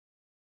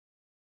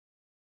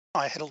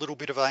I had a little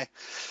bit of an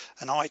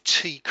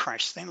IT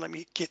crash then. Let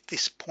me get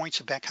this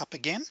pointer back up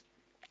again.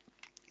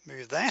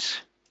 Move that.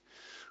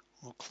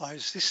 We'll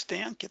close this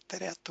down, get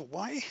that out the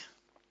way.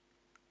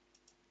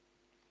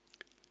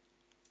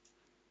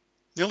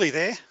 Nearly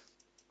there.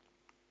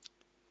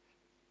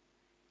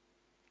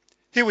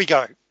 Here we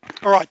go.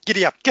 All right,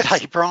 giddy up.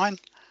 G'day, Brian.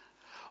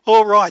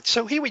 All right,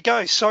 so here we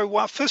go.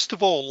 So first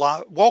of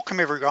all, welcome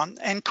everyone,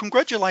 and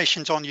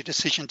congratulations on your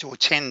decision to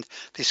attend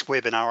this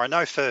webinar. I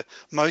know for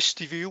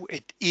most of you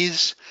it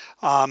is,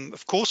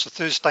 of course, a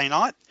Thursday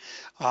night.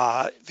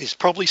 There's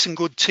probably some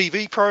good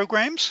TV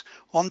programs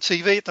on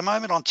TV at the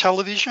moment, on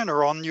television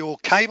or on your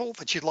cable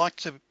that you'd like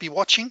to be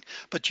watching,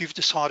 but you've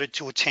decided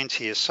to attend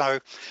here. So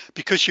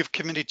because you've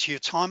committed to your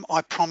time,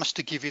 I promise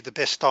to give you the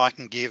best I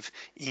can give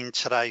in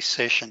today's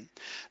session.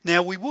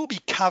 Now, we will be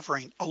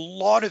covering a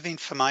lot of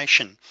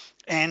information,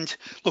 and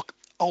look,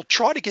 I'll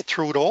try to get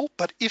through it all,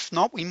 but if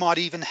not, we might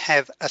even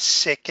have a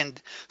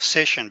second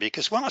session,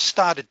 because when I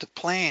started to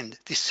plan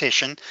this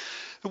session,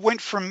 it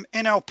went from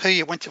NLP,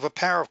 it went to the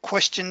power of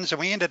questions,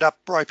 and we ended up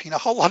roping a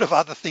whole lot of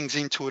other things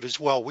into it as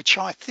well, which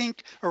I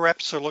think are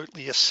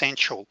absolutely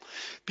essential.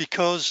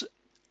 Because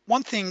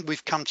one thing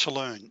we've come to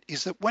learn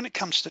is that when it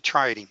comes to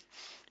trading,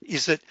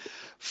 is that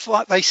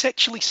they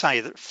actually say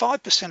that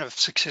 5% of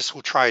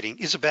successful trading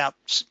is about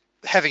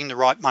having the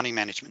right money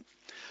management,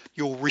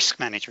 your risk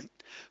management.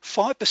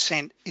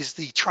 5% is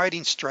the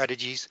trading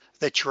strategies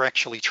that you're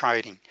actually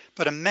trading,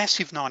 but a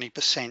massive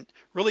 90%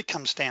 really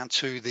comes down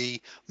to the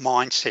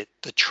mindset,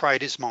 the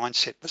trader's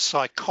mindset, the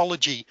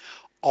psychology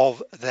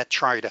of that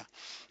trader.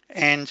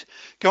 And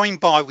going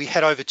by, we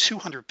had over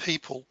 200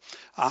 people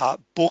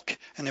book,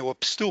 and there were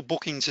still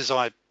bookings as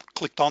I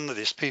clicked onto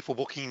this, people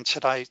booking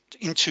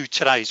into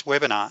today's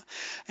webinar.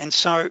 And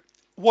so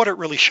what it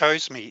really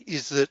shows me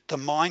is that the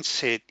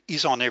mindset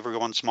is on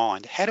everyone's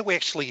mind. How do we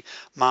actually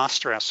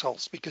master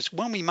ourselves? Because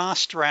when we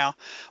master our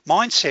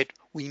mindset,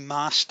 we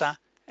master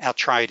our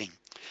trading.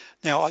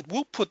 Now, I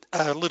will put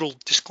a little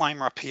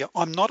disclaimer up here.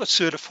 I'm not a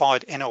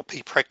certified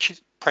NLP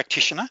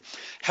practitioner.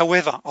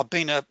 However, I've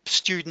been a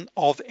student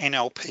of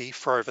NLP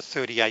for over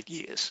 38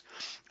 years.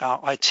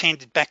 I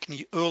attended back in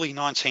the early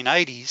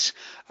 1980s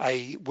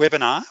a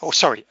webinar, or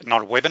sorry,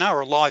 not a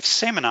webinar, a live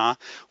seminar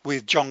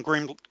with John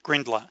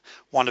Grindler,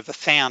 one of the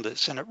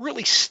founders, and it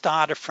really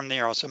started from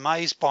there. I was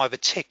amazed by the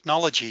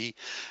technology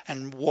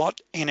and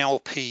what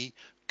NLP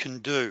can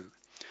do.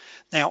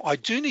 Now, I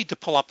do need to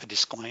pull up a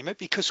disclaimer,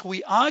 because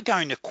we are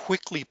going to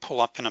quickly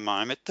pull up in a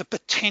moment the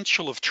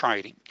potential of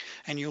trading,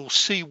 and you'll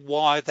see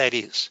why that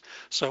is.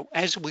 So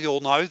as we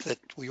all know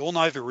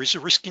there is a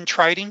risk in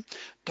trading.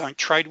 Don't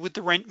trade with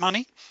the rent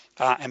money.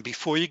 And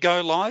before you go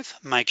live,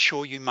 make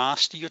sure you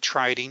master your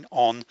trading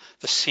on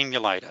the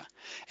simulator.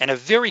 And a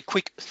very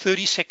quick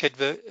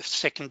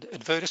 30-second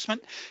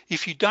advertisement.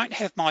 If you don't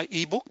have my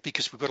ebook,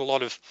 because we've got a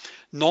lot of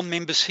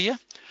non-members here,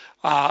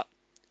 oh,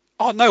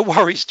 no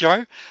worries,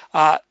 Joe.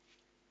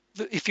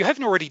 If you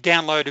haven't already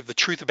downloaded The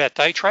Truth About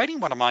Day Trading,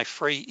 one of my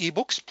free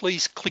ebooks,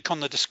 please click on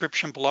the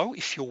description below.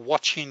 If you're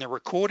watching the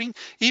recording,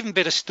 even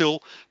better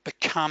still,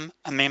 become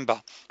a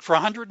member. For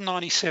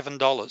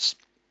 $197,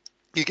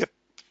 you get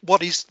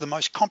what is the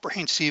most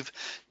comprehensive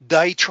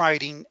day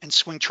trading and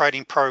swing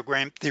trading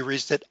program there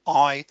is that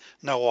I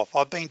know of.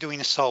 I've been doing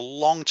this a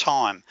long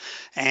time,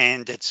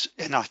 and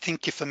I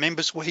think if the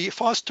members were here,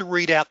 if I was to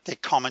read out their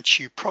comments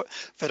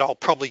that I'll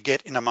probably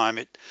get in a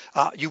moment,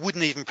 you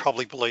wouldn't even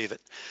probably believe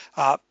it.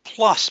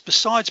 Plus,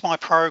 besides my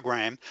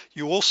program,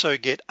 you also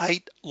get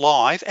 8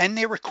 live, and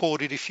they're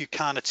recorded if you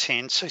can't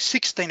attend, so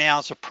 16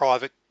 hours of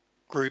private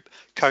group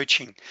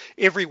coaching.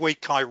 Every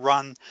week I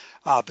run,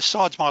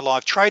 besides my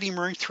live trading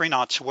room 3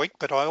 nights a week,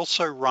 but I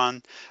also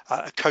run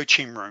a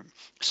coaching room.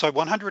 So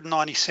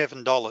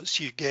 $197,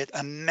 you get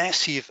a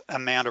massive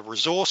amount of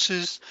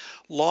resources,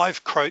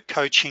 live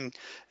coaching,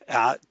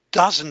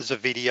 dozens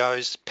of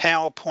videos,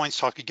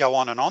 PowerPoints. I could go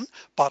on,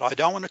 but I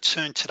don't want to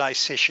turn today's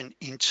session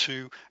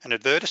into an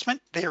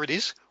advertisement. There it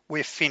is,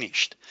 we're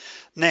finished.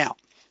 Now,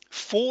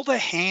 for the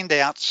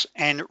handouts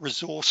and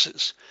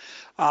resources,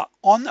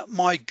 on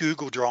my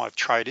Google Drive,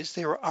 traders,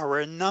 there are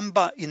a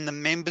number in the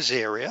members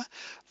area.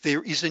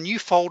 There is a new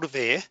folder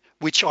there,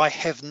 which I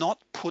have not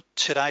put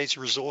today's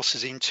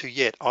resources into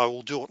yet. I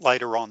will do it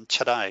later on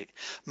today.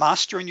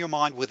 Mastering Your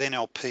Mind with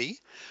NLP.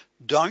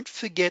 Don't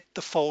forget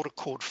the folder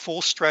called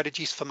 4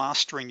 Strategies for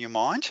Mastering Your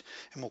Mind,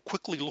 and we'll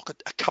quickly look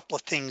at a couple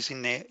of things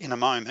in there in a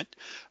moment.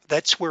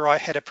 That's where I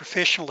had a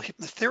professional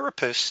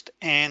hypnotherapist,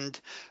 and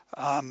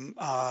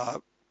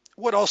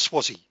what else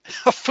was he?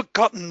 I've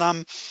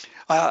forgotten.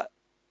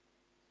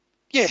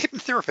 Yeah,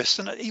 hypnotherapist,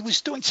 and he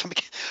was doing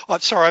something. I'm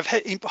sorry,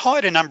 I've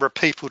hired a number of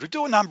people to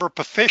do a number of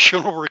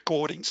professional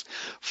recordings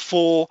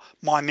for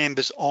my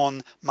members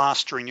on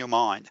Mastering Your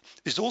Mind.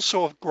 There's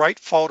also a great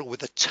folder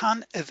with a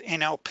ton of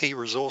NLP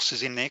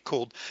resources in there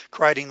called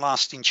Creating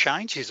Lasting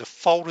Change. There's a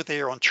folder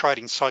there on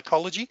trading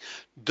psychology.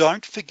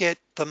 Don't forget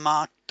the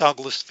Mark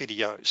Douglas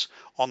videos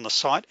on the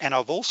site, and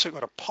I've also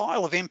got a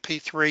pile of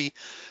MP3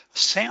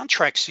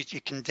 soundtracks that you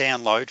can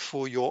download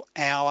for your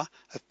hour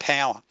of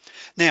power.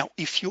 Now,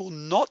 if you're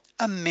not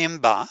a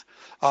member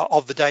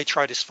of the Day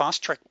Traders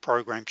Fast Track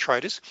program,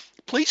 traders,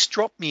 please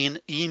drop me an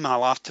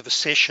email after the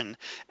session,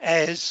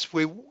 as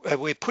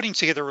we're putting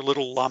together a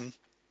little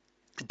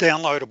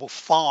downloadable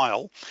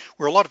file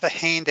where a lot of the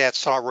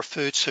handouts I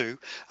refer to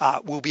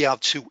will be able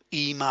to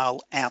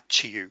email out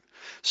to you.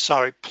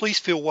 So please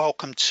feel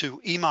welcome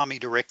to email me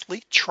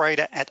directly,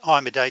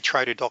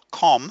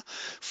 trader@imadaytrader.com,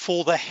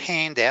 for the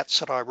handouts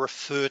that I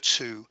refer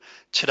to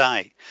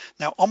today.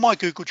 Now on my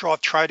Google Drive,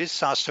 traders,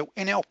 so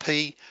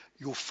NLP,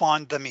 you'll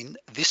find them in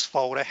this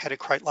folder, How to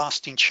Create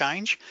Lasting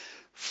Change,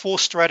 4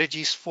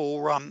 strategies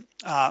for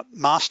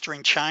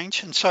mastering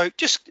change. And so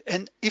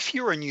and if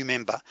you're a new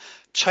member,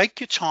 take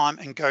your time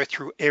and go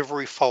through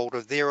every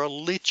folder. There are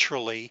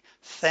literally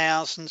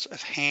thousands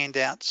of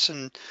handouts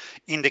and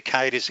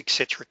indicators,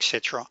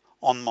 etc.,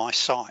 on my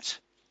site.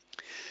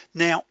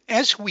 Now,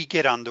 as we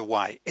get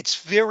underway,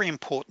 it's very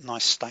important I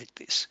state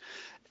this,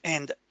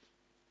 and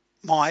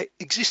my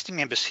existing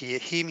members here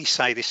hear me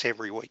say this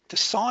every week. The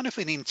sign of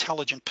an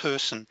intelligent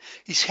person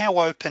is how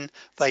open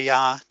they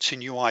are to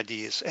new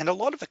ideas. And a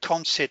lot of the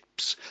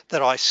concepts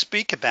that I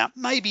speak about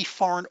may be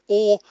foreign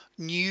or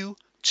new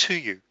to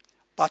you,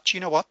 but you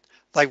know what?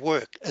 They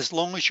work as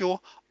long as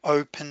you're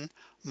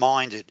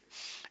open-minded.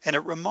 And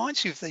it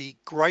reminds you of the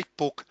great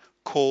book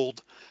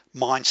called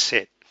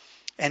Mindset.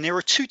 And there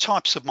are 2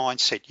 types of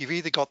mindset. You've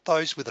either got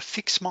those with a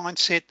fixed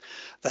mindset,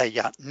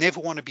 they never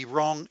want to be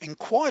wrong, and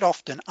quite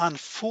often,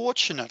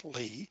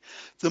 unfortunately,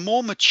 the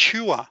more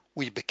mature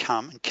we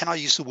become, and can I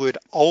use the word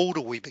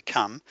older we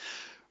become,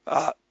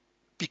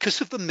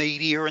 because of the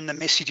media and the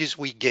messages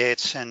we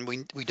get, and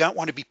we don't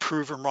want to be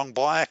proven wrong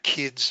by our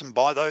kids and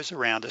by those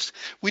around us,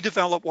 we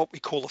develop what we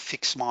call a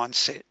fixed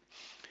mindset.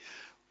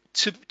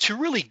 To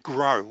really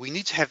grow, we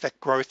need to have that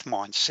growth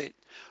mindset.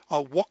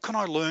 What can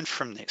I learn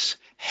from this?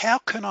 How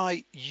can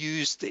I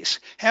use this?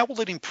 How will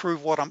it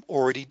improve what I'm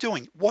already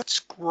doing? What's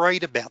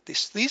great about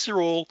this? These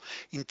are all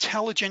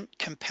intelligent,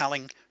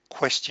 compelling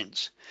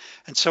questions.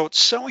 And so it's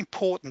so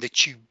important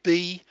that you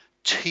be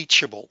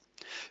teachable,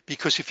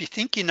 because if you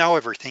think you know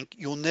everything,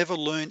 you'll never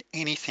learn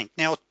anything.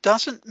 Now, it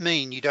doesn't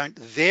mean you don't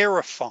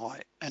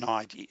verify an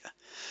idea,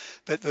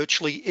 but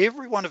virtually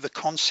every one of the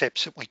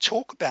concepts that we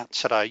talk about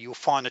today, you'll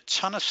find a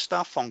ton of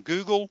stuff on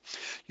Google,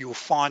 you'll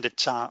find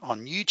it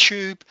on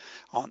YouTube,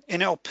 on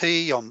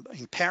NLP, on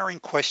empowering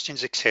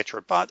questions,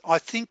 etc. But I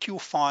think you'll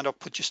find I'll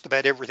put just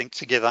about everything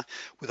together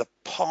with a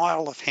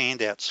pile of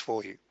handouts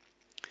for you.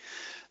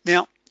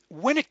 Now,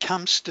 when it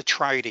comes to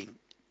trading,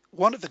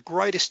 one of the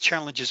greatest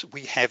challenges that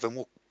we have, and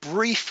we'll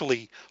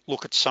briefly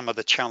look at some of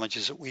the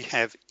challenges that we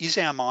have, is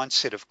our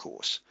mindset, of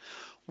course.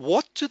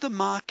 What do the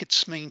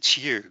markets mean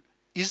to you?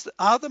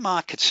 Are the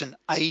markets an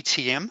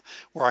ATM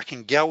where I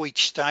can go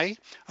each day?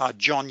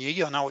 John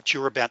Yee, I know what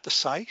you're about to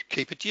say,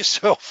 keep it to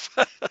yourself.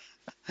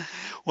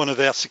 One of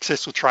our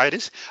successful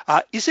traders.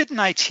 Is it an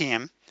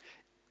ATM?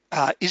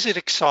 Is it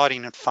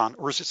exciting and fun,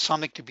 or is it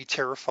something to be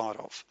terrified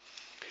of?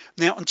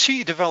 Now, until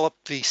you develop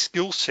the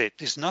skill set,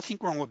 there's nothing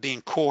wrong with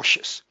being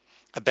cautious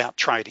about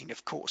trading,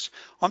 of course.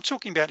 I'm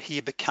talking about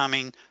here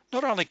becoming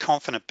not only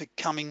confident, but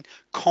becoming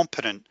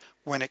competent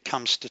when it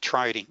comes to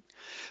trading.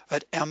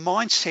 But our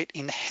mindset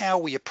in how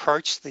we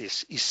approach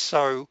this is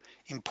so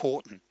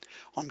important.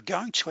 I'm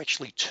going to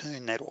actually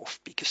turn that off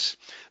because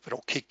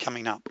it'll keep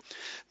coming up.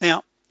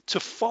 Now, to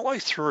follow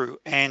through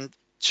and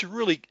to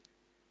really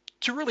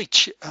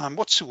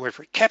what's the word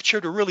for it?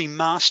 To really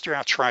master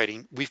our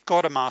trading, we've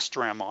got to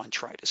master our mind,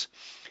 traders.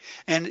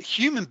 And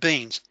human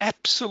beings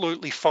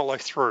absolutely follow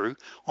through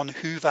on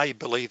who they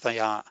believe they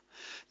are.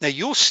 Now,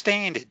 your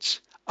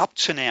standards up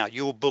to now,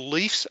 your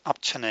beliefs up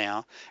to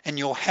now, and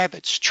your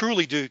habits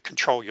truly do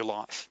control your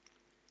life.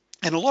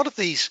 And a lot of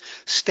these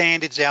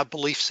standards, our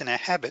beliefs and our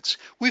habits,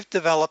 we've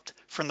developed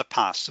from the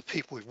past, the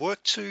people we've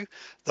worked to,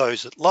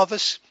 those that love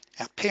us,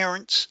 our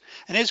parents.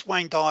 And as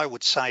Wayne Dyer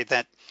would say,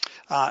 that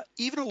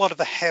even a lot of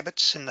the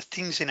habits and the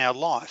things in our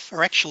life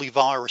are actually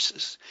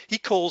viruses. He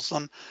calls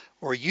them,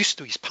 or he used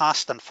to, he's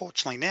passed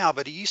unfortunately now,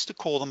 but he used to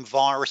call them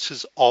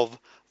viruses of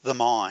the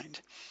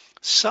mind,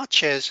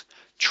 such as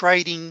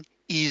trading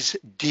is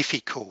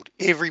difficult.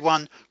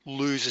 Everyone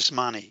loses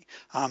money.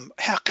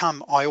 How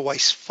come I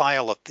always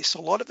fail at this?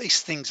 A lot of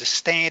these things are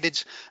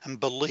standards and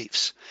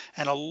beliefs.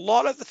 And a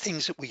lot of the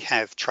things that we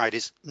have,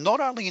 traders, not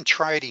only in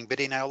trading, but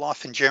in our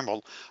life in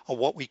general, are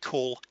what we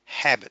call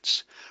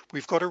habits.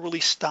 We've got to really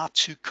start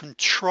to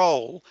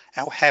control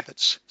our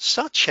habits,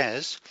 such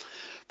as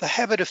the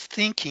habit of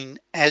thinking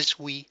as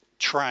we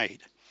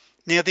trade.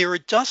 Now, there are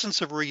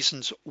dozens of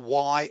reasons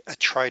why a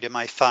trader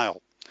may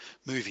fail.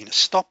 Moving a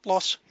stop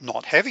loss,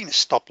 not having a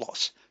stop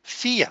loss,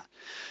 fear.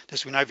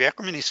 As we know, the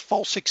acronym is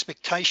false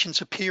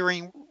expectations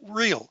appearing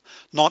real,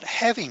 not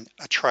having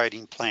a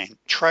trading plan.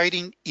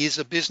 Trading is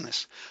a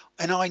business.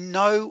 And I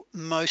know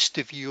most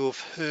of you have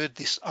heard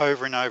this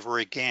over and over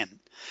again.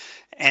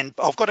 And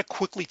I've got to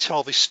quickly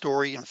tell this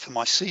story, and for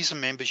my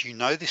seasoned members, you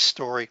know this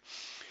story.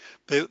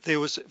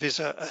 There's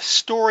a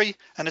story,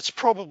 and it's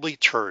probably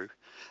true,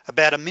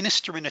 about a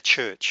minister in a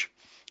church.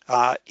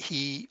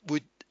 He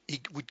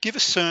would give a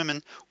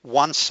sermon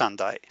one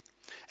Sunday,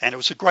 and it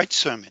was a great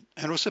sermon,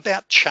 and it was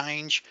about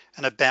change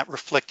and about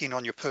reflecting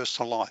on your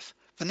personal life.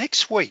 The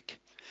next week,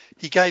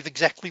 he gave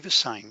exactly the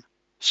same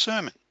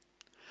sermon.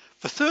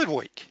 The third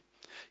week,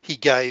 he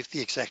gave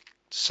the exact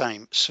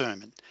same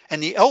sermon,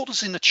 and the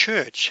elders in the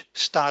church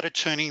started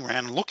turning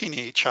around and looking at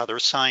each other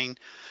saying,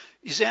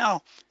 is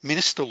our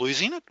minister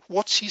losing it?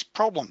 What's his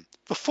problem?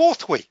 The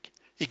fourth week,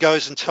 he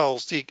goes and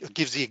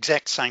gives the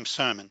exact same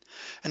sermon.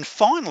 And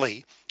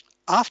finally,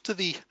 after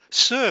the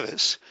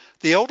service,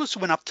 the elders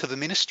went up to the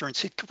minister and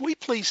said, could we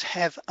please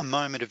have a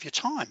moment of your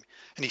time?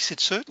 And he said,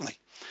 certainly.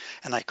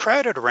 And they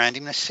crowded around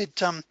him. They said,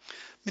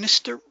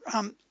 Minister,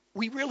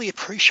 we really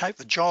appreciate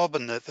the job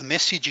and the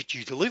message that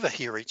you deliver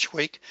here each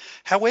week.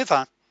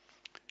 However,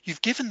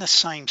 you've given the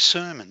same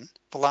sermon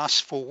the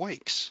last 4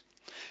 weeks.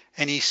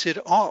 And he said,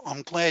 oh,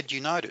 I'm glad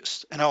you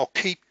noticed, and I'll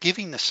keep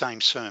giving the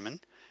same sermon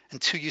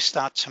until you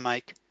start to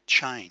make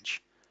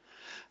change.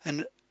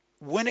 And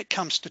when it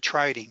comes to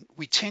trading,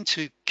 we tend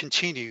to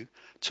continue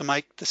to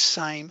make the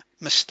same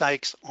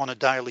mistakes on a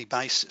daily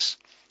basis.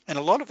 And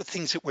a lot of the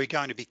things that we're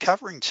going to be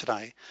covering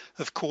today,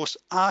 of course,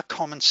 are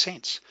common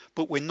sense,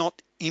 but we're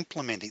not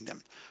implementing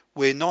them.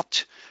 We're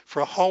not,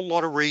 for a whole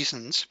lot of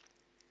reasons,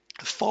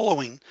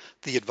 following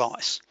the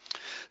advice.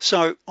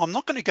 So I'm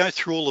not going to go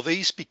through all of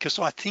these because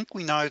I think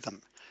we know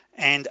them.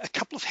 And a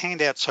couple of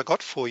handouts I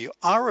got for you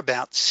are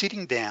about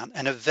sitting down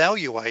and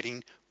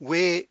evaluating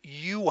where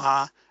you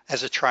are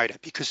as a trader,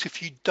 because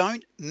if you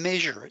don't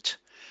measure it,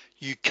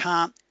 you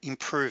can't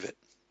improve it.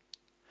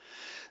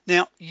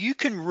 Now, you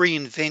can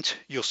reinvent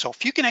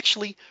yourself. You can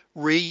actually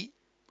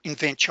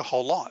reinvent your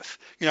whole life.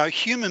 You know,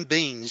 human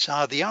beings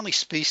are the only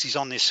species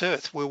on this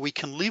earth where we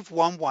can live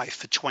one way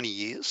for 20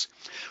 years.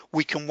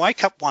 We can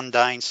wake up one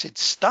day and say,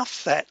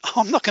 stuff that,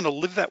 I'm not going to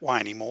live that way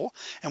anymore.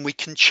 And we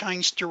can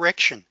change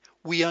direction.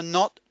 We are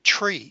not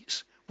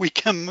trees. We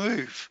can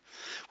move.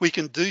 We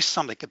can do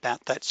something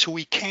about that. So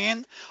we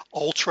can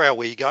alter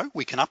our ego.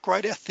 We can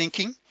upgrade our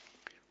thinking,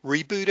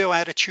 reboot our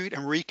attitude,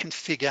 and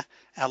reconfigure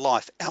our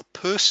life. Our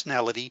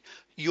personality,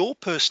 your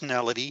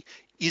personality,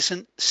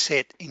 isn't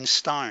set in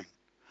stone.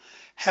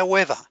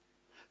 However,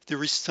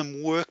 there is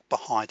some work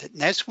behind it.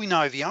 And as we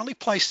know, the only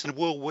place in the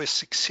world where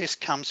success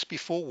comes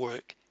before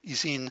work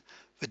is in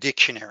the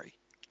dictionary.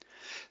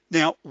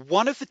 Now,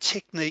 one of the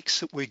techniques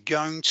that we're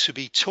going to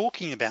be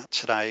talking about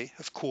today,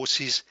 of course,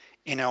 is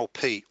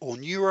NLP, or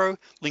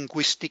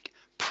neuro-linguistic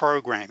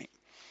programming.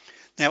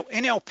 Now,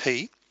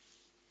 NLP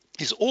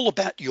is all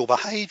about your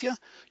behavior,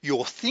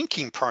 your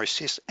thinking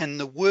process, and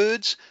the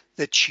words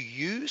that you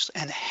use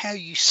and how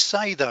you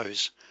say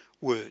those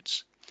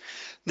words.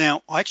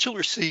 Now, I actually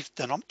received,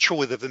 and I'm not sure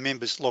whether the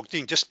members logged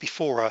in, just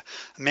before a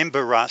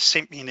member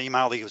sent me an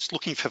email. He was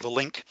looking for the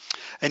link,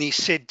 and he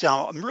said,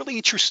 I'm really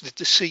interested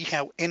to see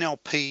how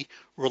NLP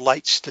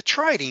relates to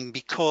trading,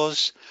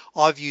 because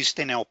I've used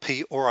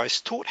NLP, or I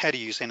was taught how to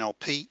use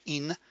NLP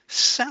in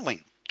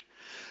selling.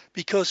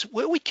 Because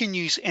where we can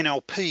use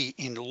NLP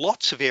in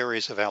lots of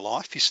areas of our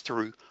life is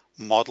through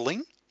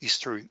modeling, is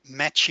through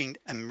matching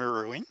and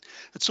mirroring.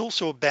 It's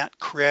also about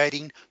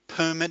creating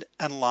permanent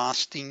and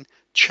lasting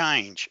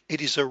change. It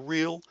is a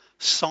real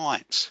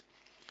science.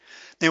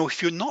 Now,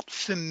 if you're not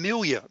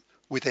familiar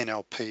with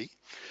NLP,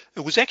 it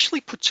was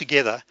actually put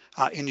together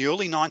in the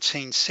early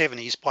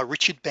 1970s by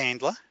Richard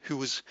Bandler, who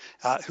was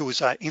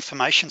an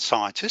information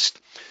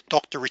scientist,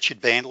 Dr. Richard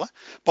Bandler.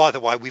 By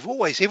the way,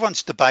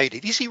 everyone's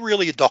debated, is he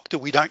really a doctor?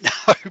 We don't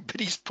know, but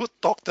he's put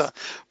doctor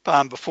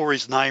before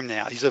his name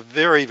now. He's a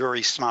very,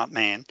 very smart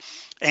man,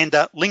 and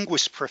a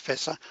linguist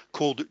professor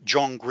called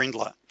John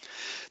Grindler.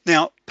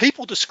 Now,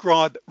 people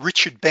describe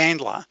Richard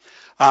Bandler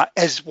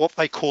as what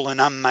they call an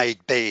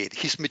unmade bed.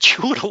 He's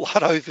matured a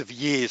lot over the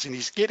years, and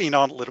he's getting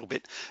on a little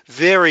bit.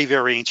 Very,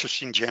 very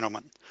interesting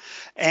gentleman.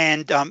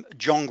 And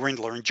John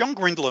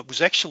Grindler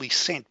was actually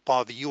sent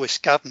by the US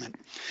government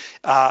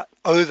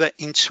over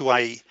into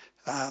a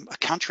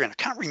country, and I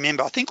can't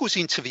remember, I think it was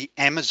into the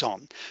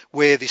Amazon,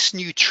 where this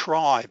new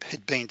tribe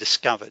had been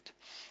discovered.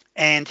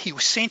 And he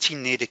was sent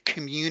in there to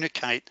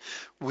communicate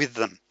with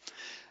them.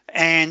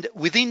 And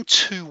within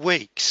 2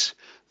 weeks,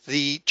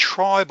 the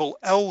tribal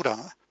elder,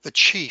 the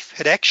chief,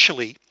 had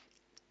actually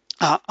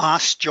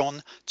asked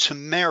John to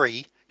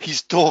marry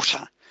his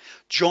daughter.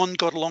 John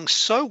got along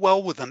so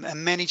well with them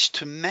and managed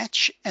to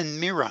match and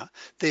mirror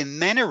their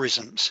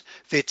mannerisms,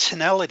 their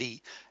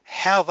tonality,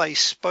 how they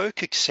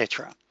spoke,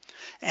 etc.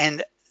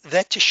 And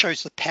that just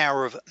shows the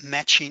power of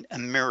matching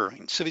and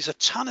mirroring. So there's a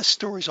ton of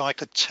stories I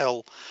could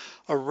tell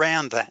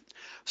around that.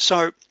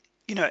 So,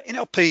 you know,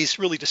 NLP is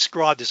really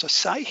described, as I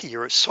say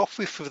here, as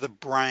software for the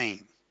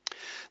brain.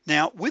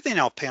 Now with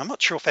NLP, I'm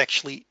not sure if I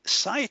actually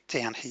say it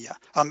down here.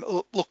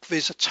 Look,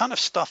 there's a ton of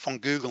stuff on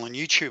Google and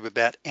YouTube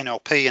about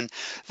NLP, and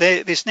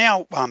there's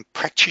now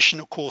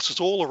practitioner courses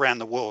all around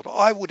the world.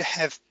 I would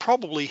have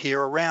probably here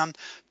around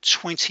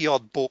 20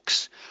 odd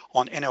books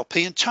on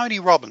NLP. And Tony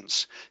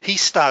Robbins, he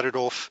started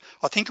off,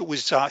 I think it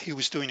was he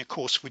was doing a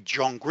course with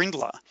John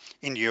Grindler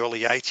in the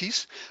early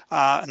 80s,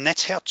 and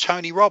that's how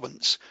Tony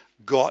Robbins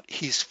got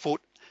his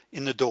foot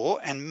in the door,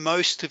 and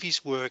most of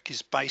his work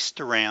is based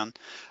around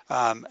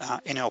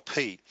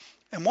NLP.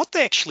 And what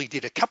they actually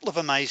did, a couple of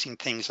amazing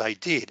things they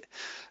did,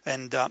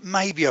 and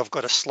maybe I've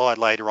got a slide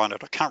later on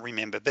it, I can't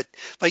remember, but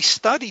they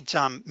studied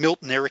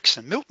Milton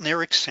Erickson. Milton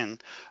Erickson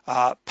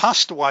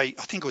passed away,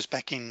 I think it was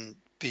back in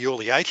the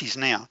early 80s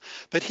now,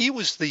 but he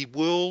was the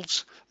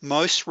world's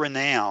most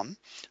renowned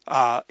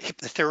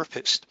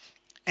hypnotherapist,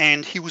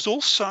 and he was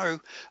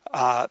also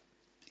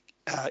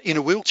in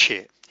a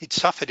wheelchair. He'd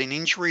suffered an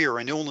injury or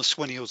an illness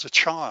when he was a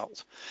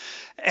child.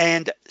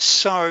 And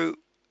so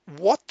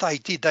what they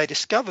did, they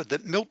discovered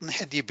that Milton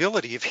had the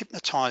ability of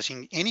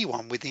hypnotizing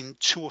anyone within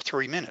 2 or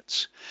 3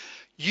 minutes.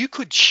 You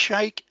could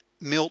shake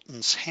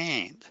Milton's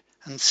hand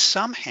and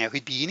somehow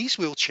he'd be in his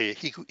wheelchair,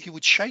 he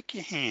would shake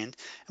your hand,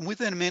 and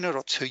within a minute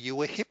or two you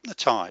were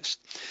hypnotized.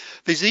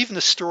 There's even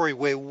a story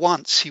where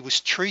once he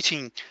was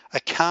treating a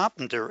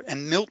carpenter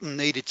and Milton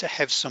needed to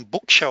have some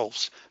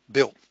bookshelves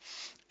built,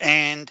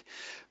 and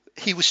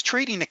he was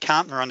treating a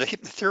carpenter under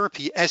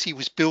hypnotherapy as he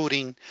was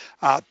building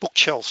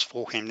bookshelves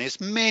for him.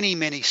 There's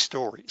many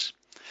stories.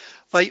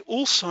 They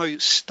also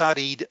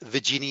studied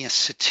Virginia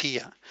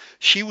Satir.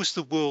 She was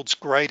the world's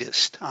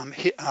greatest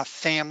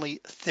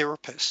family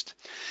therapist.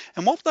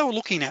 And what they were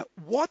looking at,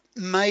 what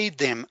made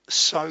them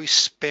so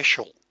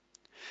special?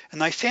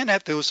 And they found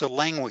out there was a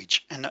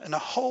language and a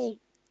whole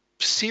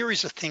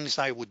series of things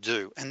they would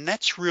do. And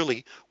that's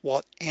really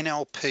what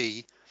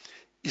NLP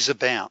is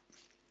about.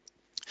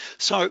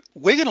 So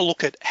we're going to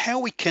look at how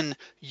we can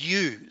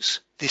use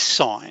this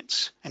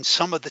science and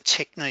some of the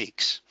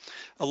techniques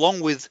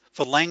along with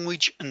the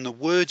language and the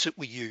words that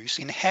we use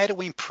in how to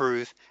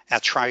improve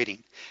our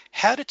trading,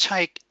 how to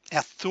take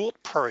our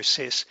thought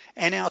process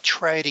and our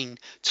trading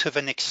to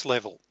the next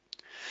level.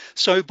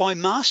 So by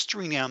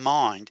mastering our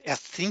mind, our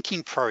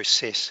thinking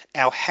process,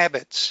 our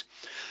habits,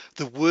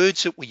 the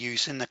words that we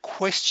use and the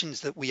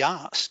questions that we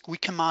ask, we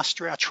can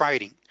master our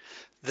trading.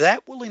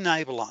 That will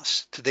enable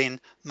us to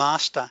then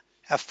master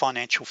our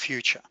financial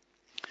future.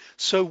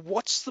 So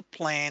what's the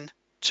plan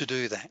to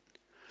do that?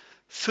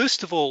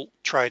 First of all,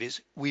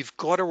 traders, we've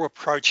got to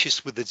approach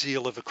this with the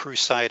zeal of a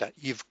crusader.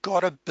 You've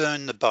got to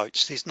burn the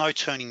boats. There's no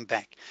turning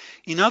back.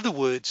 In other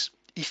words,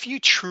 if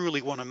you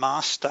truly want to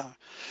master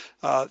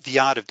the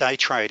art of day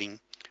trading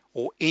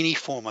or any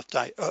form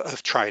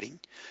of trading,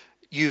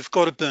 you've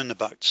got to burn the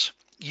boats.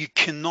 You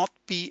cannot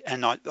be,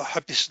 and I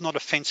hope this is not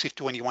offensive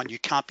to anyone, you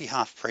can't be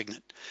half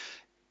pregnant.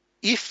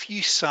 If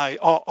you say,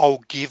 oh,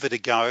 I'll give it a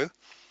go,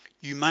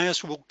 you may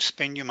as well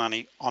spend your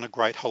money on a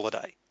great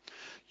holiday.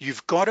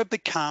 You've got to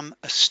become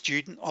a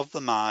student of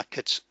the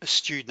markets, a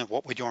student of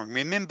what we're doing.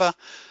 Remember,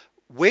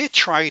 we're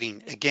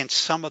trading against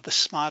some of the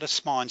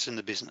smartest minds in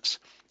the business,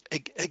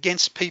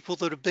 against people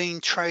that have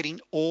been trading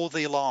all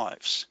their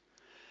lives.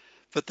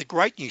 But the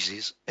great news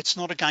is it's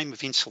not a game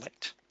of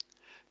intellect.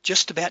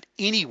 Just about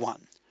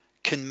anyone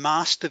can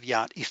master the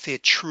art if they're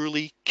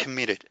truly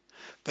committed.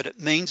 But it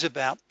means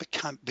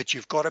but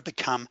you've got to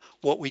become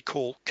what we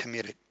call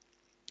committed.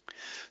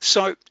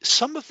 So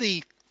some of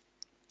the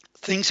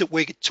things that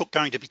we're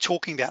going to be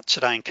talking about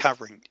today and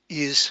covering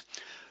is,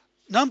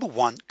 number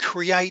one,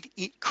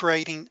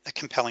 creating a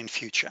compelling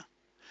future.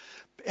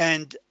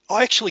 And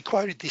I actually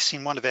quoted this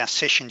in one of our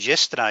sessions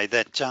yesterday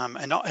that,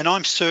 and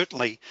I'm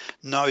certainly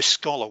no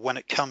scholar when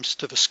it comes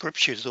to the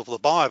scriptures of the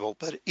Bible,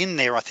 but in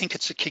there, I think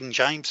it's the King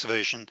James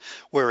Version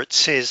where it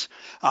says,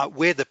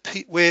 where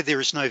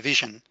there is no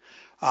vision,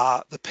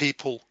 the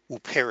people will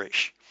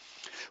perish.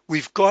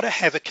 We've got to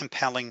have a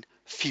compelling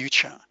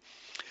future.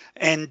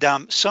 And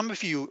some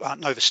of you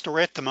know the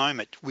story at the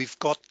moment. We've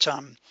got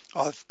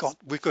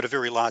a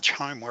very large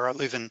home where I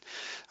live in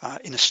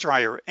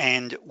Australia,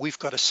 and we've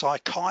got a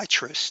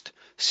psychiatrist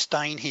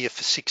staying here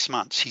for 6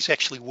 months. He's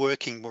actually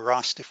working. We're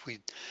asked if we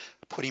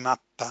put him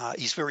up.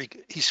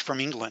 He's from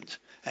England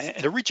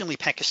and originally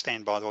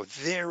Pakistan, by the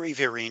way.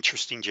 Very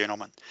interesting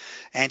gentleman,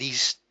 and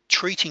he's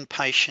treating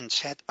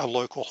patients at a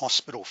local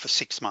hospital for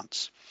 6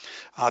 months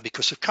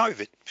because of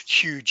COVID.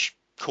 Huge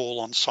call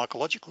on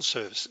psychological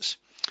services.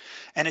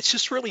 And it's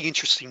just really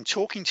interesting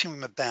talking to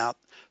him about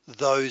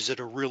those that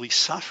are really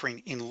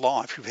suffering in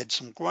life, who've had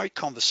some great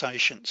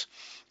conversations.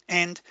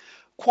 And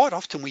quite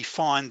often we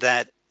find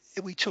that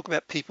we talk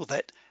about people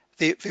that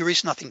there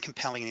is nothing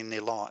compelling in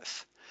their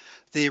life.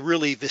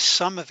 The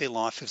sum of their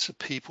life is the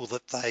people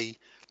that they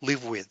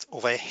live with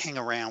or they hang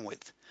around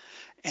with.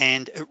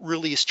 And it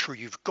really is true.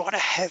 You've got to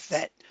have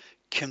that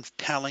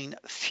compelling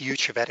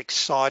future, that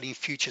exciting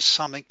future,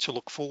 something to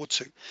look forward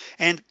to.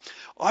 And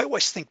I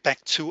always think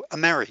back to a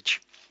marriage.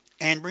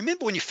 And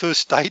remember when you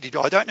first dated,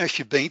 I don't know if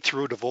you've been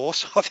through a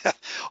divorce.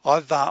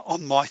 I've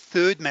on my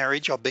third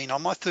marriage, I've been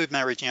on my third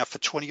marriage now for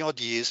 20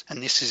 odd years,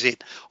 and this is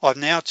it. I've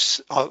now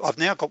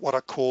got what I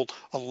call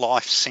a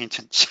life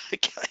sentence.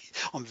 Okay,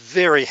 I'm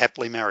very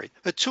happily married.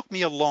 It took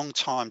me a long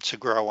time to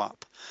grow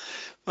up.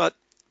 But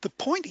the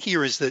point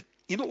here is that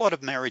in a lot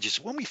of marriages,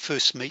 when we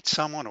first meet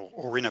someone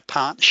or in a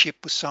partnership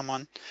with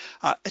someone,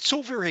 it's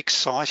all very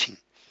exciting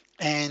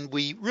and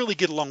we really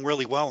get along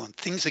really well and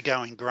things are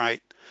going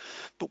great.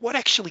 But what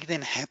actually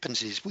then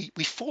happens is we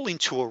fall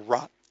into a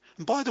rut.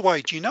 And by the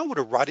way, do you know what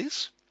a rut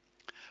is?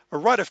 A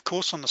rut, of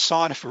course, on the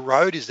side of a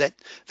road is that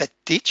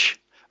ditch.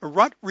 A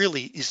rut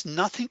really is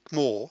nothing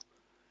more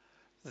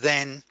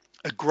than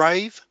a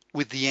grave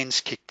with the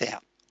ends kicked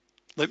out.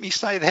 Let me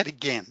say that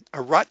again.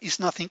 A rut is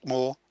nothing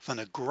more than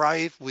a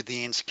grave with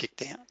the ends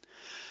kicked out.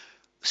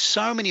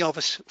 So many of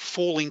us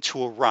fall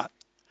into a rut.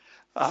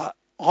 Uh,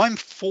 I'm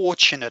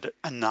fortunate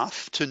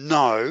enough to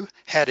know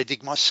how to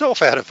dig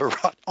myself out of a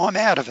rut. I'm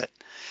out of it.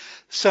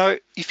 So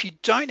if you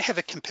don't have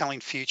a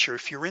compelling future,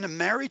 if you're in a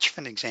marriage,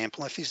 for an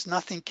example, if there's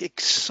nothing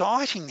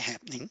exciting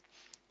happening,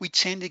 we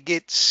tend to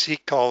get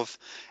sick of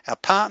our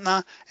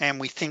partner and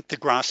we think the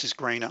grass is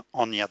greener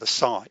on the other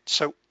side.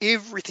 So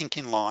everything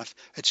in life,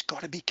 it's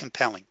got to be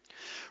compelling.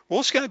 We're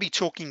also going to be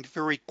talking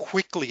very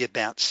quickly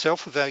about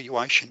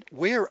self-evaluation.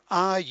 Where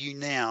are you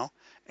now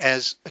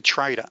as a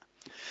trader?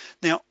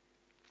 Now,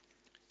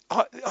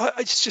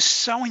 it's just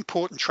so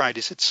important,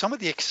 traders, that some of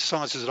the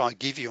exercises that I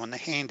give you on the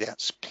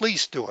handouts,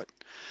 please do it.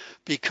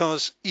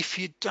 Because if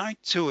you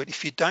don't do it,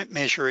 if you don't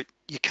measure it,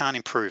 you can't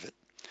improve it.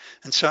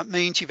 And so it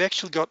means you've got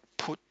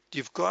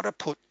to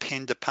put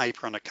pen to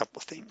paper on a couple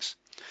of things.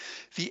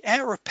 The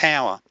hour of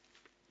power,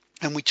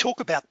 and we talk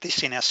about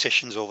this in our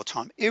sessions all the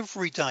time.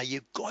 Every day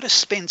you've got to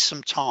spend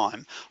some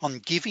time on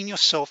giving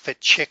yourself a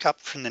checkup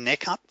from the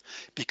neck up,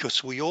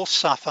 because we all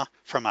suffer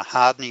from a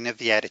hardening of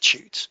the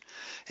attitudes.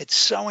 It's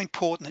so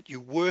important that you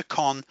work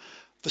on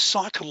the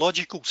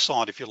psychological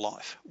side of your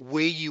life,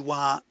 where you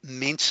are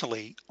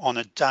mentally on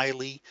a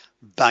daily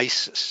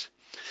basis.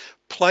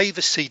 Play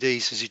the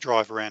CDs as you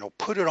drive around, or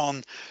put it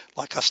on,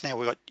 like us now,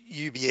 we've got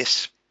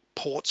UBS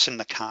ports in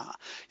the car.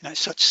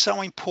 So it's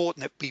so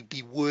important that we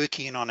be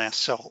working on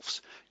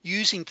ourselves,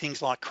 using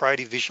things like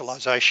creative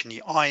visualization,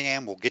 the I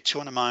am, we'll get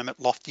to in a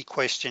moment, lofty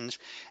questions,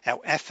 our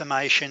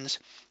affirmations,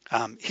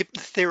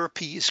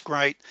 hypnotherapy is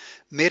great,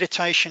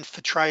 meditation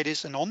for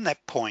traders. And on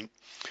that point,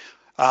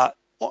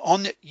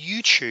 on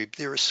YouTube,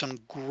 there are some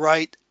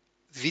great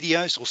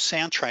videos or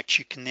soundtracks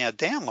you can now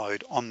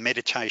download on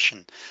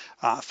meditation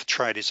for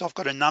traders. I've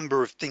got a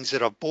number of things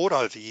that I've bought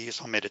over the years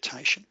on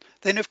meditation.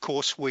 Then of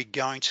course, we're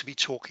going to be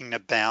talking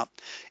about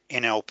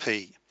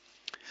NLP.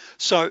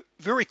 So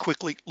very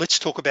quickly, let's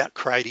talk about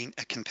creating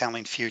a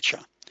compelling future.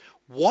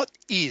 What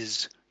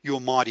is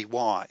your mighty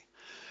why?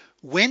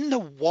 When the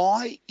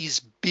why is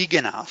big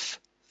enough,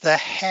 the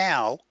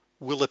how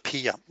will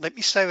appear. Let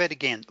me say that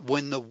again.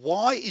 When the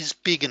why is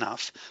big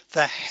enough,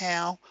 the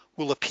how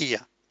will appear.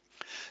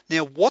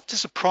 Now, what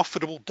does a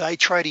profitable day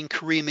trading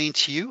career mean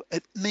to you?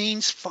 It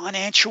means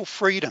financial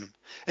freedom.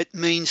 It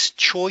means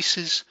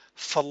choices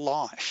for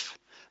life.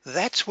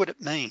 That's what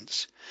it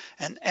means.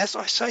 And as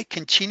I say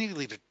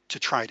continually to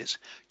traders,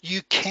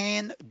 you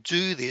can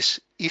do this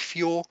if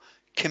you're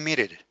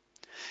committed.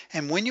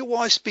 And when your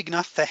why is big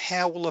enough, the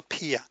how will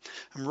appear.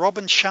 And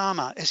Robin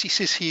Sharma, as he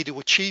says here, to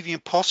achieve the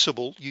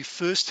impossible, you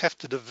first have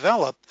to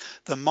develop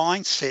the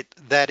mindset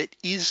that it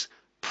is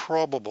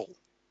probable.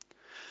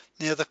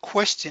 Now the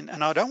question,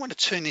 and I don't want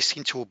to turn this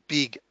into a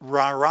big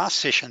rah-rah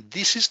session,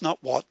 this is not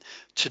what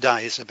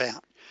today is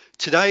about.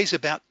 Today is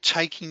about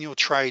taking your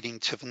trading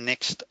to the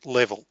next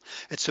level.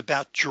 It's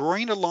about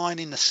drawing a line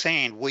in the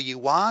sand where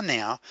you are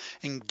now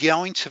and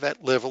going to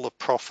that level of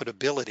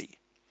profitability.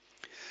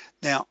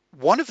 Now,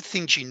 one of the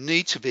things you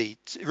need to be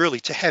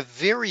really to have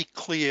very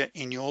clear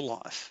in your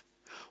life,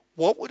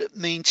 what would it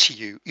mean to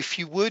you if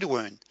you were to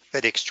earn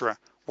that extra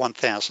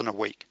 1,000 a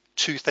week,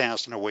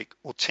 2,000 a week,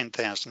 or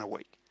 10,000 a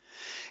week?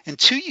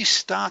 Until you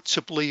start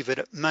to believe that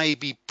it may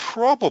be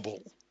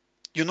probable,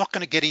 you're not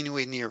going to get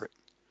anywhere near it.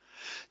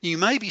 You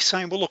may be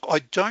saying, well, look, I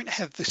don't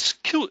have the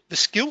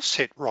skill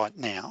set right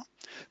now,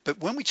 but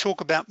when we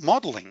talk about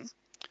modeling,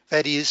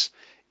 that is,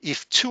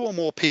 if two or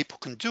more people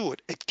can do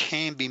it, it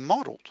can be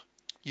modeled.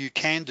 You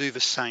can do the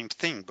same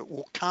thing, but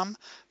we'll come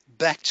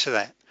back to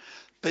that.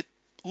 But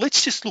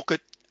let's just look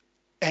at,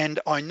 and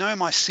I know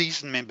my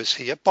seasoned members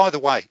here, by the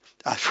way,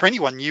 for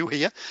anyone new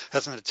here,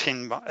 doesn't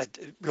attend,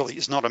 really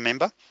is not a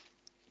member,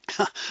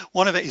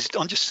 one of it is,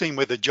 I'm just seeing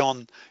whether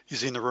John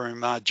is in the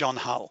room, John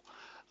Hull.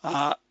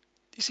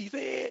 Is he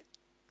there?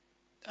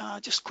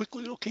 Just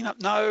quickly looking up.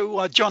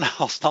 No, John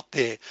Hull's not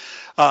there.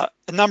 A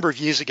number of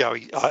years ago,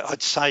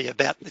 I'd say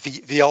about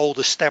the old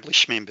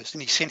established members,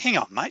 and he said, hang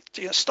on, mate,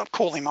 stop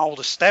calling them old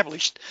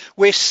established.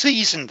 We're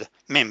seasoned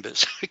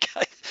members,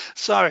 okay?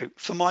 So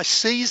for my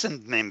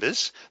seasoned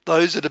members,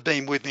 those that have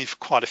been with me for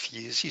quite a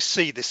few years, you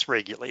see this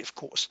regularly, of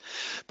course.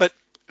 But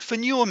for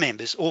newer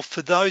members, or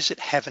for those that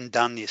haven't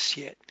done this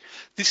yet,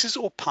 this is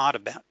all part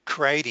about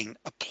creating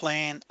a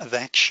plan of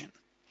action.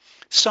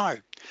 So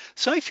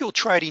if you're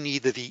trading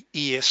either the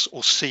ES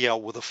or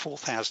CL with a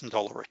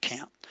 $4,000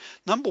 account,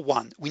 number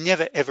one, we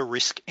never ever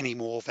risk any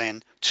more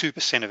than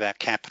 2% of our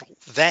capital.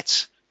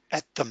 That's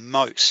at the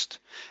most.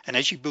 And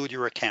as you build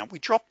your account, we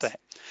drop that.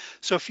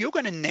 So if you're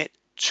going to net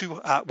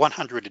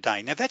 100 a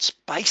day, now that's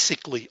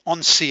basically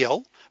on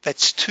CL,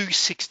 that's 2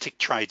 6-tick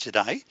trades a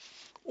day,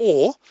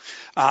 or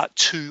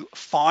 2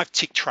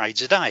 5-tick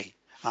trades a day.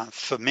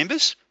 For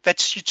members,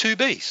 that's your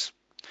 2Bs.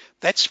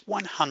 That's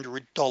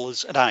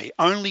 $100 a day,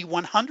 only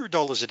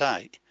 $100 a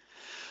day.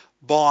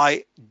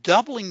 By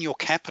doubling your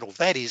capital,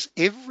 that is,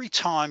 every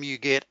time you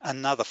get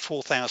another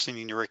 4,000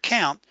 in your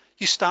account,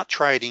 you start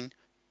trading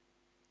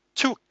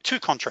two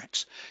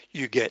contracts.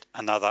 You get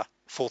another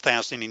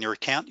 4,000 in your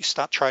account, you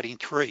start trading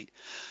 3.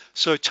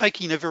 So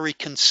taking a very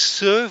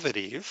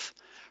conservative,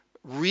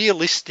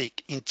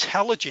 realistic,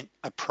 intelligent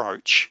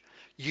approach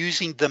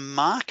using the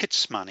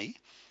market's money,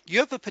 you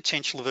have a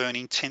potential of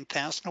earning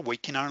 10,000 a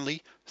week in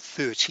only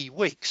 30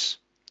 weeks.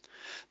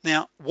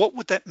 Now, what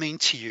would that mean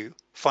to you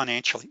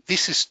financially?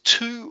 This is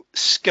 2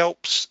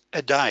 scalps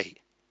a day.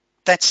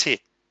 That's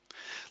it.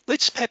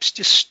 Let's perhaps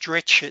just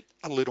stretch it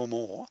a little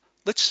more.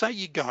 Let's say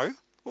you go,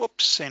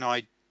 whoops, and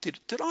I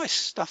did I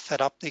stuff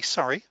that up there?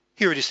 Sorry,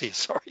 here it is here,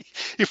 sorry.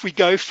 If we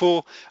go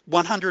for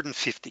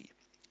 150,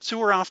 so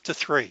we're after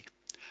 3.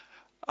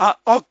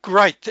 Oh,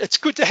 great, it's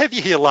good to have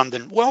you here,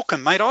 London.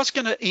 Welcome, mate. I was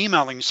gonna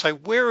email him and say,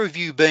 where have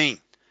you been?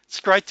 It's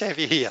great to have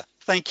you here,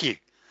 thank you.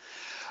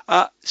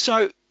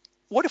 So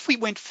what if we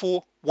went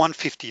for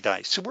 150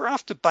 days? So we're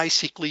after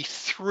basically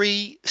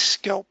 3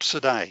 scalps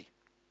a day,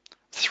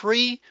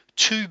 3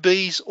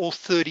 2Bs or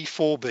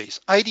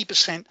 34Bs,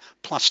 80%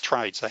 plus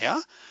trades they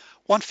are.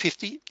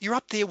 150, you're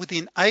up there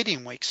within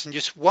 18 weeks, and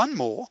just one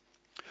more.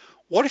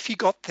 What if you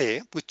got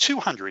there with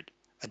 200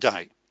 a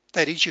day?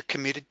 That is, you're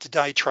committed to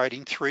day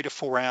trading 3 to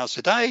 4 hours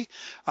a day,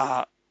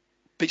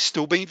 but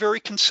still being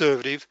very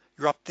conservative.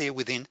 You're up there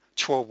within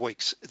 12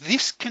 weeks.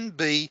 This can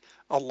be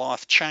a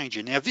life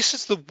changer. Now, this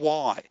is the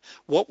why.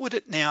 What would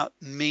it now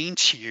mean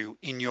to you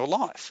in your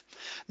life?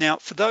 Now,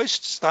 for those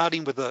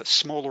starting with a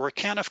smaller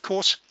account, of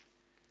course,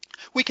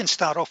 we can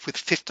start off with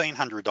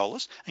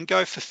 $1,500 and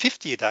go for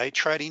 50 a day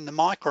trading the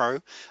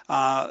micro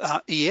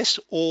ES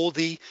or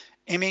the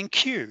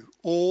MNQ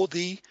or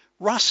the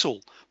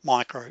Russell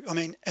micro. I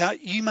mean,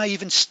 you may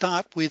even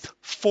start with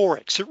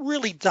Forex. It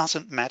really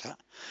doesn't matter.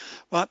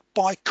 But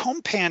by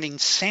compounding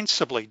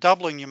sensibly,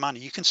 doubling your money,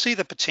 you can see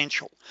the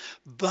potential.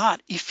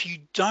 But if you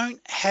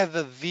don't have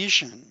a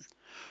vision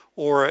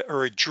or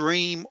a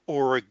dream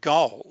or a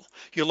goal,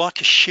 you're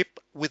like a ship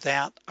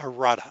without a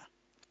rudder.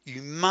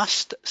 You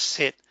must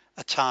set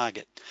a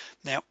target.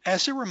 Now,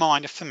 as a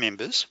reminder for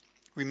members,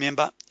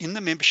 remember in the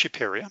membership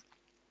area,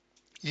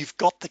 you've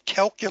got the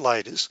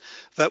calculators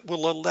that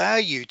will allow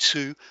you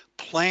to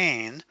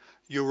plan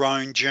your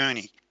own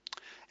journey.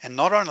 And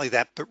not only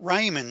that, but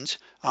Raymond,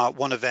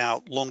 one of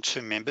our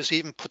long-term members,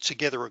 even put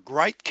together a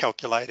great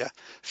calculator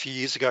a few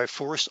years ago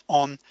for us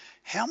on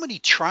how many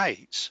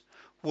trades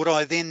would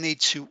I then need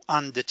to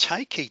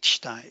undertake each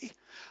day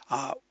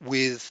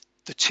with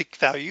the tick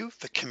value,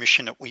 the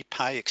commission that we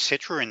pay,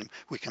 etc. And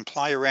we can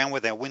play around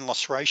with our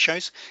win-loss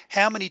ratios.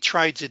 How many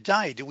trades a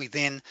day do we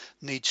then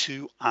need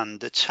to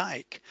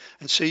undertake?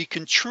 And so you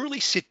can truly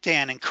sit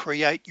down and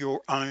create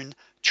your own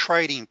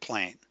trading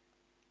plan.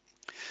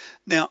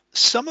 Now,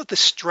 some of the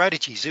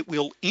strategies that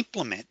we'll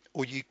implement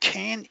or you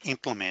can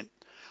implement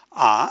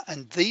are,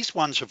 and these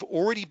ones have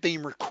already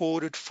been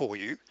recorded for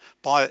you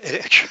by,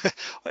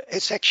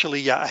 it's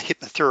actually a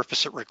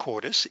hypnotherapist that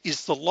records us,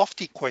 is the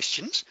lofty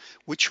questions,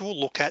 which we'll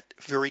look at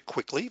very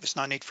quickly. There's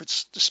no need for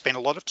us to spend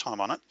a lot of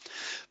time on it.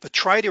 The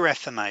trader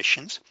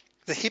affirmations,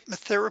 the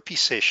hypnotherapy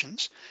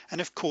sessions,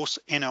 and of course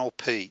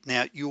NLP.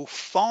 Now you'll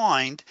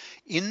find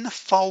in the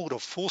folder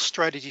 4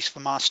 strategies for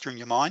mastering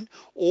your mind,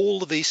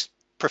 all of these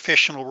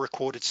professional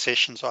recorded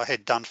sessions I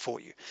had done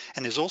for you.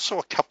 And there's also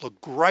a couple of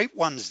great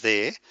ones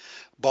there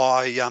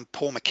by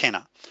Paul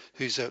McKenna,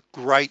 who's a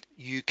great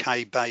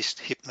UK based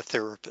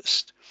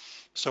hypnotherapist.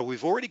 So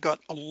we've already got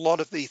a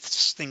lot of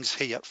these things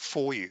here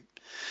for you.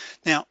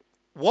 Now,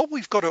 what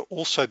we've got to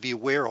also be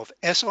aware of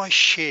as I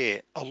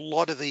share a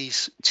lot of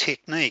these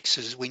techniques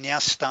as we now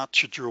start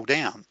to drill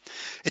down,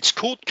 it's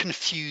called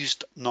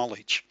confused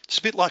knowledge. It's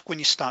a bit like when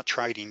you start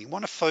trading, you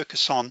want to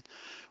focus on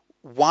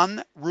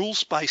one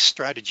rules-based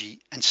strategy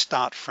and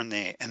start from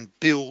there and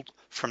build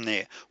from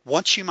there.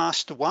 Once you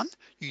master one,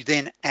 you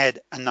then add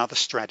another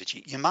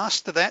strategy. You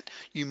master that,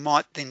 you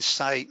might then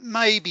say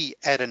maybe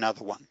add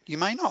another one. You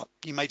may not.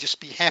 You may just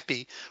be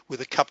happy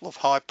with a couple of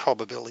high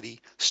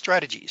probability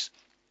strategies.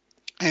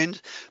 And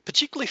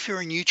particularly if you're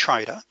a new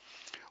trader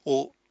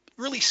or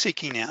really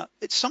seeking out,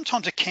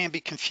 sometimes it can be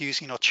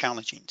confusing or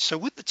challenging. So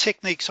with the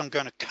techniques I'm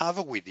going to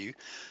cover with you,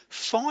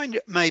 find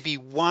maybe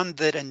one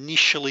that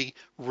initially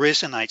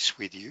resonates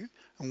with you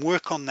and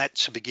work on that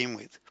to begin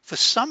with. For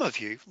some of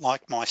you,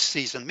 like my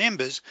seasoned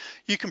members,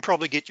 you can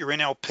probably get your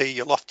NLP,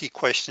 your lofty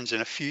questions,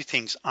 and a few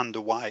things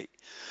underway.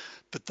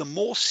 But the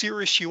more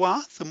serious you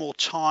are, the more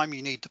time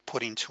you need to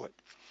put into it.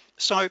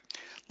 So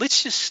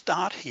let's just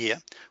start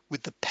here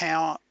with the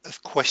power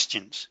of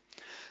questions.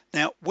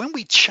 Now, when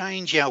we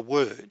change our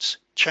words,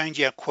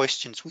 change our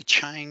questions, we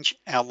change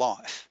our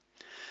life.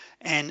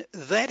 And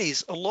that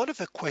is a lot of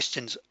the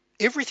questions,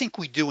 everything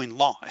we do in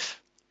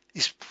life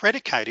is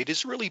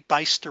really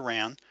based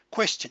around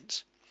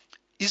questions.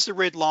 Is the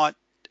red light,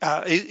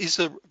 are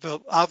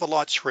the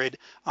lights red?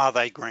 Are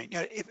they green?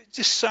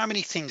 Just so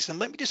many things. And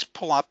let me just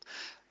pull up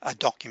a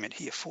document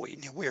here for you.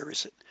 Now, where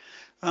is it?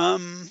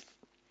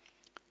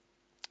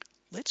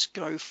 Let's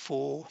go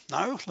for,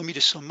 no,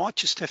 I might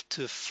just have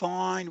to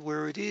find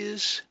where it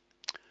is.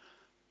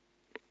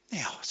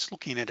 Now, I was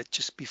looking at it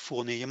just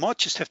before. Now, you might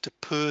just have to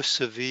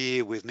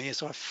persevere with me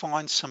as I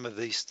find some of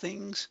these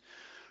things.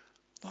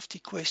 Lofty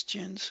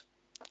questions.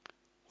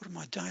 What are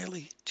my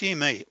daily? Dear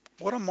me,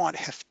 what I might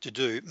have to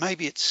do,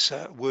 maybe it's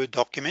a Word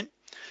document.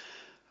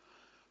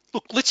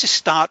 Look, let's just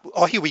start.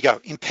 Oh, here we go.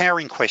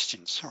 Empowering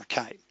questions.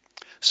 Okay.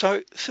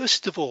 So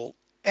first of all,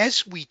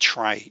 as we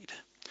trade,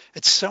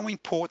 it's so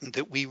important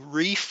that we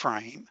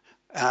reframe,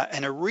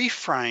 and a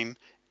reframe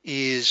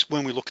is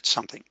when we look at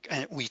something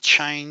and we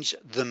change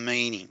the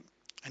meaning.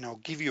 And I'll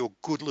give you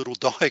a good little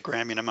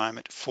diagram in a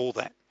moment for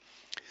that.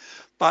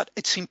 But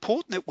it's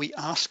important that we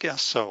ask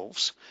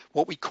ourselves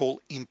what we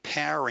call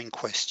empowering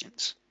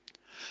questions.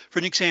 For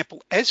an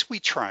example, as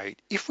we trade,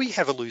 if we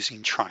have a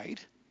losing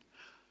trade,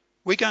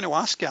 we're going to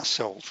ask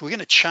ourselves, we're going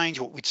to change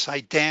what we'd say,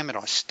 damn it,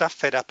 I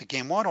stuffed that up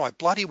again. Why do I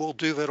bloody well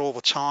do that all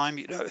the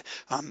time?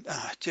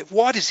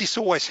 Why does this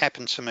always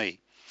happen to me?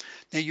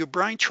 Now, your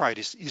brain trade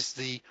is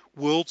the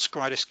world's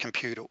greatest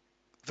computer.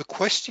 The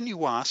question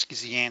you ask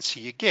is the answer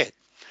you get.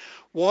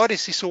 Why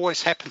does this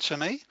always happen to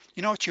me?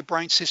 You know what your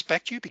brain says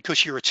back to you?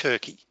 Because you're a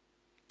turkey.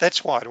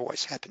 That's why it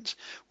always happens.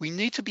 We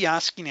need to be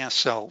asking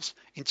ourselves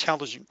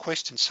intelligent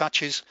questions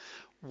such as,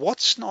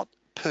 what's not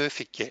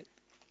perfect yet?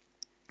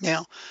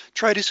 Now,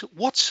 traders,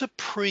 what's a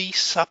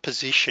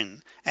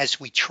presupposition as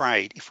we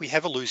trade if we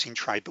have a losing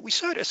trade, but we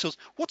say to ourselves,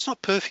 what's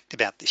not perfect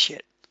about this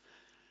yet?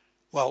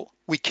 Well,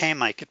 we can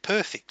make it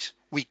perfect.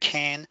 We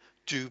can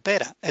do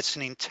better. It's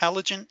an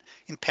intelligent,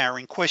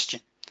 empowering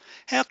question.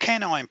 How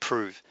can I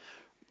improve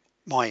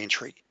my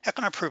entry? How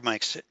can I improve my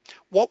exit?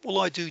 What will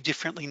I do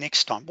differently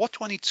next time? What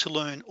do I need to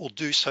learn or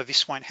do so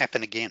this won't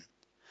happen again?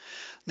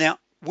 Now,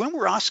 when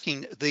we're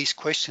asking these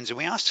questions, and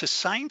we ask the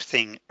same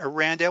thing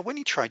around our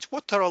winning trades,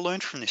 what did I learn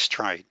from this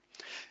trade?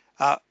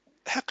 How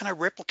can I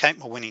replicate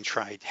my winning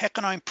trade? How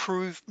can I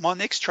improve my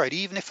next trade,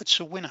 even if it's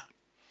a winner?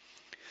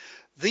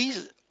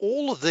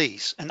 All of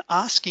these, and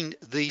asking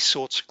these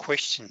sorts of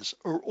questions,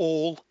 are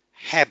all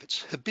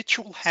habits,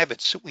 habitual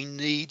habits that we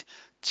need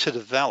to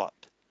develop.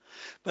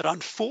 But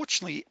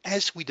unfortunately,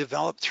 as we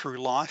develop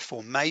through life,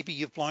 or maybe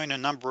you've blown a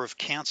number of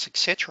counts,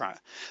 etc.,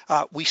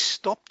 we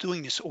stop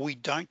doing this, or we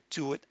don't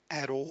do it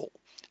at all.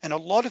 And a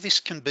lot of this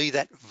can be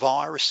that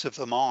virus of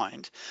the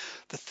mind,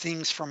 the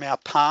things from our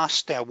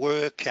past, our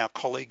work, our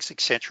colleagues,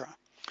 etc.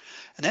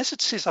 And as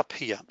it says up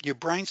here, your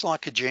brain's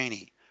like a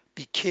genie.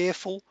 Be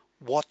careful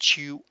what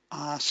you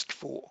ask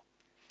for.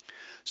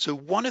 So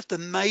one of the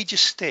major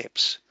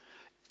steps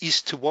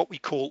is to what we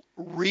call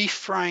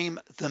reframe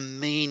the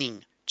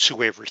meaning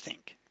to everything.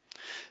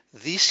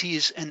 This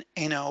is an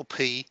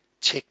NLP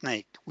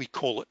technique. We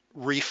call it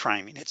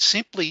reframing. It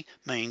simply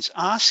means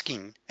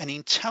asking an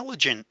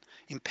intelligent,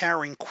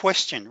 empowering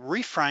question,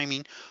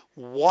 reframing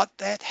what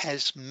that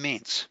has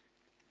meant.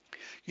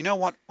 You know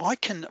what? I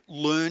can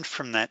learn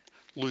from that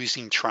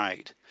losing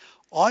trade.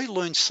 I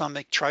learned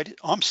something,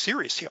 I'm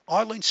serious here.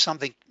 I learned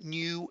something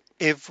new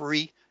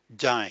every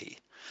day.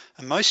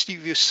 And most of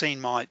you have seen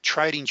my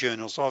trading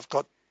journals. I've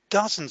got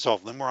dozens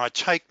of them where I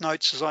take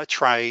notes as I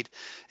trade,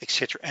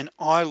 etc. And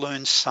I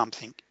learn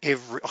something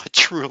I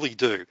truly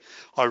do.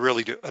 I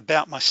really do,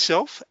 about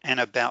myself and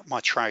about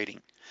my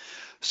trading.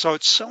 So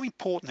it's so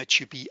important that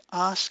you be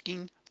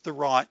asking the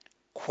right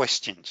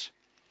questions.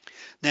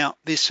 Now,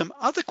 there's some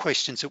other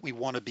questions that we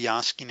want to be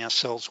asking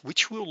ourselves,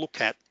 which we'll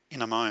look at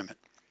in a moment.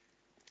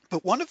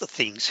 But one of the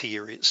things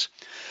here is,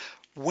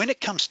 when it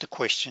comes to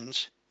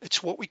questions,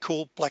 it's what we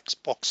call black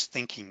box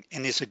thinking.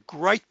 And there's a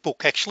great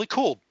book actually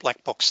called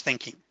Black Box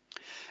Thinking.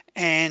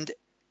 And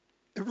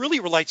it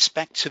really relates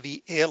back to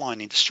the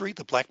airline industry,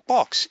 the black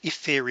box.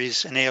 If there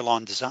is an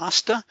airline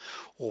disaster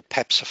or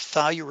perhaps a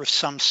failure of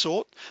some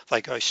sort,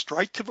 they go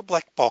straight to the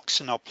black box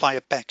and they'll play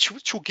it back,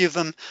 which will give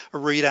them a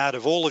readout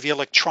of all of the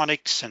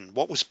electronics and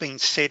what was being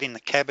said in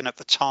the cabin at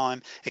the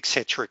time,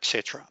 etc.,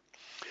 etc.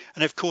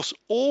 And of course,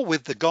 all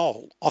with the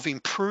goal of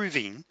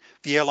improving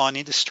the airline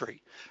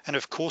industry. And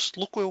of course,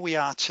 look where we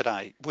are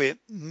today. We're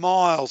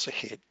miles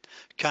ahead.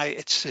 Okay,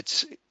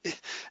 it's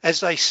as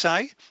they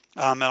say,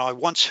 and I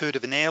once heard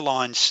of an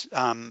airlines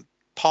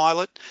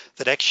pilot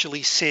that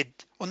actually said,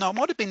 well, no, it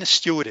might have been a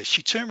stewardess.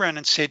 She turned around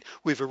and said,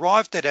 we've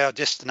arrived at our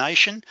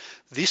destination.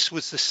 This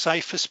was the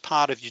safest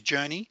part of your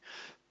journey.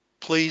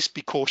 Please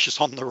be cautious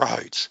on the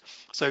roads.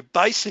 So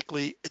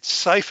basically, it's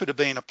safer to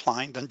be in a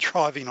plane than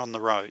driving on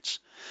the roads.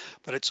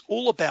 But it's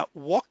all about,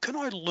 what can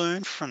I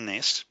learn from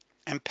this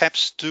and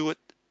perhaps do it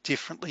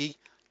differently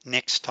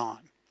next time?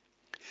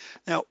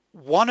 Now,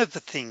 one of the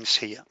things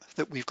here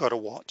that we've got to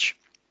watch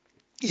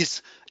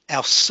is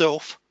our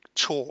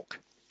self-talk.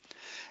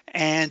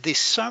 And there's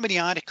so many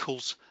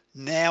articles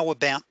now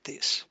about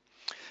this.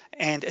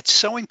 And it's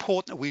so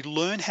important that we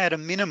learn how to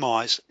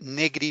minimize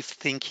negative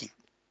thinking.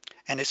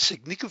 And it's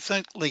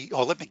significantly,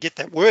 oh, let me get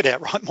that word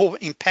out right, more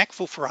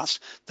impactful for us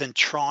than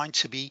trying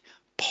to be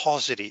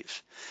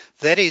positive.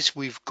 That is,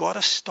 we've got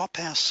to stop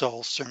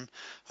ourselves from,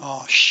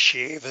 oh,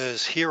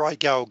 shivers, here I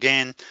go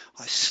again,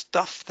 I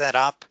stuffed that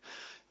up.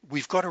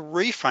 We've got to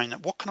reframe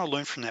that. What can I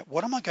learn from that?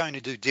 What am I going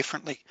to do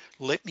differently?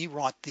 Let me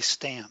write this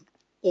down.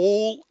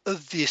 All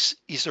of this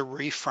is a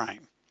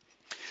reframe.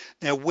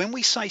 Now, when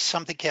we say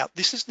something out,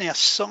 this is now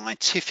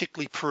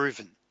scientifically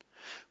proven.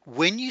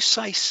 When you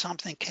say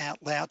something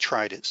out loud,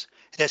 traders,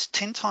 it has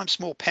 10 times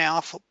more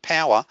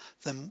power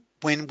than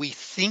when we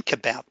think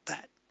about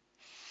that.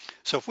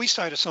 So if we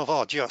say to ourselves,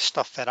 oh, gee, I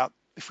stuffed that up,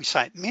 if we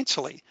say it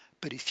mentally,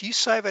 but if you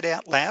say it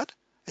out loud,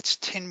 it's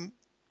 10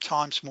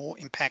 times more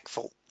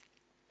impactful.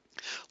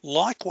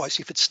 Likewise,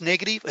 if it's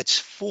negative, it's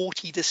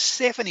 40 to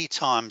 70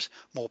 times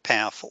more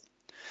powerful.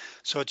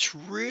 So it's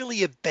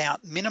really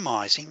about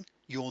minimizing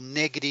your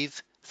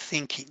negative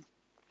thinking.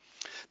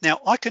 Now,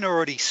 I can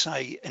already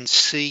say and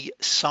see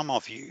some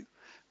of you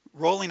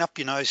rolling up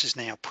your noses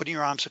now, putting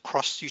your arms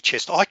across your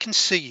chest. I can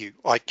see you.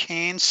 I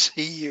can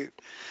see you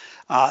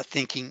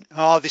thinking,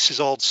 oh, this is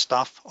old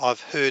stuff.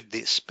 I've heard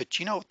this. But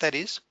you know what that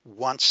is?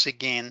 Once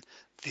again,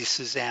 this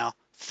is our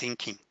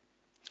thinking.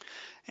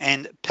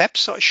 And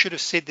perhaps I should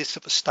have said this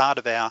at the start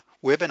of our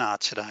webinar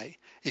today.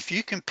 If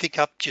you can pick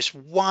up just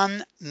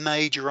one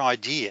major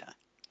idea,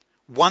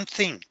 one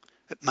thing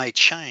that may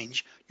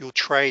change your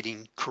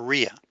trading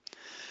career,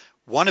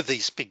 one of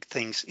these big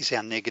things is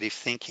our negative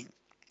thinking.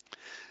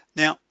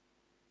 Now,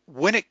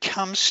 when it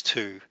comes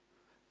to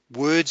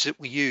words that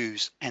we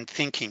use and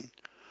thinking,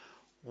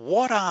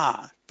 what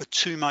are the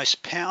two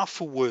most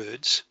powerful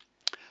words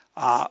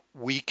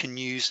we can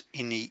use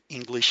in the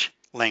English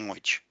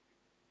language?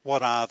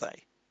 What are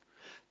they?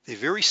 They're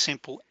very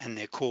simple and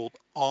they're called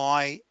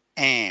I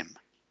am.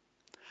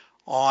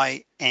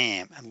 I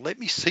am. And let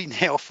me see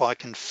now if I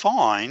can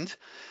find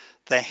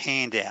the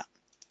handout.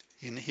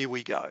 And here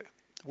we go.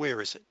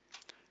 Where is it?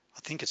 I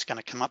think it's going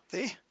to come up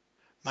there.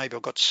 Maybe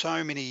I've got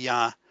so many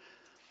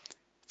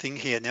thing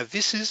here. Now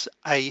this is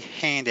a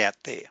handout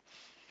there.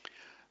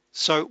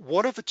 So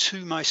what are the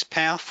two most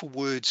powerful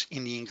words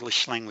in the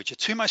English language? The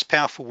two most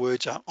powerful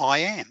words are I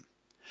am,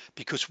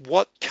 because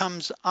what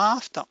comes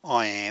after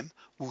I am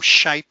will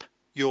shape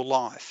your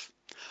life.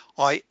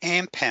 I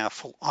am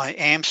powerful, I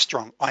am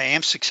strong, I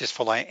am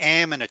successful, I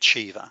am an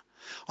achiever,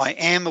 I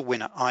am a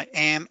winner, I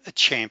am a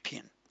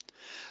champion.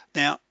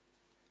 Now,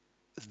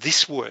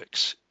 this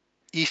works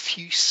if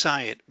you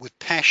say it with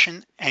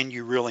passion and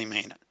you really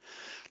mean it.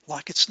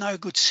 Like, it's no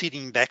good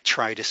sitting back,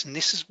 traders, and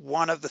this is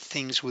one of the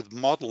things with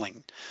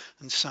modeling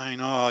and saying,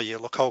 oh yeah,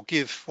 look, I'll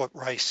give what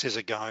Ray says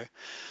a go.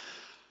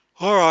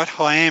 All right,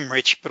 I am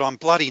rich, but I'm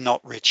bloody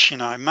not rich, you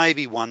know,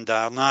 maybe one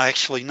day. No,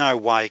 actually, no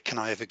way can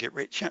I ever get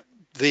rich. You know,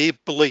 their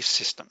belief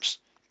systems.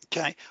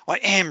 Okay, I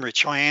am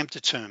rich, I am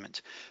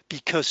determined,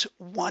 because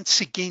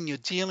once again, you're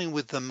dealing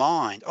with the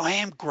mind. I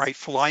am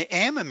grateful, I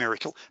am a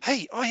miracle.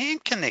 Hey, I am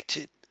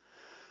connected.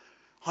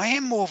 I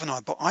am more than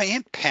I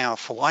am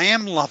powerful, I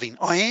am loving,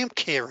 I am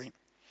caring.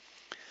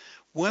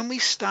 When we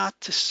start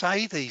to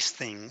say these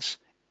things,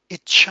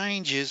 it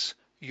changes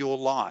your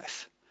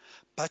life,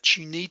 but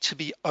you need to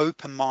be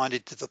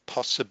open-minded to the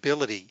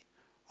possibility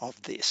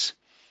of this.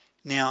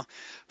 Now,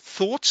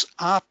 thoughts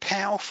are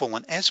powerful,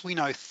 and as we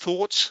know,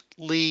 thoughts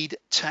lead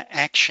to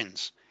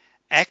actions.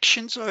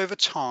 Actions over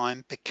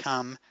time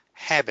become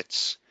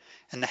habits,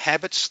 and the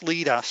habits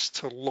lead us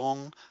to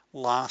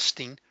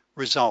long-lasting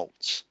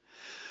results.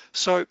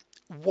 So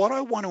what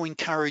I want to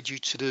encourage you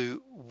to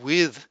do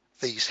with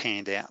these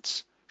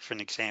handouts, for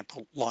an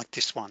example like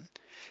this one,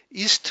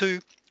 is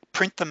to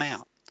print them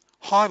out,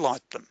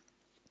 highlight them.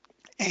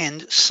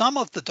 And some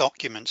of the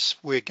documents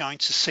we're going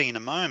to see in a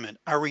moment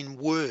are in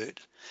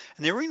Word,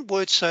 and they're in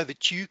Word so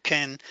that you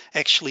can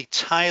actually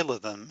tailor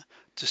them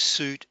to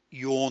suit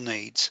your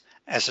needs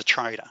as a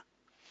trader.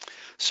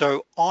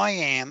 So I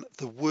am,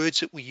 the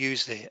words that we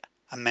use there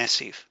are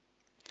massive.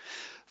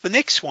 The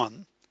next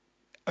one,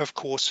 of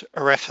course,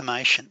 are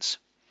affirmations.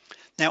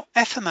 Now,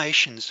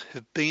 affirmations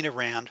have been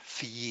around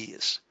for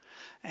years,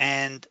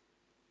 and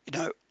you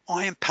know,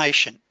 I am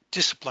patient,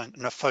 disciplined,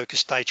 and a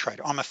focused day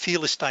trader. I'm a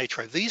fearless day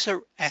trader. These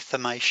are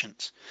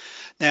affirmations.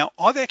 Now,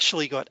 I've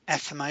actually got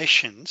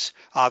affirmations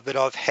that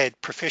I've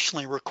had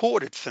professionally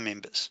recorded for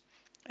members,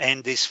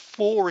 and there's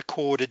 4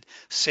 recorded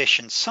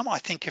sessions. Some, I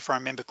think, if I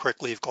remember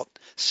correctly, have got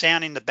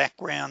sound in the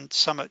background.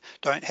 Some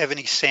don't have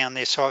any sound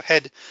there. So I've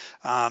had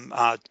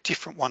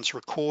different ones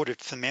recorded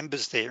for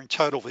members there. In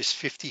total, there's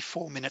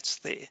 54 minutes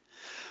there.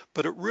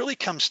 But it really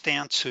comes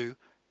down to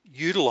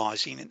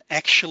utilizing and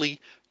actually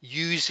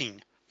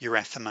using your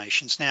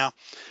affirmations. Now,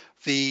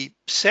 the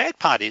sad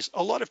part is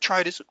a lot of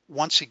traders,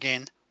 once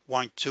again,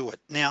 won't do it.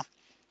 Now,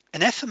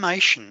 an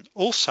affirmation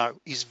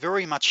also is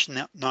very much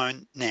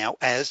known now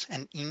as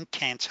an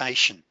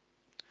incantation.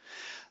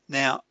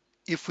 Now,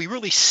 if we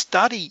really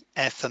study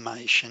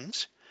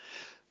affirmations,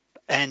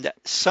 and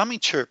some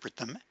interpret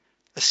them,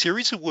 a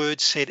series of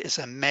words said as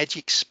a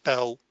magic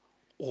spell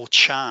or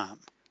charm.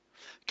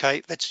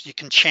 Okay, that's, you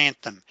can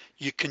chant them,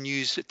 you can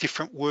use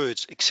different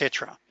words,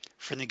 etc.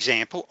 For an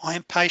example, I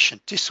am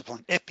patient,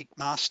 disciplined, epic,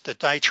 master,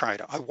 day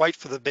trader. I wait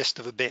for the best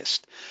of the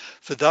best.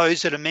 For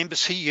those that are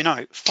members here, you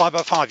know, 5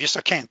 by 5, yes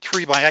I can.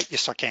 3 by 8,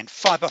 yes I can.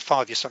 5 by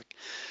 5, yes I can.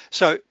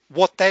 So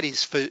what that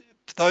is, for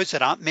those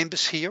that aren't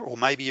members here, or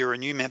maybe you're a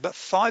new member,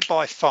 5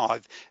 by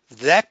 5,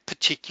 that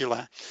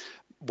particular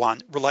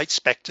one relates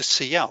back to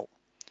CL,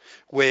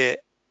 where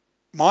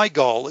my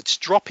goal, it's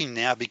dropping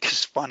now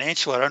because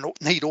financially I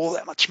don't need all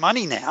that much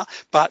money now,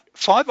 but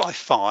 5 by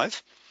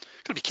 5,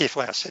 gotta be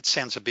careful how I said, it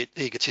sounds a bit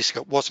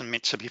egotistical. It wasn't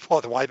meant to be,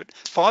 by the way, but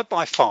 5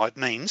 by 5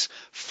 means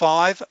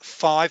 5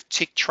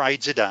 tick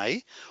trades a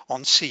day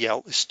on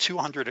CL is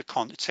 200 a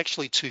con. It's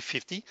actually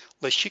 250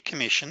 less your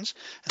commissions.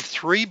 And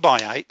 3 by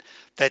 8,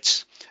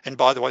 that's, and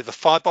by the way, the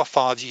 5 by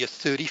 5s are your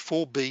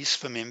 34 Bs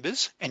for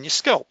members and your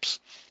scalps.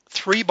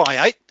 3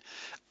 by 8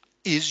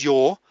 is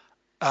your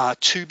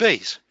 2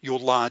 Bs, your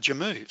larger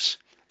moves.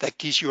 That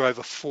gives you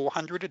over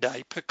 400 a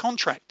day per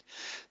contract.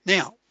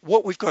 Now,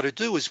 what we've got to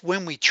do is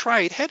when we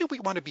trade, how do we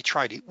want to be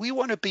trading? We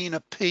want to be in a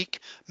peak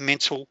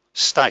mental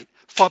state.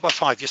 5 by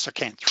 5, yes I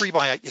can. 3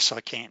 by 8, yes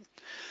I can.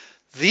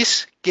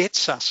 This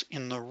gets us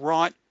in the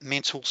right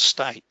mental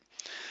state.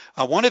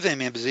 One of our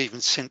members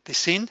even sent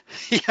this in.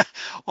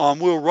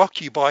 We'll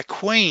rock you by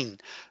Queen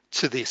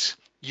to this,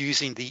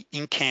 using the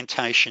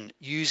incantation,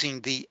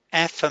 using the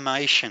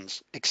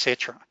affirmations,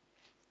 etc.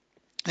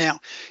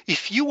 Now,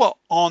 if you were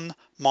on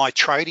my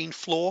trading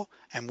floor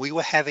and we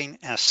were having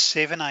our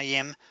 7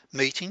 a.m.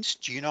 meetings,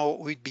 do you know what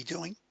we'd be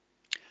doing?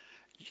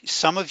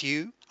 Some of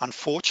you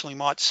unfortunately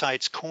might say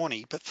it's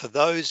corny, but for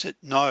those that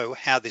know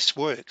how this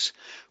works,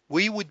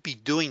 we would be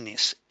doing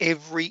this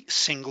every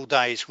single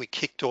day as we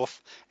kicked off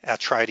our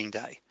trading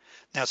day.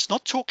 Now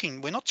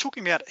we're not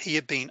talking about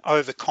here being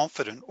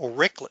overconfident or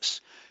reckless.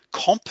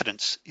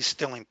 Competence is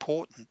still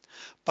important,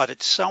 but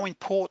it's so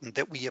important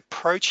that we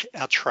approach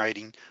our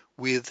trading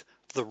with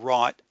the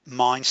right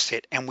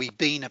mindset and we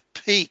be in a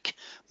peak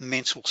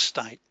mental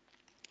state.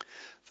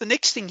 The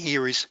next thing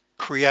here is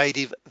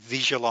creative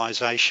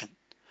visualization.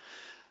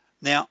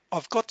 Now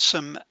I've got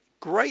some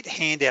great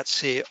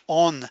handouts there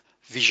on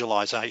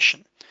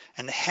visualization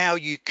and how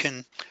you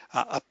can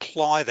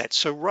apply that.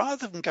 So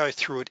rather than go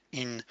through it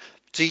in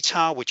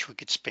detail, which we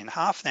could spend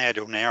half an hour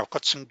to an hour, I've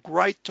got some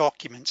great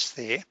documents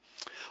there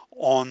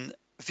on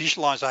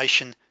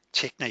visualization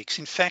techniques.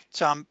 In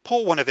fact,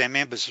 Paul, one of our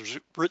members, has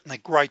written a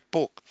great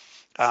book.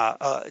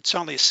 It's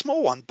only a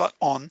small one, but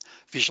on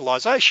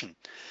visualization.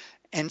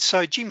 And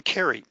so Jim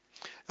Carrey,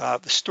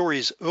 the story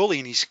is early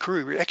in his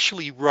career, he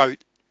actually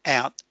wrote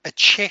out a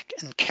check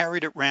and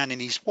carried it around in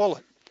his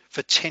wallet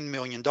for $10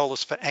 million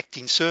for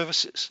acting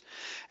services.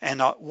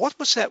 And what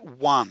was that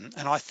one?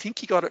 And I think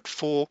he got it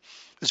for,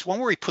 there's one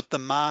where he put the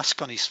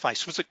mask on his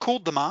face. Was it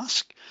called The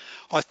Mask?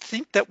 I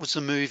think that was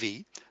a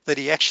movie that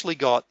he actually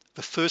got,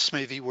 the first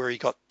movie where he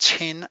got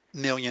 $10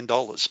 million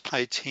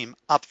paid to him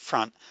up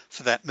front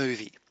for that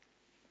movie.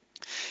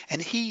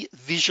 And he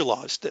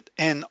visualized it,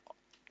 and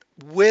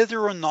whether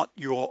or not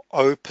you're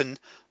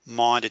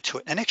open-minded to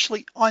it, and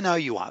actually I know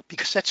you are,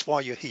 because that's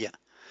why you're here.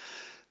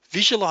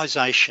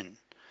 Visualization,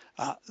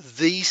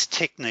 these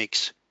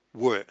techniques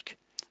work,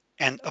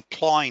 and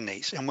applying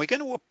these, and we're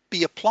going to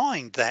be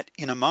applying that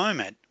in a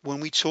moment when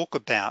we talk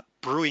about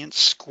Brilliant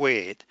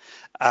Squared,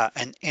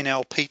 an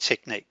NLP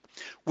technique.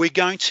 We're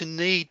going to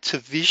need to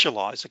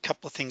visualize a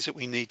couple of things that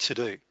we need to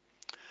do.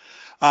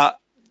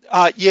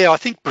 Yeah, I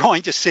think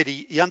Brian just said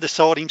he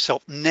undersold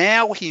himself.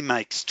 Now he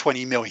makes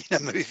 20 million a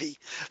movie.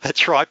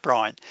 That's right,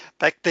 Brian.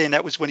 Back then,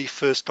 that was when he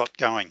first got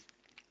going.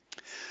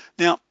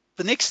 Now,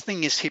 the next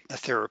thing is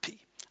hypnotherapy.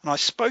 And I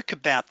spoke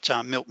about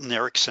Milton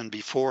Erickson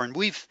before, and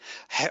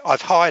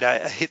I've hired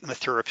a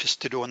hypnotherapist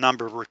to do a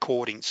number of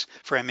recordings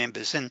for our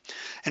members. And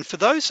for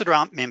those that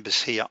aren't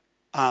members here,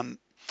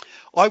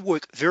 I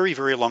work very,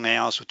 very long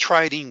hours with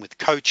trading, with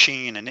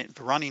coaching, and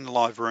running the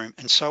live room.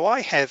 And so I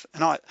have,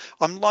 and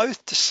I'm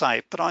loath to say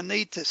it, but I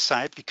need to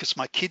say it because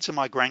my kids and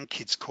my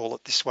grandkids call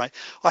it this way.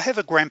 I have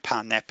a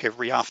grandpa nap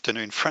every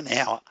afternoon for an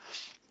hour.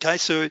 Okay,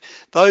 so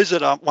those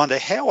that wonder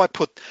how I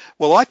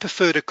I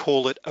prefer to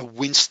call it a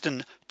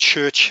Winston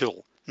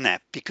Churchill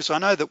nap, because I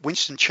know that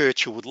Winston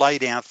Churchill would lay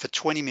down for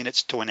 20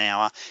 minutes to an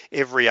hour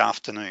every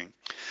afternoon.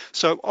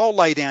 So I'll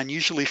lay down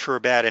usually for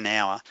about an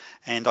hour,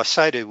 and I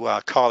say to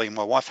Kylie,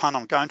 my wife, "Hun,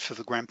 I'm going for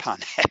the grandpa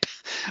nap."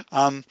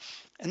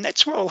 And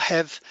that's where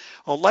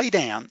I'll lay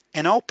down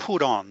and I'll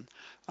put on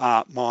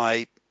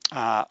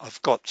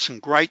I've got some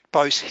great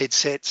Bose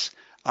headsets,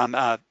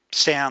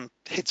 sound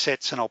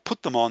headsets, and I'll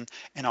put them on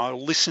and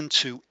I'll listen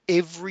to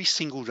every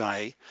single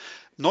day.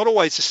 Not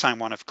always the same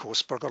one, of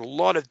course, but I've got a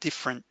lot of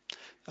different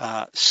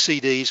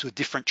CDs with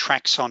different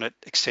tracks on it,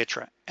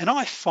 etc. And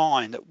I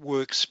find it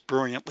works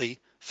brilliantly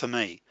for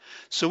me.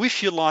 So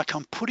if you like,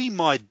 I'm putting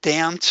my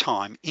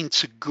downtime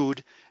into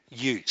good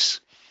use.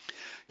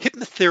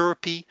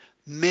 Hypnotherapy,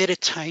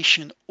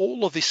 meditation,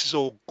 all of this is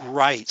all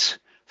great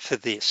for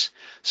this.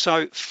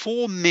 So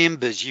for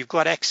members, you've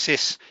got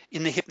access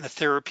in the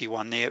hypnotherapy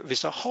one there.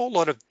 There's a whole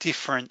lot of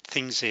different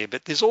things there,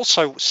 but there's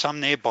also some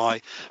there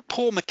by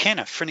Paul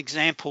McKenna. For an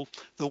example,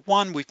 the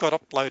one we've got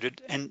uploaded,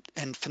 and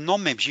for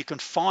non-members, you can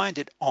find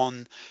it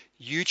on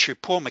YouTube.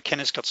 Paul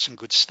McKenna's got some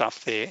good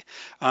stuff there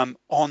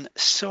on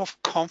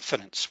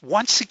self-confidence.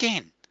 Once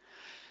again,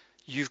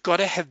 you've got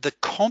to have the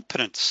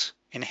competence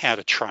in how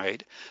to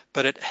trade,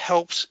 but it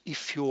helps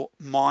if your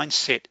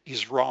mindset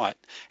is right.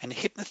 And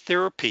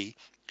hypnotherapy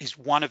is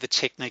one of the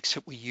techniques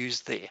that we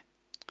use there.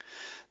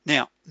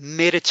 Now,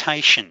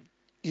 meditation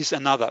is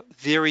another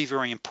very,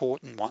 very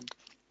important one.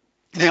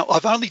 Now,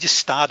 I've only just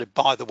started,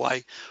 by the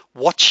way,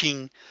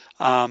 watching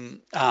the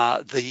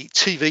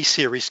TV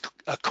series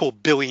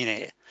called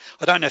Billionaire.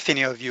 I don't know if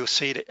any of you have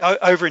seen it.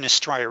 Over in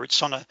Australia,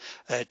 it's on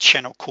a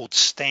channel called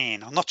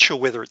Stan. I'm not sure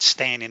whether it's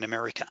Stan in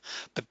America,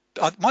 but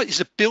is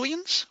it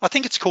Billions? I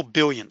think it's called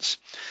Billions.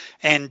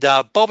 And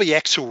Bobby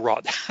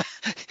Axelrod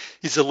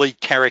is the lead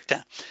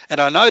character. And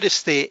I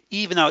noticed there,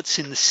 even though it's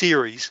in the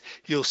series,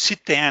 he'll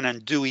sit down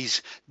and do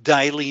his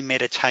daily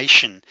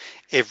meditation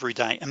every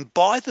day. And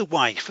by the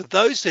way, for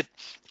those that,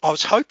 I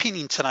was hoping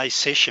in today's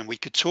session we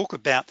could talk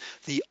about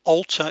the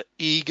alter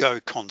ego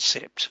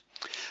concept,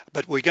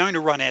 but we're going to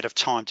run out of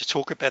time to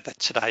talk about that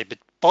today. But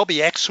Bobby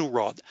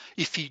Axelrod,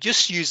 if you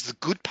just use the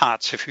good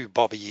parts of who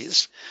Bobby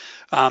is,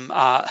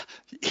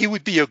 he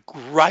would be a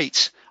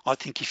great, I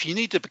think, if you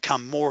need to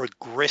become more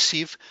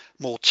aggressive,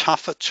 more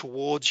tougher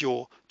towards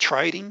your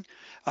trading,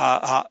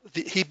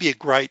 he'd be a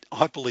great,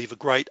 I believe, a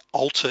great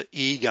alter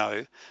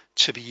ego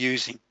to be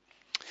using.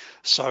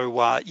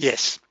 So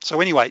yes,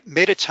 so anyway,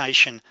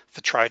 meditation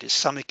for traders,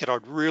 something that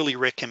I'd really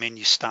recommend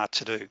you start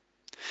to do.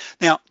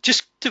 Now,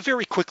 just to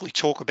very quickly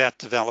talk about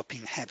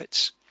developing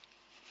habits.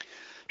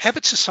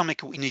 Habits are something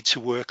that we need to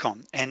work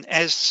on. And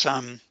as,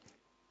 who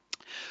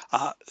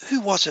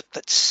was it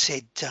that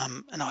said,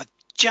 and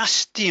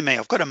dear me,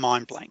 I've got a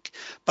mind blank,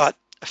 but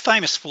a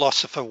famous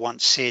philosopher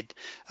once said,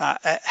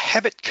 a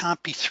habit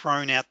can't be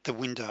thrown out the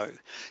window.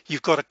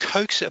 You've got to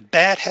coax, a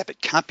bad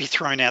habit can't be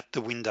thrown out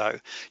the window.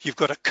 You've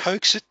got to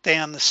coax it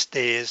down the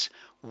stairs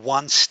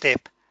one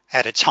step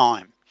at a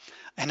time.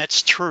 And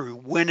it's true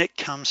when it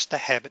comes to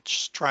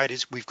habits,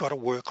 traders, we've got to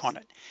work on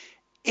it.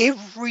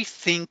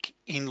 Everything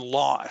in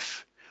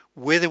life,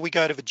 whether we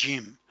go to the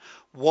gym,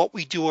 what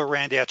we do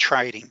around our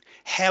trading,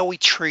 how we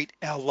treat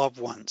our loved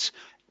ones,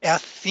 our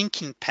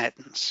thinking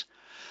patterns,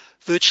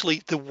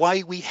 virtually the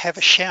way we have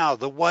a shower,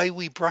 the way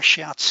we brush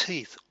our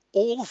teeth,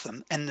 all of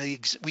them, and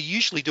we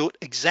usually do it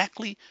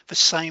exactly the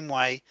same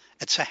way.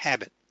 It's a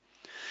habit.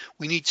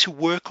 We need to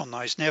work on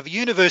those. Now, the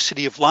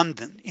University of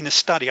London, in a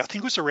study, I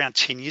think it was around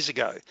 10 years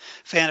ago,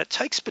 found it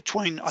takes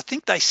between, I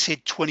think they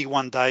said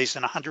 21 days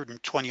and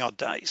 120 odd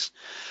days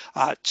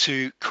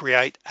to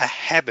create a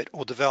habit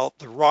or develop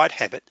the right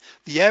habit.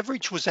 The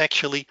average was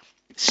actually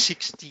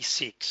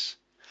 66.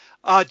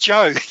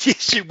 Joe,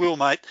 yes, you will,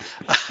 mate.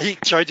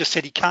 Joe just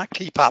said he can't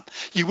keep up.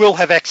 You will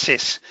have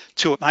access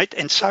to it, mate.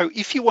 And so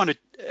if you want to,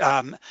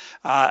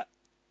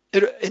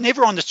 and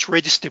everyone that's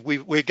registered,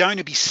 we're going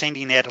to be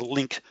sending out a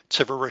link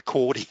to the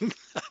recording.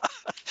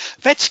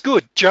 That's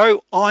good,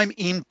 Joe. I'm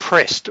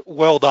impressed.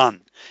 Well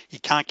done. You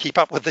can't keep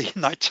up with the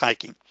note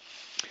taking.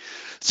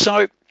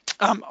 So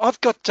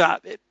I've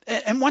got,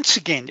 and once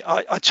again,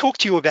 I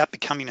talked to you about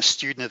becoming a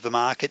student of the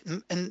market.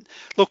 And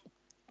look,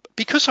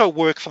 because I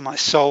work for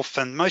myself,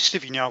 and most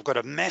of you know I've got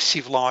a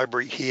massive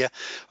library here,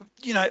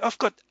 you know, I've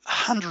got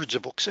hundreds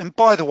of books. And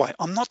by the way,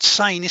 I'm not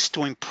saying this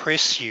to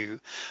impress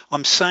you.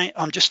 I'm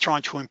just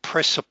trying to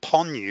impress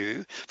upon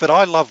you that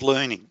I love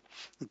learning,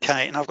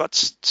 okay? And I've got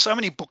so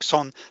many books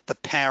on the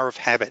power of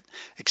habit,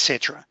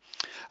 etc.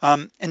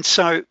 And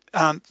so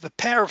the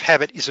power of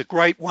habit is a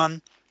great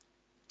one.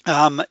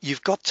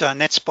 You've got,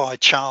 and that's by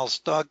Charles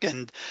Doug,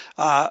 and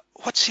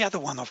what's the other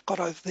one I've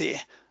got over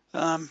there?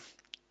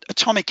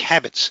 Atomic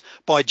Habits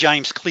by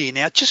James Clear.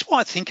 Now, just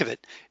while I think of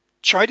it,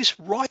 traders,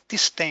 write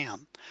this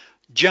down,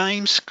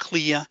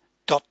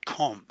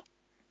 jamesclear.com.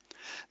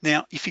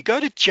 Now, if you go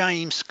to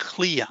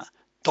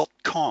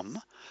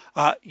jamesclear.com,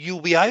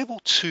 you'll be able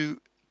to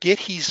get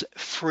his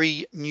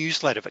free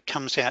newsletter that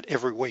comes out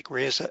every week, where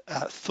he has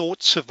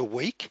thoughts of the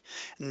week,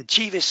 and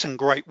gee, there's some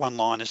great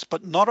one-liners.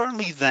 But not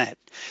only that,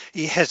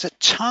 he has a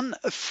ton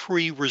of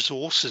free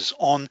resources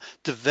on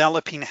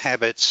developing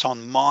habits,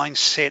 on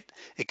mindset,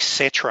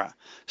 etc.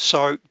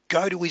 So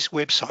go to his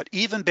website.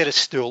 Even better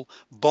still,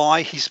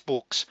 buy his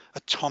books,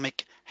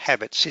 Atomic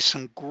Habits. There's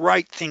some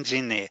great things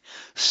in there,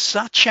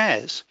 such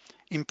as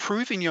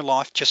improving your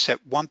life just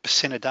at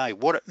 1% a day,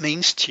 what it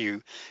means to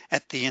you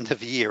at the end of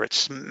the year.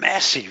 It's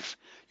massive.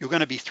 You're going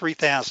to be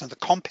 3,000. The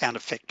compound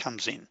effect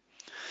comes in.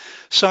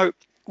 So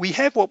we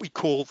have what we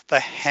call the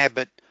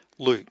habit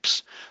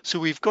loops. So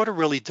we've got to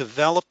really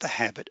develop the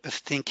habit of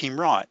thinking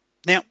right.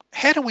 Now,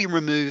 how do we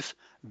remove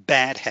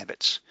bad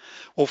habits?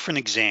 Well, for an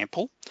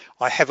example,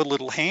 I have a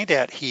little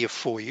handout here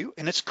for you,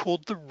 and it's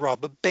called the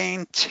rubber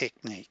band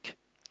technique.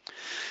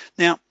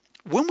 Now,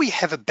 when we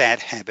have a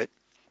bad habit,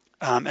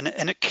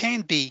 and it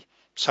can be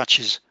such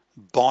as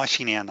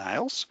biting our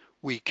nails.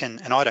 We can,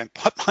 and I don't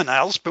bite my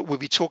nails, but we'll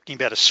be talking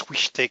about a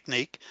swish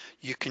technique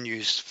you can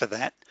use for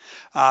that.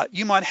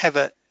 You might have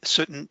a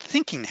certain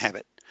thinking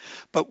habit,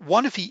 but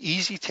one of the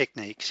easy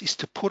techniques is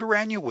to put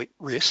around your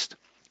wrist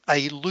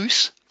a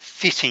loose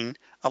fitting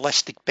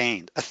elastic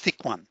band, a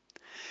thick one.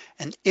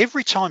 And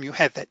every time you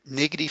have that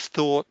negative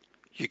thought,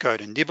 you go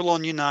to nibble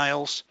on your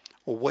nails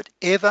or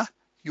whatever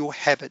your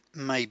habit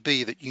may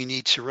be that you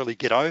need to really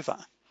get over,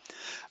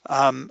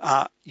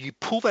 you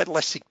pull that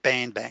elastic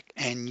band back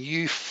and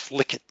you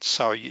flick it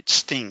so it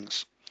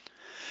stings.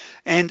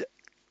 And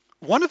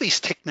one of these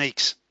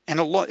techniques, and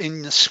a lot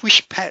in the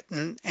swish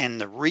pattern and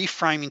the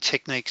reframing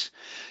techniques,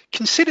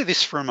 consider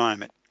this for a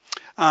moment.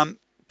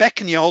 Back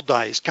in the old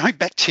days, going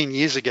back 10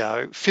 years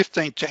ago,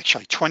 15 to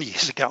actually 20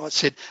 years ago, I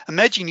said,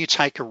 imagine you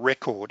take a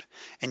record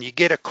and you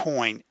get a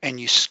coin and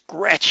you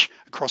scratch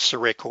across the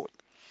record.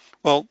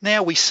 Well,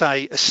 now we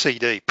say a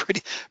CD,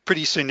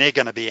 pretty soon they're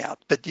gonna be out,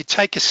 but you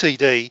take a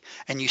CD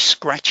and you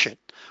scratch it.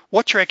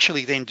 What you're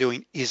actually then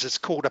doing is it's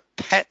called a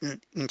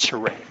pattern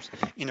interrupt.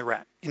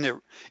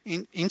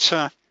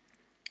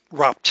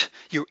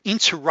 You're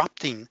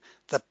interrupting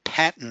the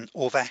pattern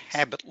of a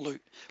habit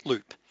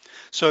loop.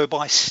 So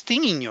by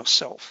stinging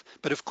yourself,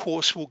 but of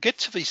course we'll get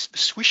to this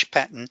swish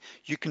pattern,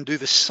 you can do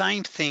the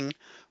same thing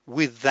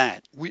with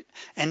that.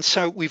 And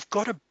so we've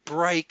got to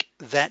break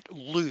that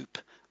loop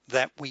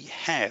that we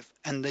have,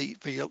 and the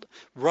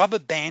rubber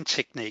band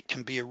technique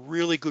can be a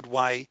really good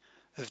way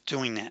of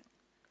doing that.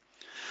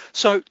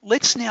 So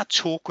let's now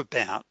talk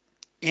about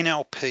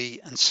NLP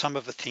and some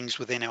of the things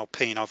with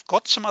NLP, and I've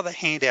got some other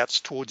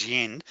handouts towards the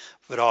end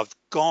that I've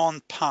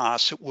gone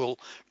past that will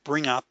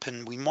bring up,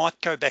 and we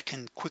might go back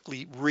and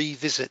quickly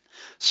revisit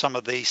some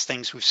of these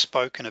things we've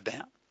spoken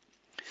about.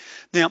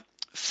 Now,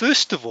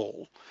 first of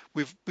all,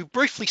 we've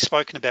briefly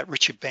spoken about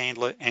Richard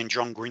Bandler and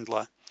John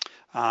Grindler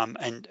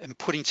and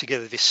putting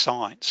together this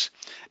science,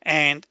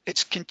 and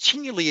it's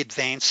continually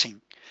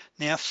advancing.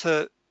 Now,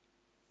 for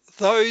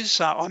those,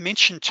 I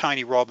mentioned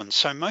Tony Robbins.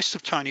 So most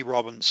of Tony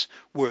Robbins'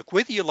 work,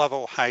 whether you love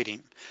or hate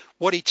him,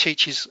 what he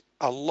teaches,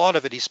 a lot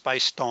of it is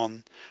based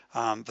on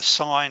the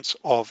science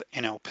of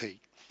NLP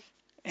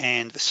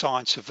and the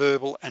science of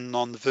verbal and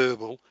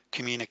non-verbal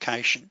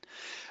communication.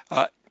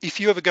 If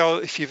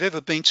you've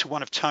ever been to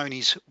one of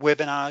Tony's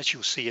webinars,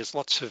 you'll see there's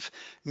lots of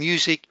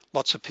music,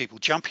 lots of people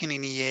jumping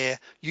in the air,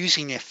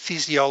 using their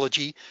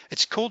physiology.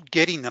 It's called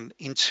getting them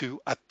into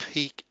a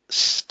peak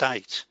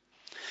state.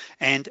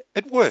 And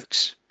it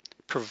works,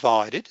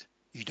 provided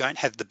you don't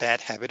have the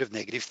bad habit of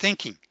negative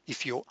thinking,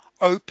 if you're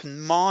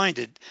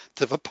open-minded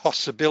to the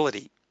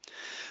possibility.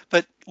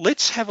 But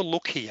let's have a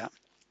look here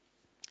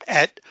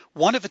at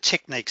one of the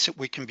techniques that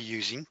we can be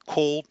using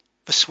called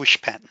the swish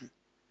pattern.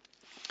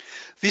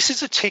 This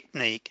is a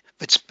technique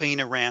that's been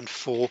around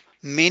for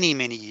many,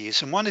 many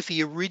years, and one of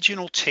the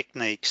original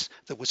techniques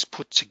that was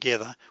put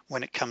together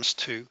when it comes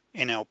to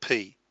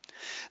NLP.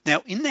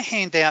 Now, in the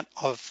handout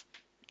I've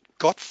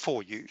got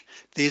for you,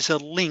 there's a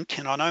link,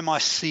 and I know my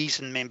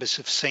seasoned members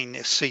have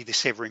see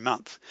this every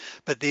month,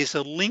 but there's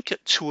a link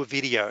to a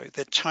video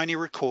that Tony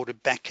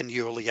recorded back in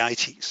the early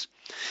 80s.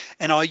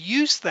 And I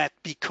use that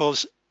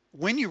because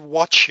when you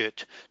watch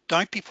it,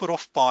 don't be put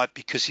off by it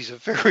because he's a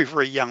very,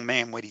 very young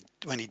man when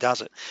he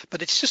does it,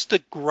 but it's just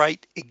a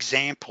great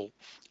example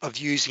of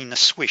using the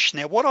swish.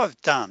 Now, what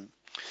I've done,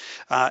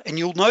 and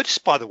you'll notice,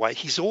 by the way,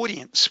 his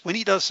audience, when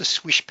he does the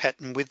swish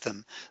pattern with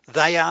them,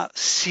 they are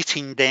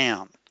sitting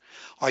down.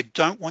 I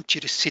don't want you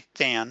to sit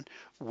down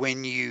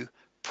when you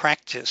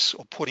practice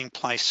or put in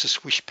place the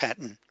swish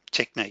pattern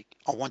technique.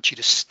 I want you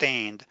to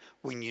stand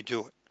when you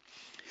do it.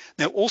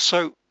 Now,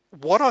 also,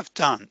 what I've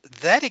done,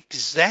 that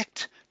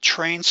exact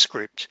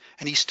transcript,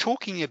 and he's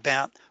talking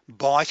about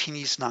biting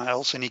his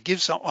nails, and he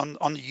gives on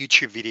the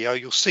YouTube video,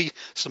 you'll see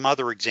some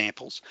other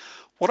examples.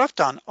 What I've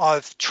done,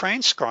 I've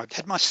transcribed,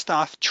 had my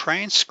staff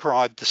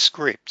transcribe the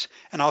script,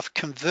 and I've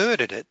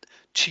converted it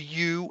to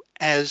you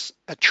as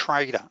a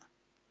trader.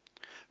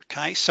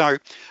 Okay, so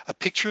a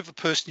picture of a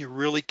person you're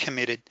really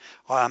committed.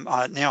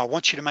 Now I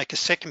want you to make a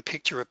second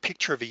picture, a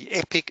picture of the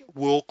epic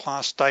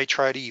world-class day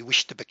trader you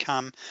wish to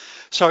become.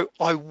 So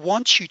I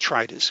want you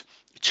traders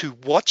to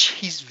watch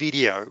his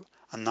video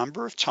a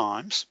number of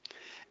times,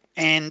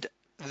 and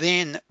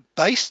then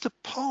based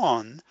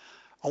upon,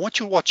 I want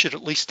you to watch it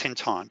at least 10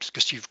 times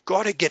because you've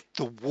got to get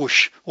the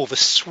whoosh or the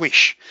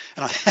swish.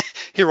 And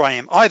here I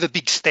am, I have a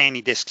big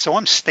standing desk, so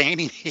I'm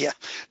standing here,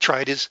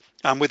 traders,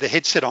 with a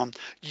headset on,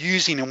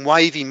 using and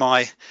waving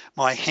my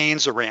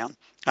hands around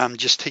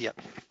just here.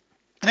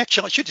 And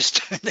actually I should just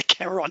turn the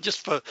camera on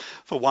just for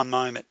one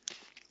moment.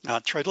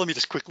 Trader, let me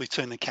just quickly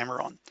turn the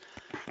camera on.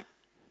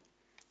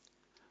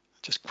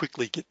 Just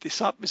quickly get this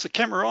up. Is the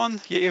camera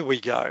on? Yeah, here we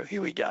go,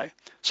 here we go.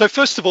 So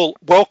first of all,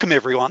 welcome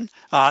everyone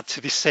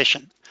to this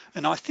session.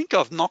 And I think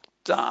I've knocked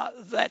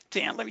that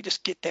down. Let me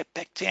just get that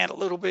back down a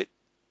little bit.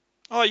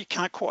 Oh, you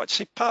can't quite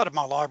see part of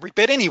my library,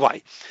 but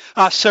anyway,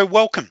 so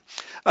welcome.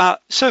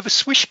 So the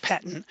swish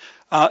pattern,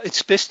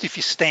 it's best if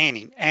you're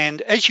standing,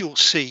 and as you'll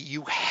see,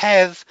 you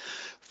have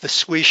the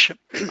swish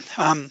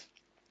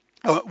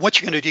what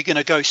you're gonna do, you're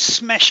gonna go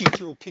smashing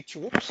through a picture.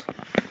 Whoops.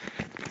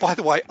 By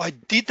the way, I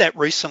did that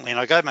recently and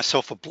I gave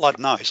myself a blood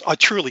nose. I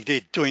truly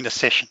did doing the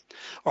session.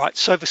 All right,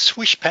 so the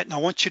swish pattern, I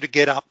want you to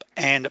get up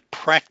and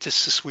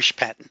practice the swish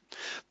pattern.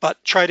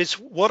 But traders,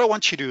 what I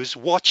want you to do is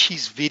watch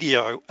his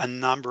video a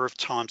number of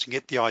times and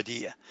get the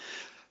idea.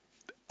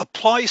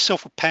 Apply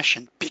yourself with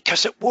passion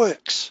because it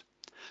works.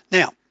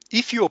 Now,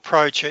 if you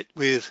approach it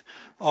with,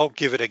 I'll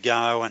give it a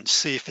go and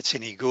see if it's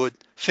any good,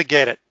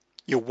 forget it.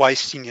 You're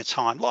wasting your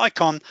time, like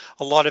on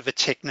a lot of the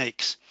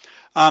techniques.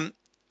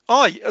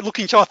 Oh,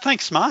 looking, oh,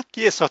 thanks, Mark.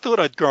 Yes, I thought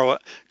I'd grow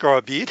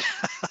a beard.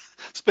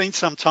 It's been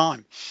some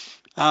time.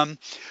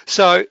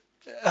 So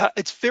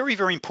it's very,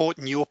 very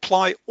important you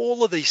apply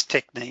all of these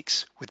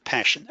techniques with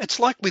passion. It's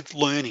like with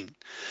learning.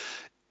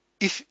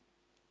 If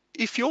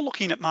you're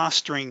looking at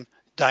mastering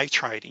day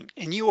trading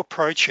and you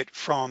approach it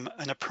from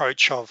an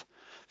approach of,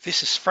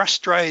 this is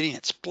frustrating,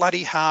 it's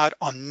bloody hard,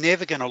 I'm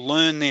never going to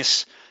learn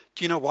this,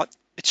 do you know what?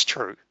 It's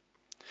true.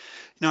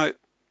 You know,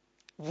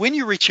 when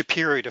you reach a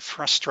period of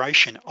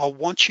frustration, I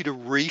want you to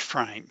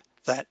reframe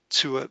that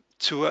and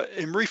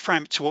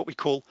reframe it to what we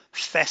call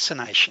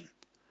fascination.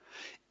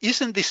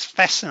 Isn't this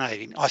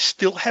fascinating? I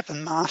still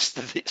haven't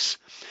mastered this.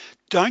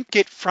 Don't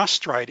get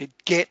frustrated,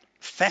 get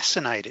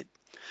fascinated.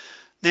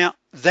 Now,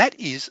 that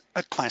is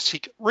a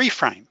classic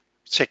reframe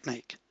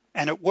technique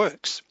and it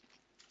works.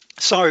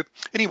 So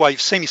anyway,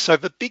 you've seen me. So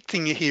the big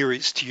thing here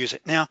is to use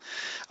it. Now,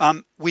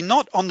 we're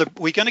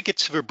going to get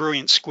to the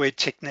brilliant squared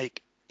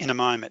technique in a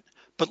moment,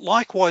 but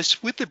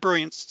likewise with the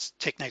brilliant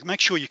technique, make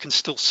sure you can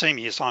still see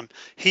me as I'm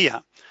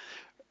here.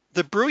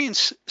 The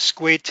brilliant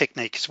squared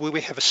technique is where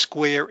we have a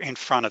square in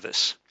front of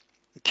us,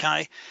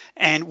 okay?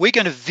 And we're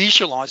going to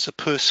visualize the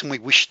person we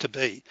wish to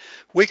be.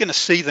 We're going to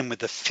see them with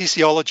the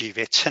physiology,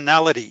 their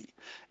tonality.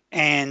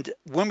 And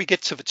when we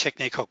get to the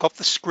technique, I've got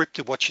the script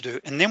of what you do,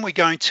 and then we're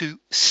going to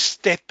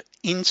step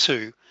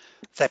into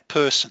that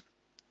person.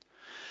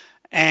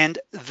 And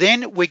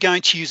then we're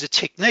going to use a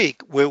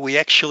technique where we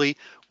actually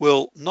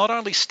will not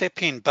only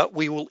step in, but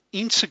we will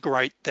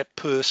integrate that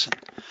person.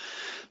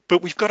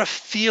 But we've got to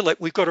feel it.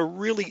 We've got to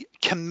really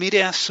commit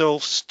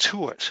ourselves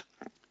to it.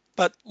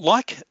 But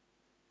like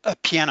a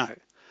piano,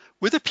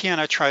 with a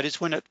piano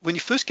traders, when you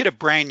first get a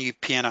brand new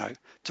piano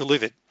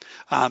delivered,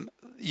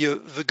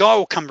 the guy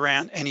will come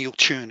around and he'll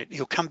tune it.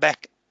 He'll come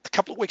back a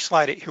couple of weeks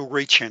later, he'll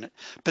retune it.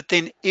 But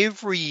then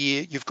every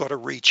year you've got to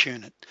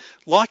retune it.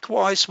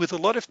 Likewise with a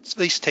lot of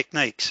these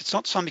techniques, it's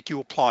not something you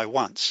apply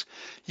once.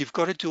 You've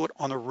got to do it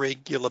on a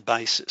regular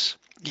basis.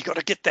 You got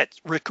to get that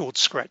record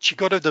scratch. You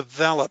got to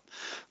develop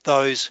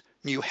those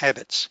new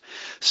habits.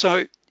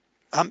 So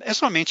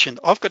as I mentioned,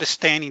 I've got a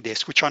standing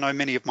desk, which I know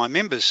many of my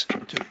members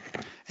do.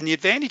 And the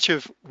advantage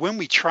of when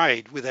we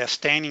trade with our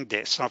standing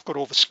desks, and I've got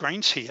all the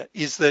screens here,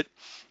 is that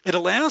it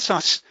allows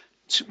us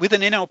to, with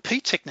an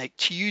NLP technique,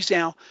 to use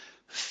our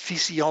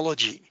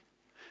physiology.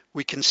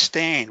 We can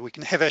stand, we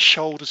can have our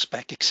shoulders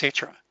back,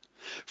 etc.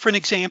 For an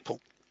example,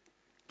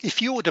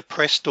 if you're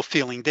depressed or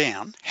feeling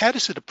down, how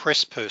does a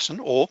depressed person,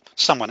 or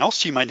someone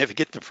else, you may never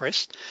get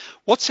depressed,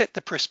 what's that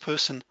depressed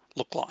person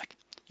look like?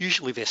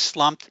 Usually they're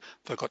slumped,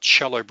 they've got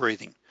shallow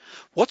breathing.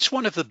 What's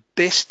one of the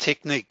best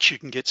techniques you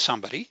can get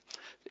somebody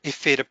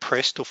if they're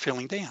depressed or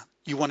feeling down?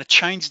 You want to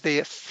change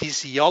their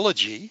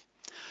physiology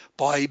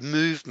by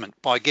movement,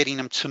 by getting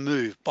them to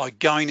move, by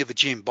going to the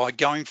gym, by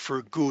going for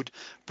a good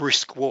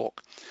brisk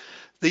walk.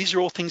 These are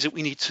all things that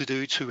we need to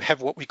do to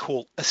have what we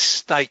call a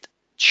state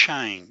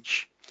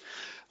change.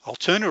 I'll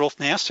turn it off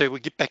now so we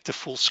get back to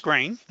full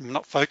screen. I'm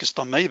not focused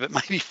on me, but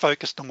maybe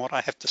focused on what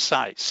I have to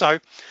say. So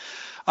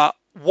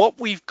what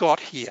we've got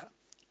here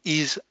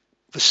is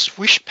the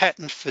swish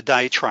pattern for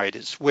day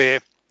traders, where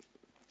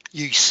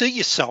you see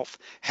yourself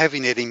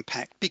having that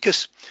impact,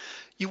 because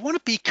you want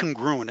to be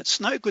congruent. It's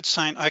no good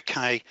saying,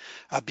 okay,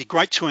 it'd be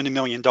great to earn $1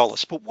 million,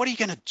 but what are you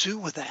going to do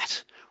with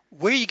that?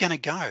 Where are you going to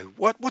go?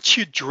 What's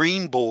your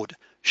dream board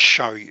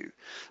show you?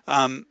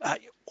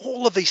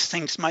 All of these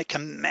things make a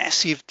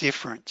massive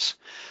difference.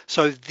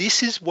 So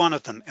this is one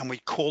of them, and we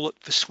call it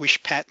the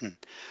swish pattern.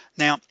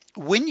 Now,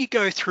 when you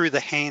go through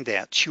the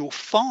handouts, you'll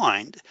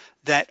find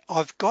that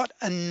I've got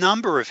a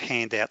number of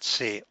handouts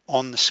there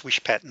on the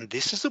swish pattern.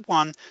 This is the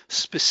one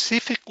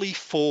specifically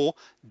for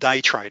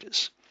day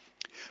traders.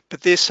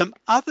 But there's some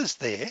others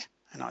there,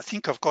 and I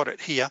think I've got it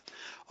here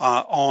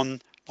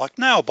on like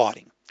nail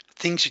biting,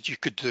 things that you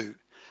could do,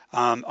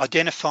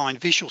 identifying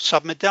visual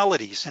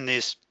submodalities, and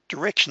there's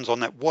directions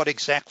on that. What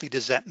exactly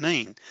does that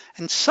mean?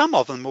 And some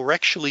of them were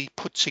actually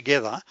put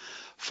together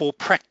for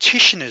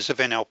practitioners of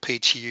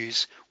NLP to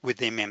use with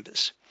their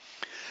members.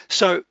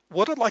 So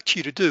what I'd like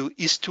you to do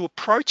is to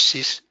approach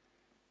this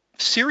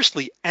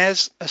seriously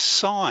as a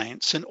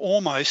science and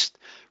almost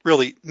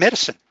really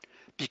medicine,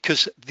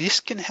 because this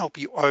can help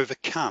you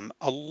overcome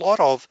a lot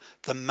of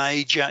the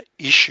major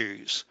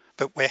issues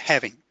that we're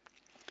having.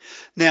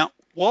 Now,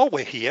 while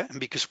we're here, and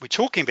because we're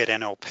talking about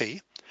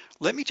NLP,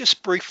 let me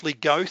just briefly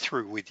go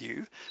through with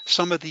you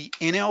some of the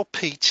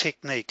NLP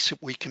techniques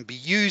that we can be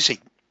using.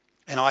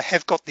 And I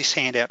have got this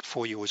handout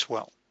for you as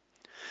well.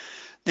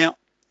 Now,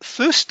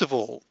 first of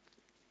all,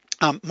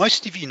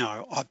 Most of you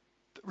know,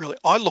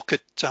 I look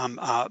at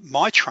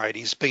my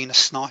trading as being a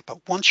sniper,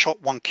 one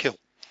shot, one kill,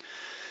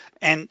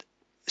 and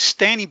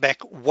standing back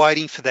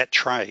waiting for that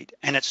trade.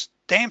 And it's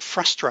damn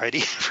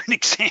frustrating. For an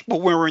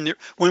example, when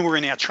we're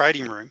in our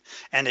trading room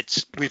and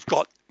we've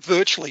got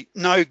virtually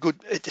no good,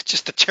 it's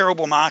just a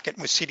terrible market,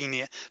 and we're sitting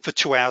there for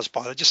 2 hours.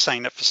 By the just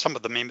saying that for some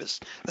of the members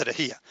that are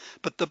here.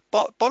 But the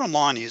bottom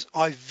line is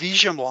I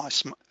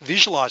visualize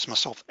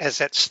myself as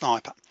that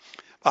sniper.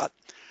 But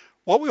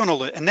what we want to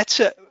learn, and that's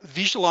a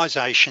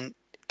visualization,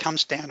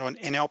 comes down to an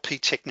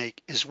NLP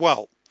technique as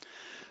well.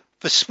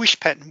 The swish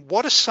pattern,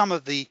 what are some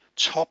of the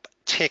top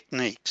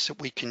techniques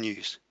that we can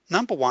use?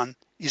 Number one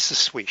is the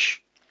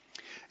swish.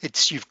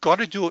 You've got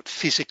to do it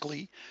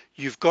physically.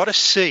 You've got to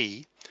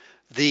see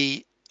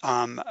the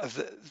new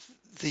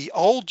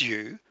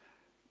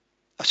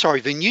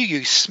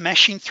you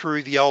smashing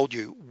through the old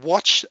you.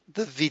 Watch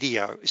the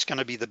video is going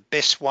to be the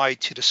best way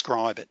to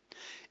describe it.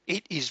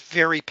 It is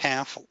very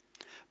powerful,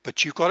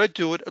 but you've got to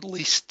do it at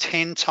least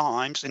 10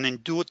 times and then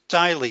do it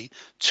daily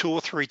 2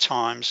 or 3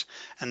 times,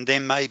 and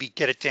then maybe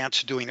get it down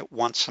to doing it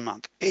once a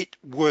month. It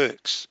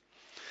works.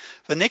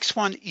 The next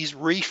one is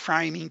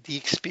reframing the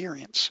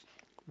experience.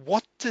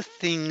 What do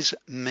things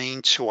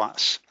mean to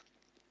us?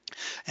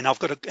 And I've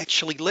got to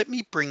actually, let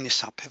me bring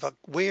this up.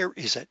 Where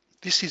is it?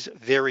 This is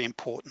very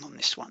important on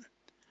this one.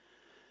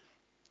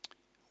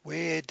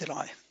 Where did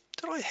I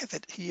have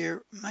it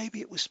here? Maybe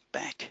it was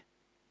back.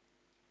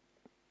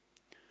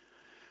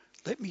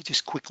 Let me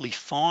just quickly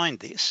find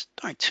this.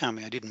 Don't tell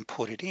me I didn't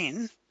put it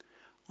in.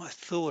 I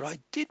thought I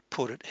did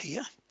put it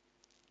here.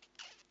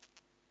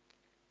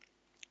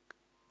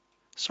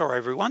 Sorry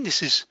everyone,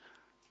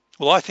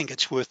 I think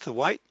it's worth the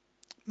wait.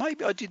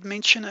 Maybe I did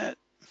mention it.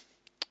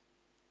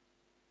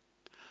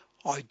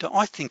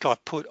 I think I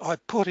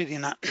put it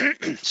in a,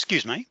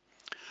 excuse me,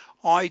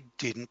 I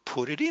didn't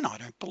put it in, I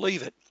don't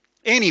believe it.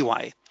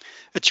 Anyway,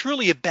 it's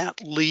really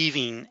about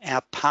leaving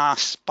our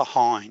past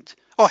behind.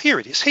 Oh, here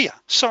it is, here,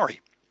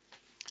 sorry.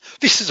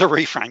 This is a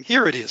reframe,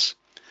 here it is.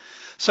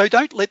 So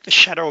don't let the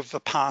shadow of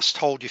the past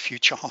hold your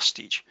future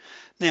hostage.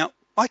 Now,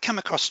 I come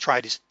across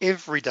traders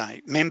every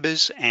day,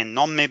 members and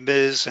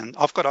non-members, and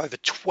I've got over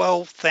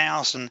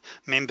 12,000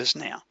 members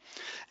now.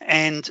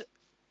 And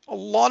a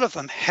lot of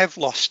them have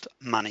lost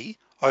money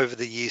over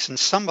the years, and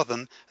some of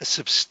them a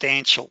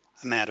substantial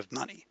amount of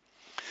money.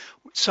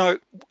 So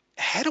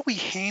how do we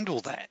handle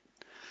that?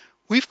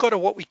 We've got to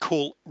what we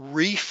call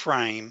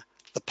reframe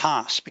the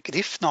past, because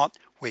if not,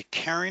 we're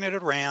carrying it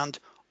around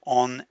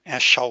on our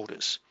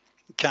shoulders.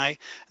 Okay,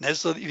 and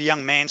as the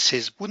young man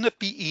says, wouldn't it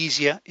be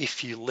easier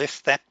if you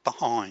left that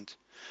behind?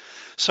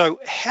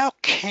 So how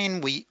can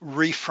we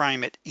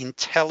reframe it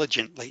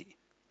intelligently?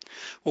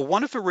 Well,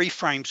 one of the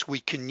reframes we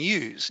can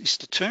use is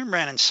to turn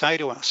around and say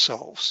to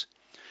ourselves,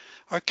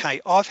 okay,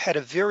 I've had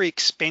a very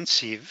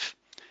expensive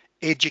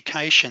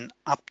education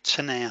up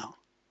to now.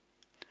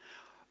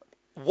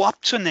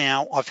 Up to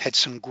now, I've had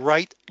some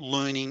great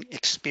learning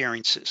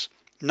experiences.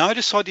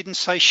 Notice I didn't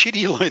say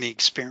shitty learning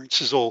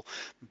experiences or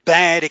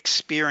bad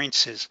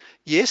experiences.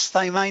 Yes,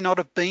 they may not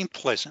have been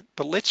pleasant,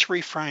 but let's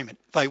reframe it.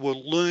 They were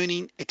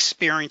learning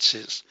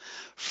experiences.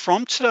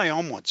 From today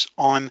onwards,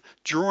 I'm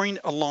drawing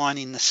a line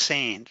in the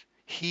sand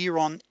here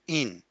on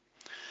in,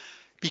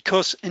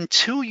 because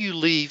until you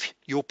leave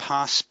your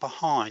past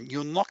behind,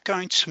 you're not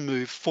going to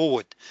move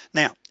forward.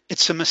 Now,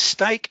 it's a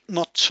mistake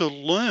not to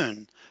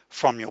learn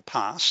from your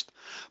past,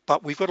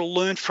 but we've got to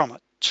learn from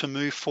it to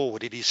move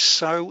forward. It is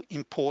so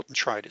important,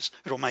 traders.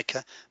 It'll make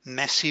a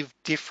massive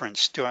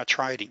difference to our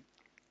trading.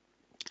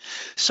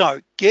 So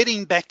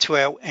getting back to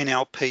our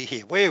NLP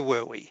here, where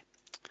were we?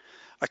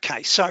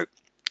 Okay, so we've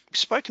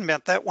spoken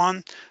about that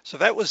one. So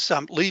that was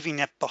leaving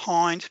that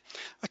behind.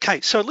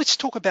 Okay, so let's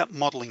talk about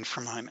modeling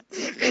for a moment.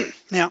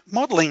 Now,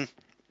 modeling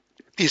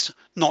is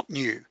not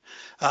new.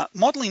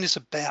 Modeling is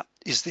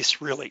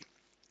this really?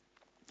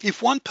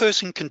 If one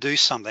person can do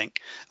something,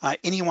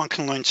 anyone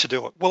can learn to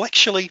do it. Well,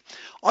 actually,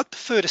 I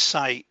prefer to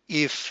say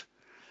did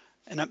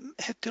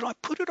I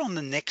put it on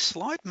the next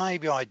slide?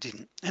 Maybe I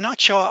didn't. And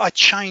actually, I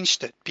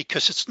changed it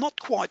because it's not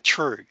quite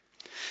true.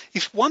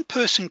 If one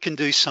person can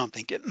do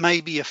something, it may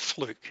be a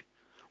fluke,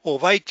 or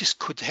they just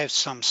could have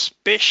some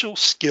special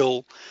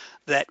skill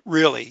that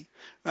really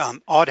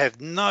I'd have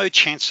no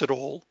chance at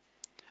all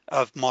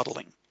of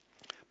modeling.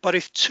 But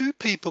if 2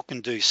 people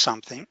can do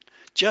something,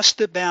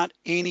 just about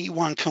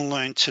anyone can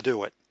learn to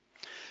do it.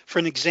 For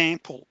an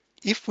example,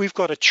 if we've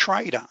got a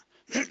trader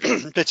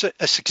that's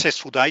a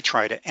successful day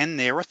trader, and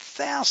there are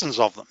thousands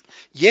of them.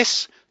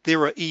 Yes, there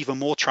are even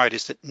more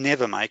traders that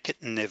never make it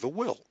and never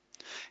will.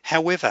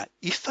 However,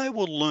 if they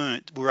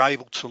were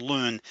able to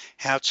learn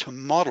how to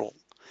model,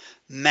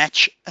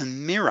 match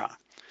and mirror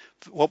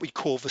what we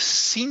call the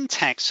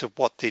syntax of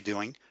what they're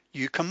doing,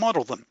 you can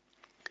model them.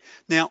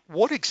 Now,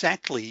 what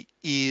exactly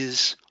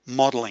is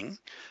modeling?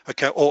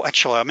 Okay, or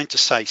actually I meant to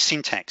say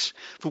syntax.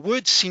 The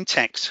word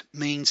syntax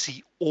means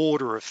the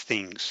order of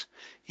things.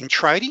 In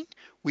trading,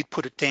 we'd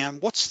put it down,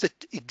 what's the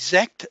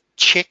exact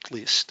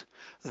checklist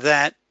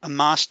that a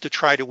master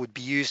trader would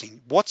be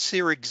using? What's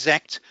their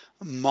exact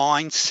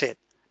mindset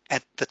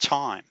at the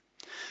time.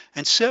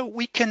 And so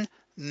we can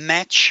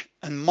match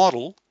and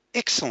model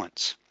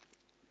excellence.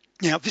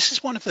 Now, this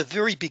is one of the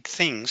very big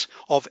things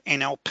of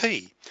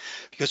NLP,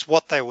 because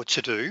what they were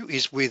to do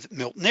is with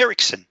Milton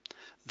Erickson,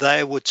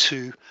 they were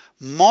to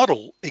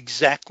model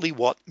exactly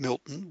what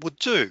Milton would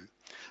do.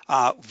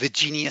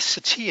 Virginia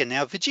Satir.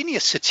 Now, Virginia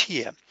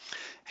Satir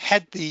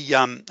had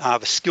the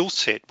skill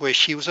set where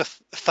she was a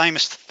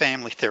famous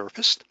family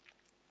therapist.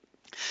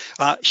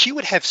 She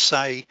would have,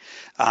 say,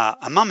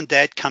 a mum and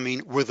dad come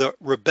in with a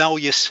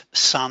rebellious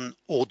son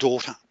or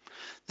daughter.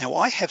 Now,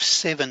 I have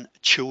 7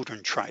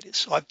 children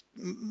traders.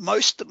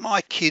 Most of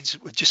my kids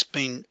have just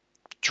been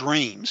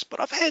dreams, but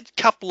I've had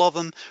a couple of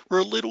them were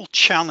a little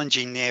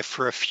challenging there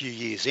for a few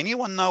years.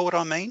 Anyone know what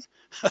I mean?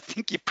 I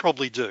think you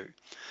probably do.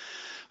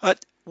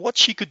 But what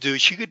she could do,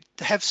 she could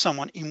have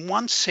someone in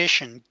one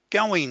session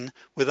go in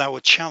where they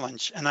were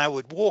challenged, and they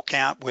would walk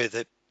out where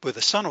the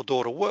son or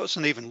daughter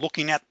wasn't even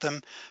looking at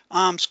them,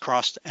 arms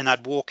crossed, and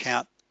they'd walk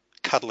out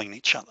cuddling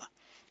each other.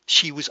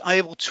 She was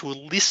able to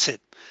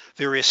elicit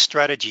various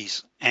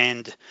strategies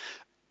and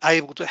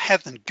able to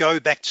have them go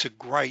back to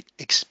great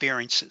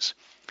experiences.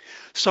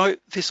 So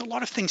there's a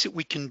lot of things that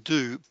we can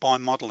do by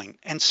modeling.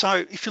 And so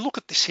if you look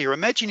at this here,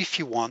 imagine if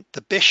you want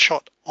the best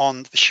shot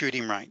on the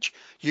shooting range.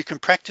 You can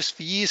practice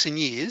for years and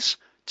years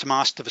to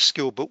master the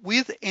skill, but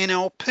with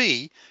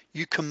NLP,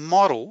 you can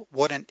model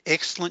what an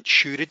excellent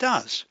shooter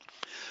does,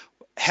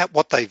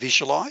 what they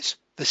visualize,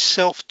 the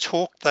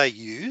self-talk they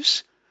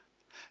use,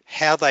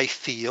 how they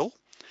feel,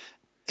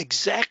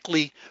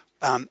 exactly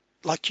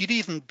like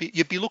you'd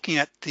be looking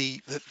at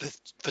the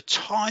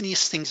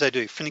tiniest things they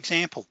do. For an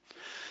example,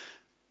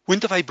 when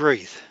do they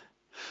breathe?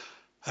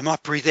 They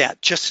might breathe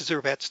out just as they're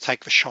about to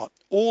take the shot.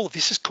 All of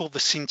this is called the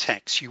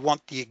syntax. You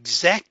want the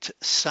exact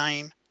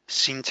same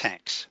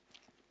syntax.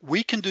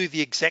 We can do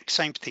the exact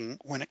same thing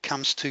when it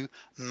comes to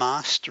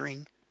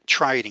mastering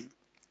trading.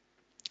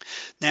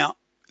 Now,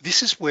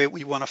 this is where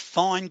we want to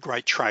find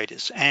great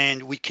traders,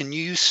 and we can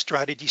use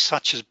strategies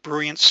such as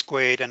Brilliant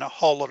Squared and a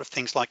whole lot of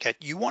things like that.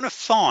 You want to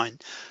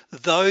find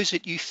those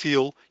that you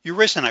feel you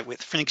resonate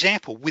with. For an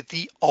example, with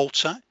the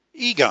alter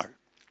ego.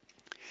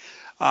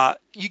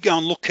 You go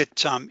and look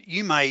at,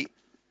 you may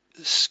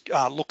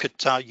look at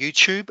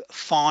YouTube,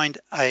 find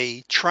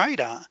a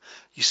trader,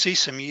 you see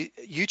some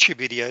YouTube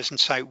videos and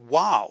say,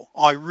 wow,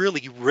 I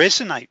really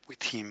resonate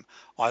with him.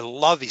 I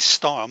love his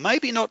style.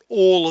 Maybe not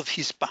all of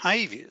his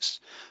behaviors,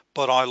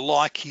 but I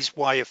like his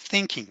way of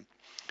thinking.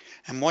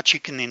 And what you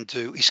can then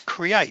do is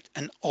create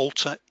an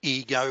alter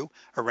ego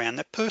around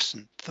that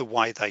person, the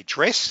way they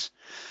dress,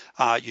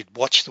 you'd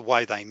watch the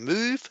way they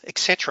move,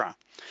 etc.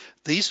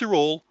 These are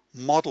all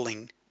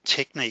modeling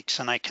techniques,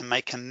 and they can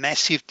make a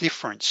massive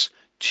difference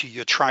to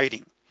your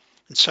trading.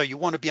 And so you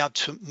want to be able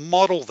to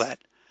model that.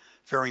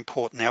 Very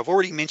important. Now, I've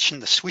already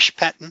mentioned the swish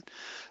pattern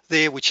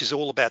there, which is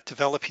all about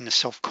developing the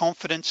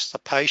self-confidence, the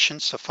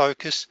patience, the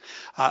focus.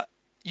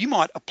 You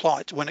might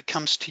apply it when it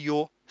comes to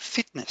your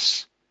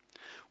fitness,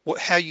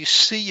 how you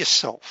see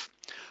yourself,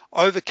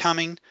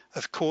 overcoming,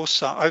 of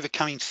course,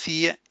 overcoming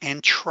fear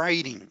and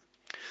trading.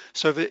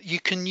 So that you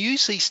can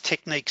use these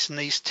techniques and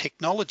these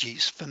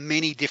technologies for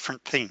many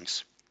different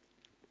things.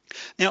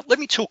 Now, let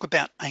me talk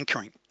about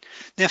anchoring.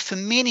 Now, for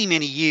many,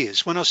 many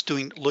years, when I was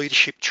doing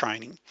leadership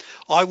training,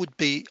 I would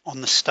be on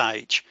the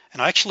stage,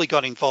 and I actually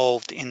got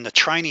involved in the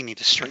training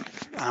industry.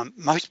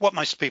 What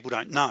most people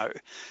don't know,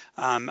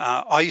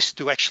 I used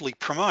to actually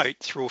promote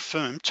through a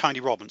firm, Tony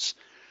Robbins.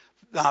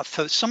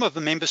 For some of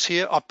the members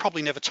here, I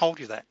probably never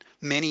told you that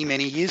many,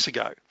 many years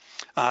ago.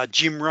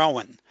 Jim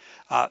Rowan,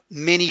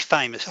 many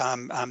famous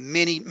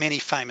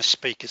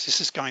speakers. This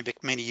is going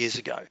back many years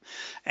ago.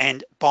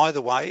 And by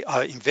the way,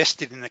 I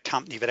invested in a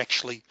company that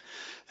actually,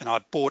 and I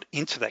bought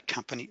into that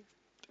company,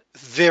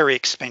 very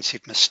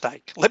expensive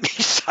mistake. Let me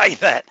say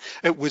that.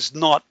 It was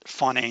not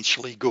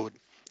financially good.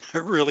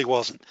 It really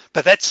wasn't.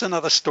 But that's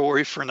another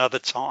story for another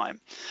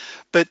time.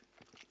 But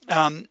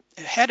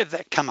how did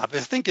that come up? I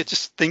think it's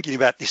just thinking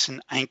about this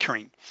in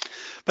anchoring.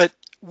 But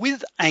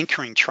with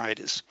anchoring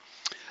traders,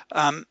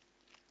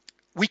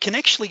 we can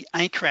actually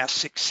anchor our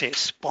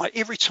success by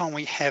every time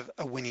we have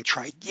a winning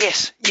trade.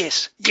 Yes,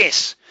 yes,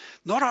 yes.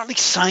 Not only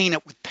saying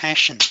it with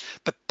passion,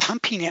 but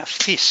pumping our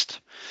fist.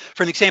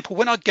 For an example,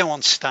 when I go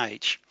on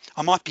stage,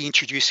 I might be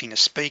introducing a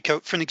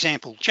speaker. For an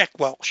example, Jack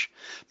Welch.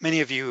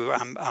 Many of you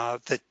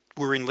that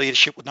were in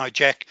leadership would know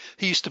Jack.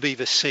 He used to be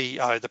the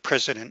CEO, the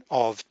president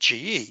of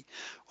GE.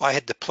 I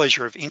had the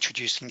pleasure of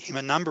introducing him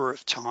a number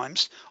of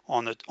times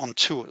on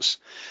tours.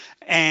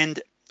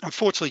 And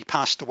unfortunately, he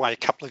passed away a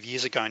couple of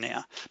years ago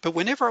now. But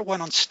whenever I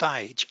went on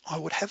stage, I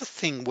would have a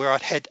thing where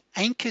I'd had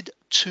anchored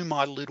to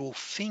my little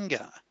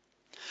finger.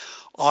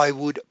 I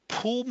would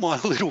pull my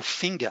little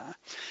finger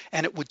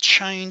and it would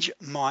change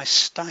my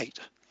state.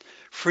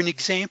 For an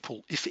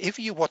example, if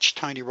ever you watch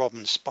Tony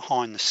Robbins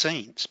behind the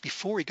scenes,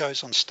 before he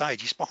goes on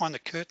stage, he's behind the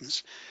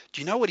curtains.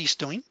 Do you know what he's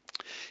doing?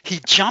 He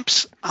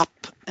jumps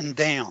up and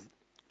down.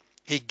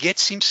 He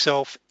gets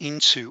himself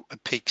into a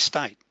peak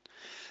state.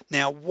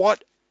 Now,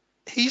 what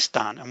he's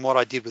done and what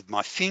I did with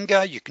my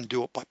finger, you can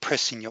do it by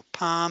pressing your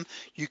palm,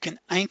 you can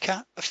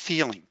anchor a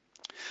feeling.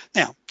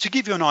 Now, to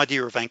give you an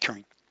idea of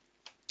anchoring,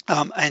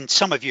 and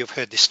some of you have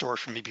heard this story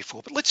from me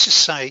before, but let's just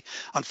say,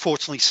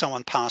 unfortunately,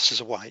 someone passes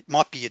away. It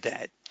might be your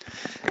dad.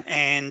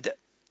 And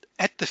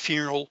at the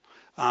funeral,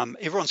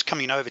 everyone's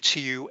coming over to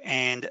you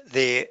and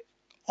they're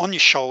on your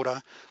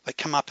shoulder. They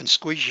come up and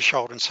squeeze your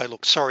shoulder and say,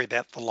 look, sorry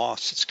about the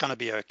loss. It's gonna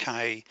be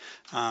okay.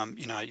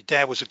 You know, your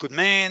dad was a good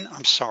man.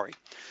 I'm sorry.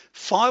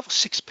 5 or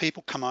 6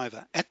 people come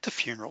over at the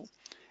funeral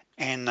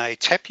and they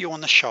tap you on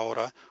the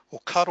shoulder or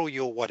cuddle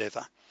you or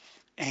whatever.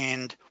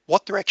 And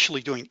what they're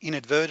actually doing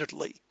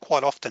inadvertently,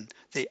 quite often,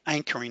 they're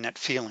anchoring that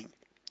feeling.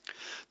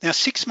 Now,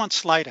 6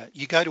 months later,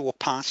 you go to a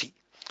party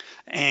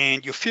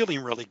and you're feeling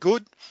really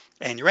good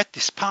and you're at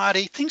this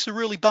party, things are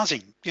really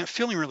buzzing, you know,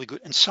 feeling really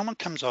good. And someone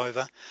comes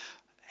over,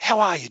 how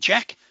are you,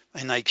 Jack?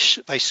 And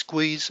they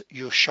squeeze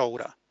your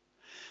shoulder.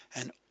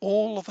 And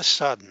all of a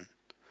sudden,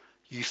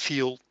 you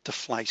feel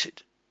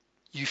deflated.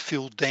 You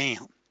feel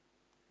down.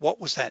 What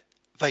was that?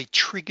 They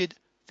triggered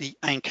the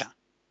anchor.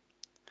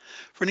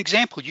 For an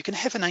example, you can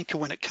have an anchor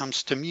when it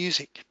comes to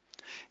music.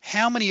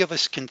 How many of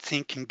us can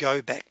think and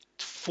go back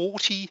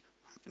 40,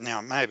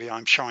 now maybe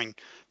I'm showing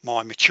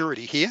my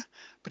maturity here,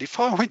 but if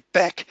I went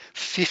back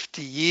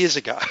 50 years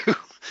ago,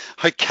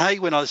 okay,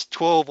 when I was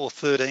 12 or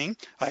 13,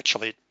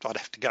 actually I'd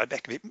have to go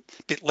back a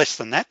bit less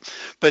than that,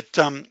 but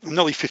I'm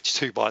nearly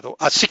 52 by the way,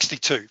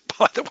 62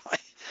 by the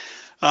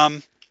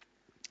way.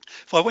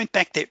 If I went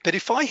back there, but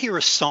if I hear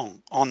a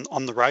song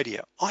on the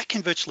radio, I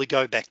can virtually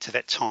go back to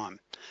that time.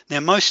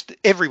 Now,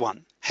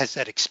 everyone has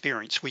that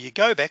experience where you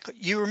go back,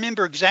 you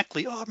remember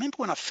exactly, oh, I remember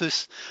when I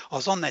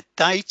was on that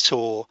date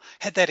or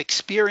had that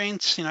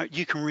experience, you know,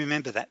 you can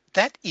remember that.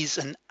 That is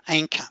an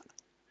anchor.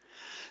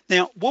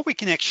 Now, what we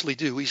can actually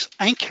do is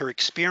anchor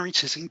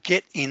experiences and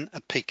get in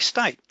a peak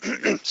state,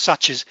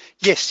 such as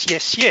yes,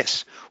 yes,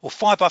 yes, or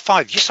 5 by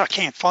 5, yes, I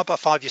can, 5 by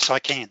 5, yes, I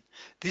can.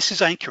 This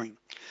is anchoring.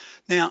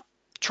 Now,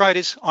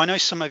 traders, I know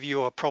some of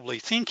you are probably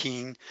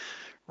thinking,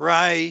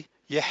 Ray,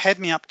 you had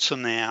me up to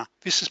now.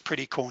 This is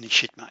pretty corny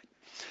shit, mate.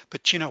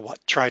 But you know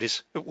what,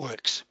 traders, it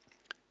works.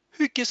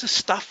 Who gives a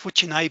stuff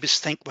what your neighbors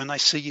think when they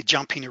see you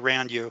jumping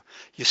around your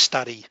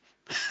study?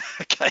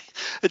 Okay,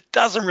 it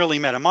doesn't really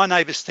matter. My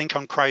neighbors think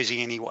I'm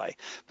crazy anyway.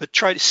 But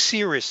traders,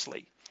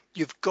 seriously,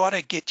 you've got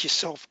to get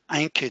yourself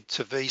anchored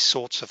to these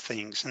sorts of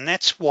things. And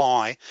that's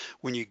why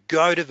when you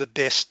go to the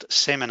best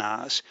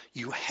seminars,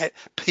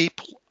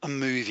 people are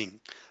moving.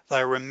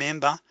 They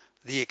remember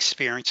the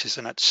experiences,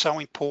 and it's so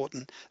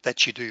important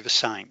that you do the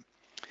same.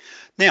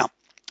 Now,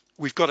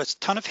 we've got a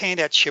ton of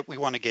handouts here we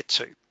want to get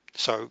to.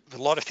 So a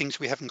lot of things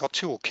we haven't got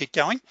to, we'll keep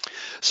going.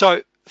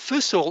 So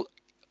first of all,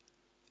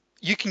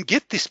 you can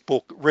get this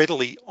book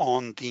readily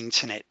on the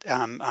internet,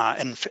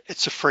 and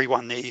it's a free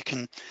one there.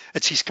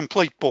 It's his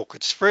complete book.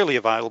 It's freely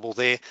available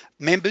there.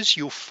 Members,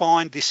 you'll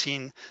find this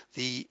in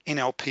the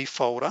NLP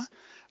folder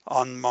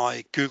on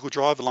my Google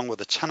Drive, along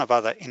with a ton of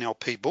other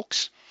NLP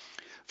books.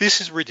 This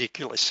is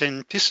ridiculous,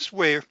 and this is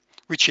where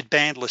Richard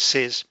Bandler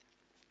says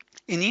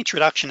in the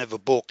introduction of a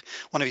book,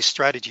 one of his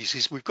strategies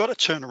is we've got to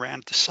turn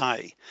around to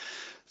say,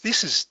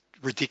 this is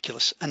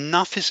ridiculous,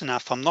 enough is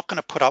enough. I'm not going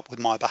to put up with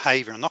my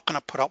behavior. I'm not going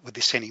to put up with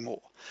this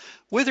anymore,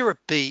 whether it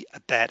be a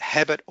bad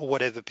habit or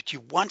whatever. But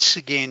you once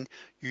again,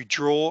 you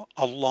draw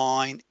a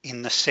line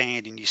in the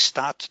sand and you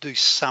start to do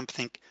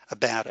something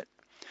about it.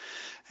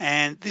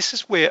 And this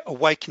is where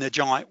Awaken the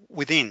Giant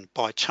Within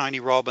by Tony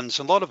Robbins,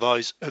 a lot of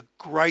those are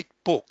great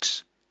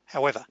books.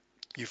 However,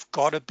 you've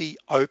got to be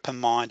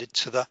open-minded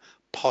to the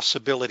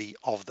possibility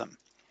of them.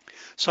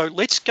 So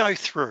let's go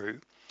through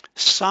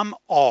some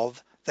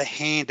of the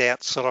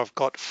handouts that I've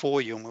got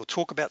for you, and we'll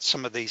talk about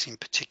some of these in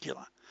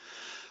particular.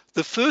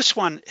 The first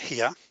one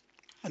here,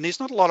 and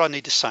there's not a lot I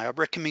need to say, I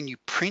recommend you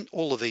print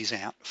all of these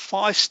out.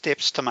 5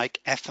 steps to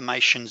make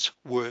affirmations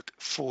work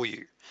for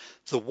you.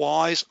 The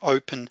wise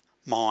open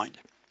mind.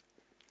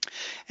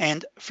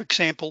 And for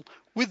example,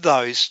 with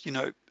those, you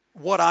know,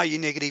 what are you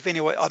negative?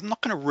 Anyway, I'm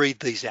not going to read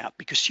these out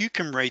because you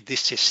can read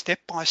this as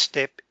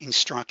step-by-step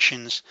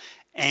instructions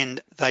and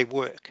they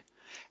work.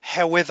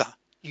 However,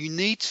 you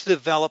need to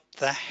develop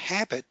the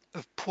habit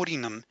of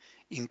putting them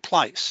in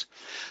place.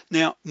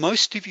 Now,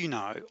 most of you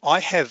know,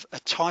 I have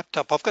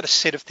I've got a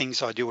set of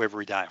things I do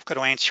every day. I've got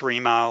to answer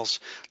emails,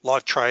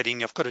 live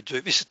trading, I've got to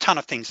do this, a ton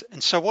of things.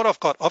 And so what I've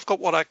got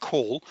what I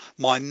call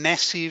my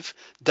massive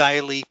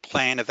daily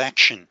plan of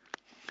action.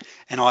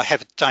 And I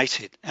have it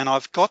dated, and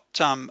I've got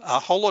a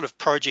whole lot of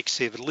projects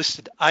there that are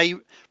listed A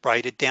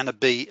rated down to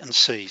B and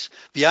C's.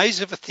 The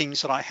A's are the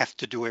things that I have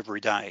to do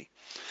every day.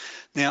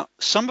 Now,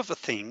 some of the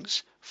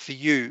things for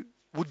you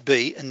would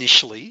be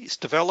initially is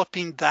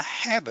developing the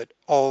habit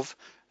of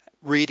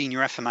reading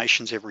your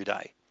affirmations every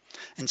day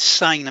and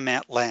saying them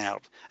out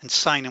loud and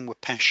saying them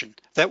with passion.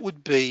 That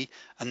would be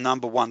a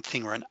number one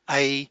thing or an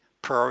A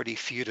priority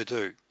for you to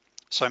do.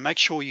 So make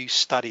sure you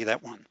study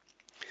that one.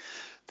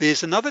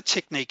 There's another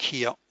technique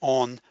here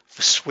on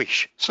the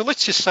swish. So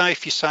let's just say,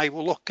 if you say,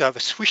 well, look, the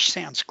swish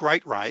sounds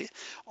great, Ray,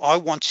 I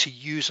want to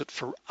use it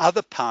for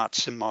other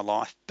parts in my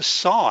life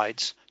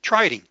besides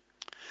trading.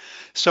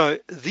 So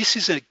this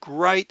is a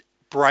great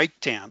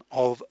breakdown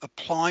of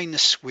applying the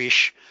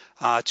swish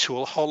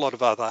to a whole lot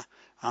of other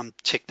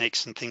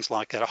techniques and things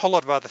like that, a whole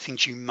lot of other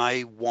things you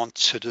may want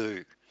to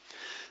do.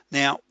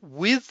 Now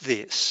with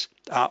this,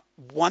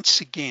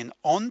 once again,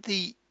 on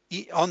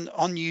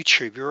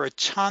YouTube, there are a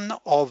ton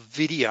of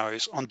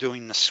videos on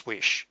doing the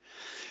swish.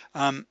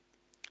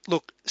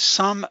 Look,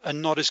 some are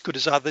not as good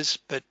as others,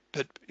 but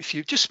if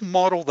you just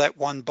model that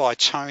one by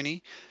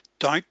Tony,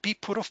 don't be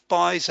put off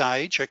by his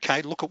age.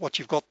 Okay, look at what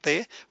you've got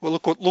there.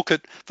 Well, look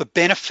at the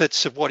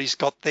benefits of what he's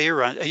got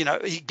there. You know,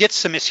 he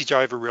gets the message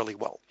over really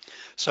well.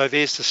 So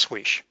there's the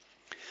swish.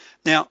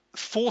 Now,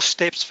 4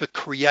 steps for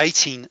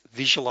creating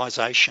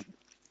visualization.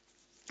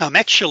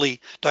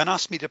 Actually, don't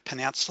ask me to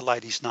pronounce the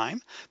lady's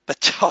name,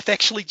 but I've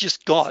actually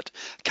just got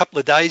a couple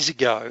of days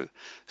ago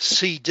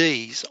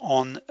CDs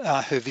on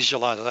her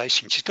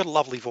visualization. She's got a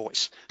lovely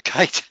voice,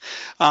 Kate.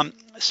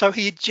 So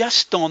here,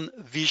 just on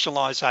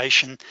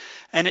visualization,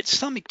 and it's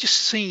something just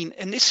seen,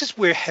 and this is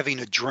where having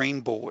a dream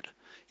board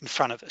in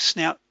front of us.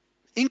 Now,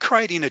 in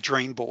creating a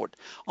dream board,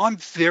 I'm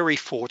very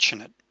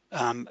fortunate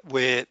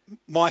where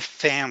my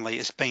family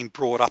has been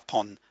brought up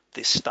on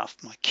this stuff,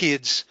 my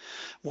kids,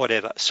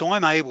 whatever. So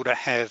I'm able to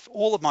have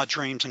all of my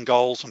dreams and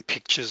goals and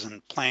pictures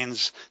and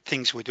plans,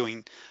 things we're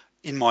doing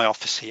in my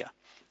office here.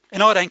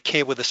 And I don't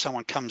care whether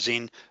someone comes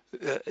in,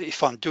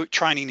 if I'm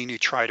training a new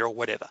trader or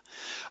whatever.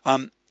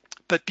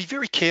 But be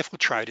very careful,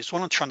 traders,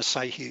 what I'm trying to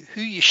say here,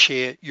 who you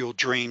share your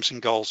dreams and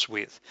goals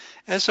with.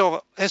 As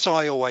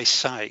I always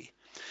say,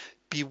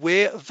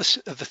 beware of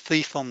the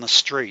thief on the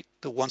street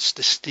that wants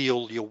to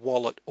steal your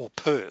wallet or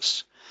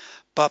purse,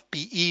 but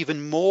be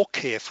even more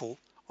careful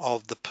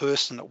of the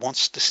person that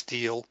wants to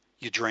steal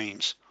your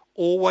dreams.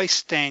 Always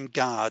stand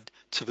guard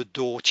to the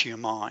door to your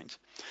mind.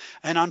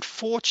 And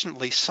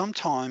unfortunately,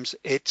 sometimes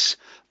it's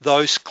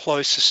those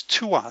closest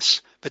to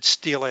us that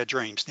steal our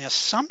dreams. Now,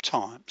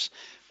 sometimes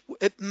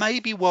it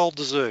may be well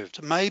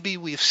deserved. Maybe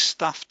we've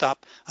stuffed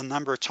up a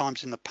number of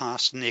times in the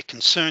past and they're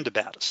concerned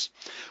about us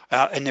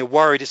and they're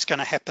worried it's going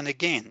to happen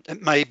again.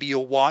 It may be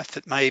your wife,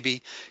 it may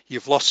be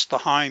you've lost the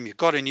home, you've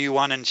got a new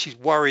one and she's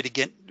worried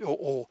again,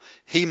 or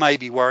he may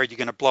be worried you're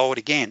going to blow it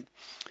again.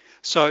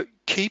 So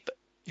keep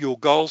your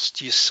goals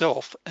to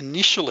yourself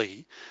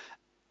initially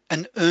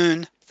and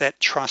earn that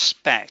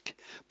trust back,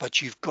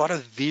 but you've got to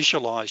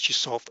visualize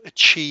yourself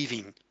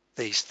achieving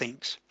these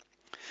things.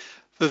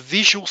 The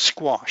visual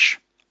squash,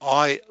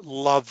 I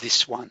love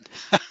this one.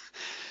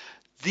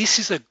 This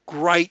is a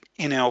great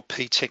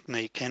NLP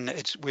technique, and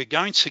we're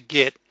going to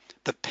get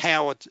the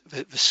power,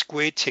 the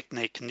squared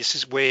technique, and this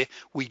is where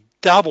we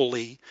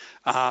doubly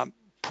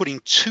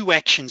putting 2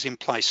 actions in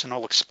place, and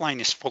I'll explain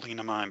this fully in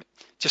a moment,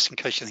 just in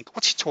case you think,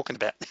 what's he talking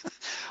about?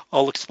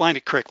 I'll explain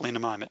it correctly in a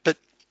moment. But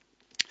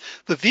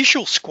the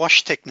visual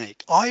squash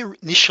technique, I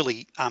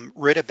initially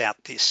read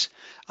about this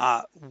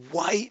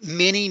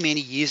many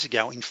years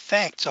ago. In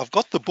fact, I've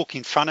got the book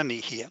in front of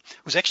me here.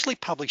 It was actually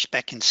published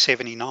back in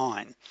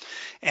 '79,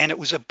 and it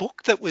was a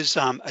book that was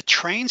a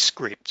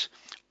transcript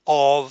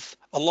of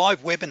a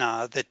live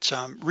webinar that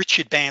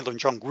Richard Bandler and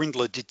John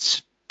Grindler did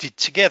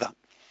together.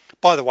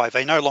 By the way,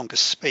 they no longer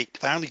speak.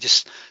 They only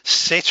just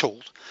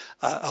settled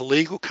a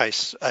legal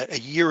case a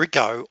year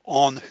ago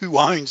on who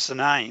owns the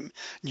name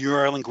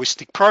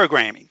Neuro-Linguistic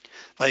Programming.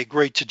 They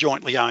agreed to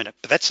jointly own it,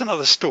 but that's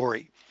another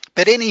story.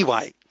 But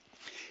anyway,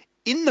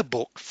 in the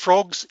book,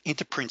 Frogs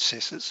into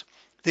Princesses,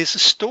 there's a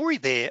story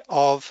there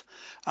of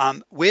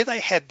where they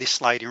had this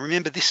lady.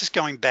 Remember, this is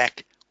going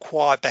back to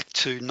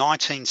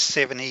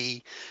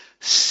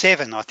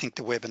 1977, I think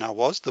the webinar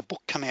was. The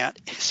book came out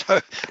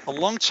so a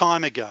long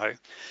time ago,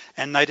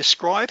 and they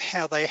describe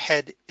how they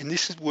had, and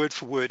this is word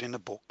for word in the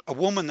book, a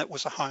woman that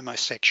was a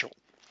homosexual.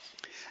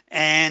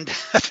 And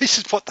this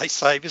is what they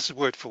say, this is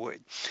word for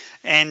word.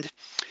 And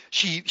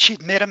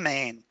she'd met a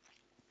man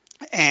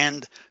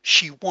and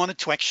she wanted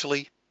to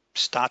actually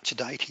start to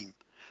date him,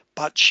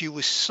 but she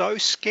was so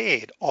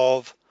scared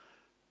of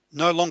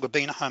no longer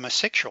being a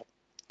homosexual,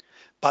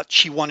 but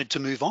she wanted to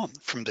move on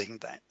from being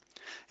that.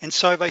 And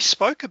so they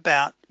spoke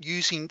about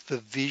using the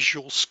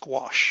visual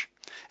squash.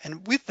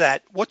 And with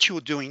that, what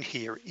you're doing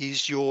here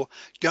is you're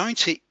going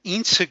to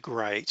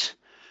integrate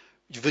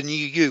the new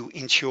you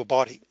into your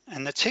body.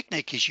 And the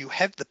technique is you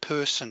have the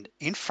person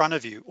in front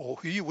of you or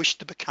who you wish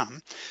to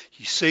become.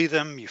 You see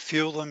them, you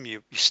feel them,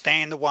 you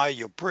stand the way,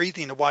 you're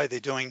breathing the way they're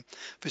doing.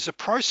 There's a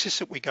process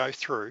that we go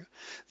through.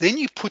 Then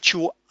you put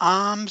your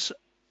arms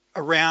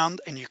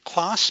around and you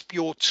clasp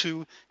your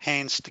 2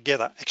 hands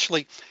together.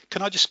 Actually,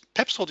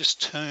 perhaps I'll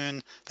just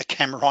turn the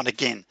camera on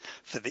again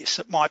for this.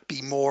 It might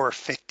be more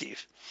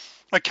effective.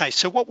 Okay,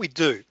 so what we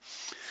do,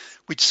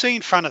 we'd see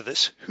in front of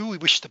us who we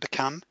wish to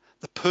become,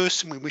 the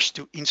person we wish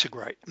to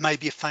integrate,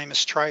 maybe a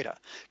famous trader,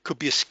 could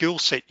be a skill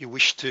set you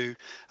wish to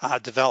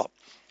develop.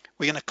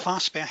 We're going to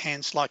clasp our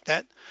hands like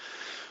that.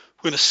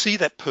 We're going to see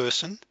that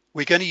person.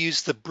 We're going to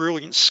use the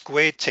brilliant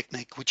squared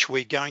technique, which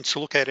we're going to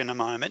look at in a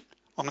moment.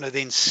 I'm going to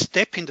then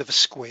step into the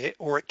square,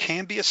 or it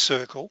can be a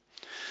circle.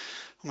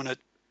 I'm going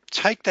to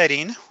take that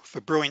in for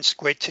brilliant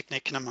square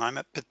technique in a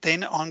moment, but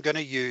then I'm going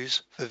to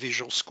use the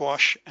visual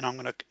squash, and I'm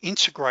going to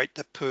integrate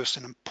the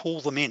person and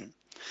pull them in.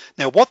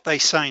 Now what they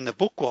say in the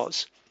book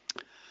was,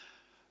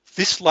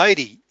 this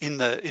lady in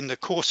the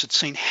course had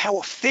seen how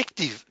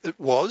effective it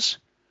was.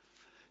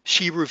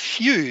 She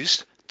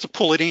refused to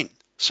pull it in.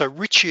 So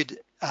Richard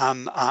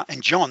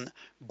and John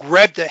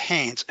grabbed her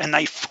hands and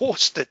they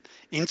forced it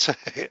into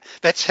her.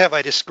 That's how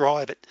they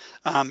describe it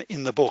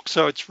in the book.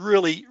 So it's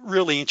really,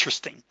 really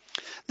interesting.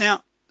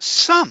 Now,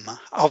 some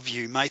of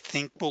you may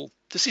think, well,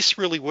 does this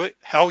really work?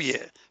 Hell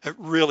yeah, it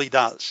really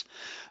does.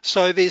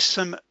 So there's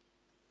some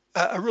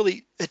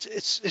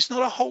it's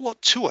not a whole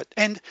lot to it.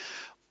 And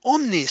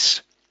on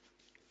this,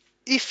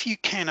 if you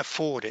can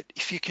afford it,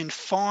 if you can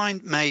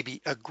find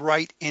maybe a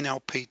great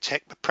NLP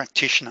tech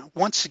practitioner.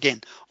 Once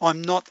again,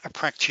 I'm not a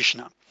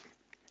practitioner.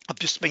 I've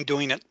just been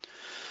doing it.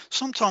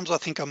 Sometimes I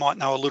think I might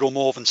know a little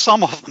more than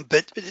some of them,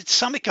 but it's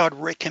something I'd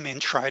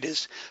recommend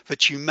traders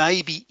that you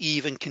maybe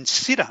even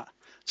consider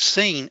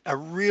seeing a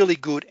really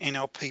good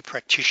NLP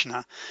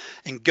practitioner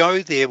and go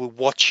there with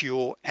what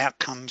your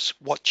outcomes,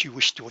 what you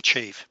wish to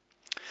achieve.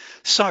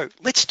 So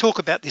let's talk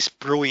about this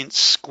brilliant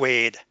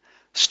squared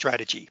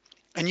strategy.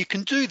 And you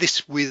can do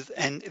this with,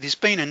 and there's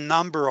been a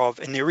number of,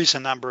 and there is a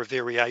number of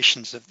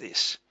variations of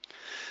this,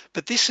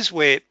 but this is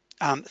where,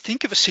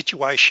 think of a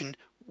situation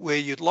where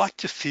you'd like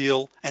to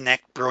feel and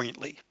act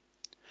brilliantly.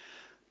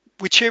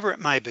 Whichever it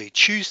may be,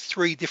 choose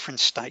 3 different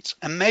states.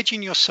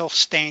 Imagine yourself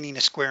standing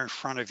a square in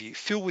front of you,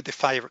 fill with your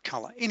favorite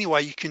color.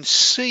 Anyway, you can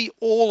see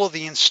all of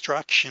the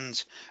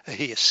instructions are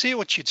here. See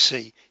what you'd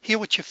see, hear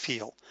what you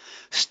feel.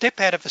 Step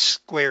out of a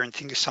square and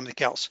think of something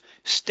else.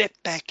 Step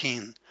back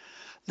in.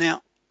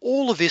 Now,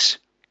 all of this,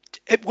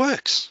 it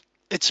works.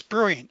 It's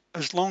brilliant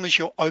as long as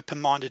you're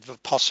open-minded to the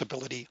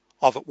possibility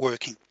of it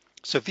working.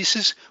 So this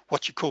is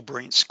what you call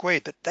brilliant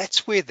squared, but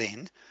that's where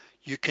then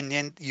you can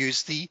then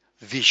use the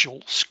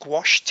visual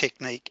squash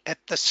technique at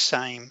the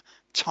same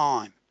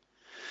time.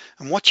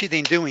 And what you're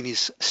then doing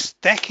is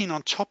stacking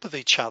on top of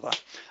each other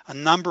a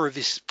number of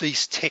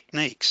these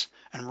techniques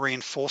and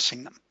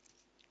reinforcing them.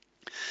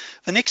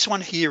 The next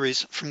one here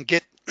is from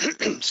Get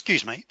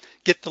excuse me,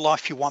 Get the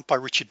Life You Want by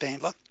Richard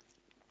Bandler.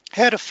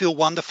 How to feel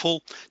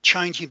wonderful,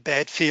 changing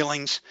bad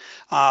feelings,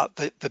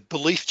 the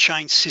belief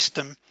chain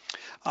system.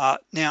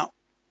 Now,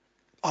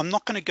 I'm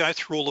not going to go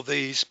through all of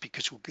these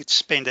because we'll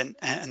spend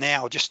an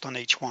hour just on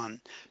each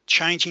one.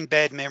 Changing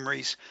bad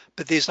memories,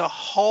 but there's a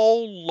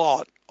whole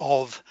lot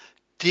of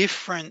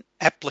different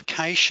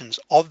applications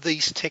of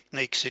these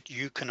techniques that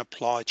you can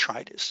apply,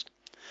 traders.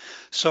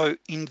 So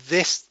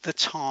invest the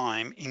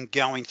time in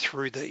going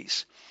through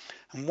these.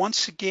 And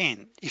once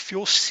again, if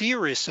you're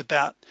serious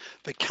about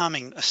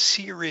becoming a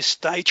serious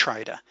day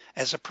trader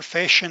as a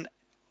profession,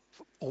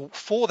 or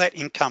for that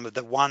income of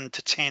the 1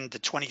 to 10 to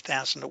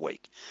 20,000 a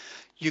week,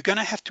 you're going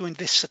to have to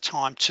invest the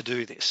time to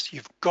do this.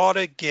 You've got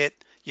to get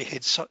your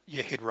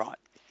head right.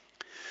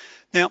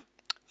 Now,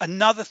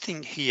 another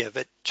thing here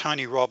that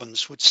Tony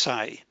Robbins would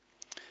say,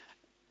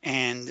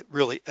 and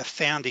really a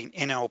founding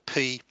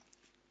NLP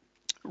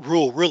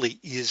rule really,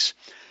 is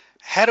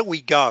how do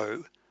we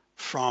go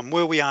from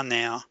where we are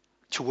now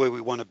to where we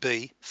want to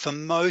be? For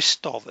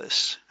most of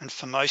us and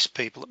for most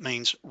people, it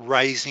means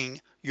raising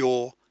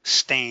your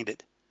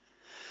standard.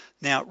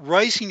 Now,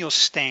 raising your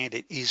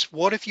standard is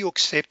what have you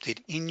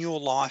accepted in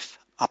your life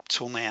up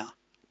till now?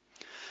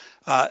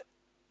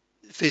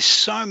 There's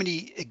so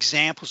many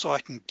examples I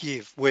can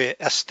give where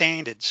our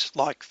standards,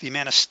 like the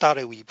amount of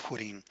study we put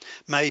in,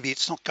 maybe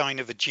it's not going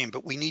to the gym,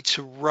 but we need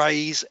to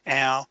raise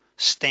our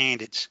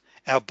standards,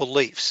 our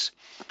beliefs.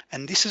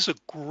 And this is a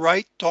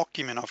great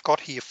document I've got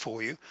here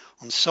for you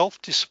on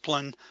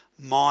self-discipline,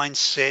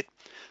 mindset,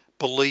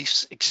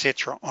 beliefs,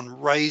 etc.,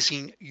 on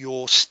raising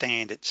your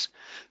standards.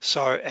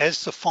 So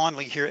as the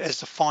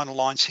final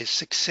line says,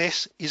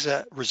 success is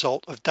a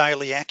result of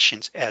daily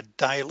actions, our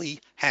daily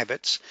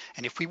habits.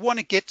 And if we want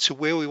to get to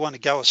where we want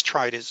to go as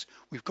traders,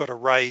 we've got to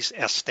raise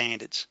our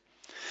standards.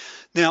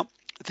 Now,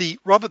 the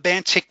rubber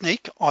band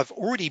technique, I've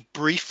already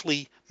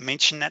briefly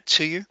mentioned that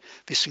to you.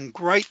 There's some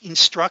great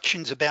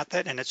instructions about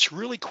that, and it's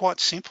really quite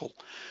simple.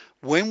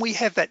 When we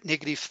have that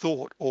negative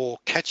thought or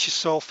catch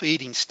yourself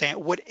eating,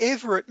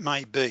 whatever it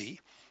may be,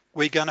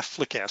 we're going to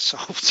flick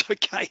ourselves,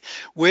 okay?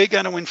 We're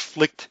going to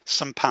inflict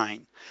some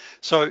pain.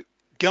 So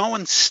go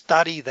and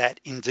study that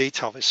in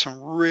detail. There's some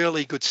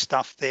really good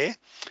stuff there.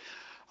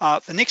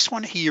 The next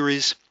one here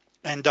is,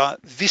 and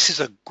this is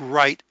a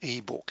great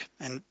ebook,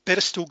 and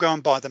better still go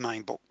and buy the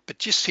main book, but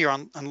just here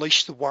on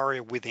Unleash the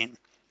Warrior Within.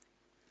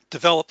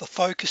 Develop the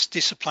focus,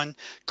 discipline,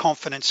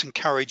 confidence, and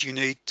courage you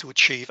need to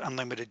achieve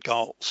unlimited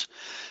goals.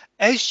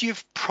 As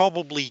you've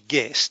probably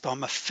guessed,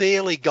 I'm a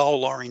fairly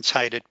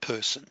goal-orientated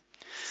person,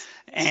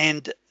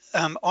 and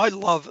I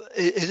love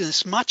it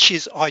as much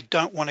as I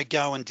don't want to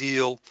go and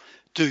do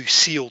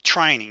SEAL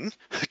training,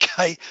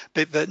 okay,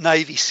 but the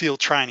Navy SEAL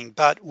training,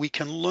 but we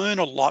can learn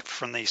a lot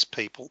from these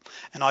people,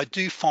 and I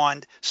do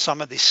find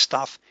some of this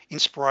stuff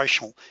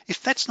inspirational.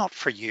 If that's not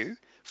for you,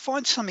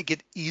 find something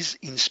that is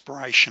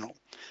inspirational,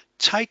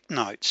 take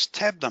notes,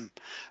 tab them.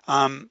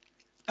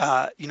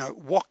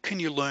 What can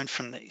you learn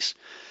from these?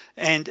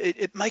 And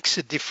it makes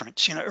a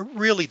difference, it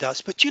really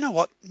does. But you know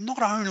what,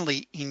 not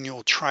only in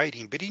your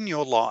trading but in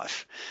your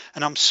life.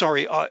 And I'm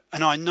sorry,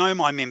 I know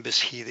my members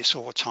hear this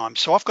all the time.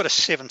 So I've got a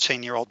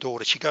 17-year-old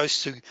daughter. She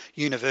goes to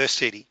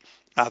university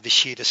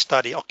this year to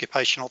study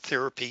occupational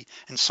therapy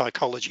and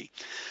psychology,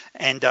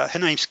 and her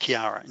name's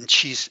Kiara, and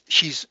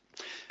she's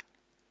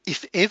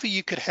if ever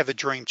you could have a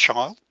dream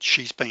child,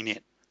 she's been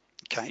it.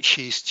 Okay,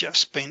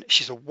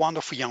 she's a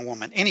wonderful young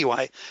woman.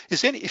 Anyway,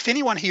 if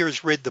anyone here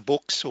has read the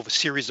books or the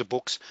series of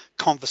books,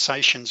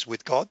 Conversations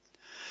with God?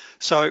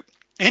 So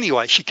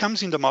anyway, she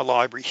comes into my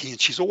library here and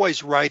she's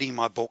always rating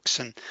my books.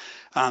 And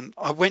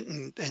I went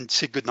and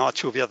said goodnight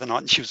to her the other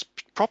night, and she was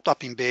propped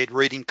up in bed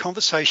reading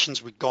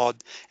Conversations with God,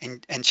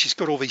 and she's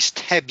got all these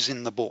tabs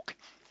in the book.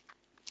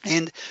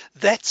 And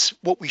that's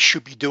what we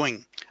should be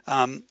doing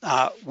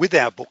with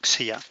our books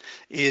here.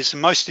 Is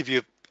most of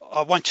you,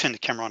 I won't turn the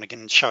camera on again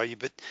and show you,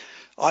 but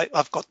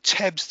I've got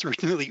tabs through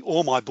nearly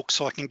all my books,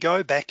 so I can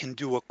go back and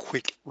do a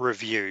quick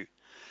review.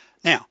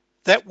 Now,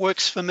 that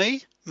works for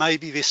me.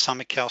 Maybe there's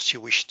something else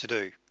you wish to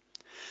do.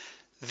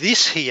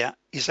 This here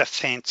is a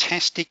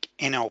fantastic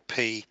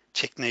NLP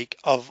technique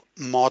of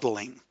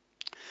modeling.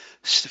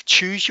 So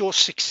choose your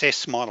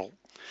success model.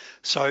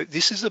 So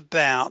this is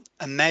about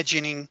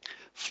imagining,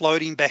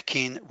 floating back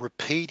in,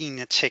 repeating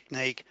the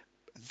technique.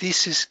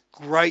 This is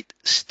great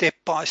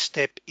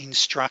step-by-step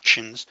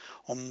instructions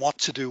on what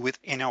to do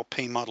with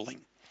NLP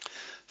modeling.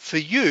 For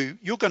you,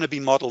 you're going to be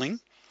modeling.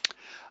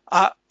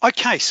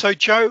 Okay, so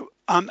Joe,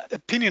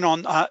 opinion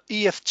on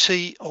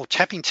EFT or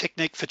tapping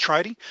technique for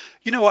trading.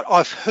 You know what,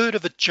 I've heard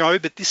of it, Joe,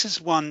 but this is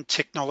one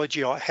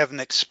technology I haven't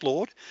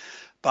explored.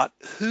 But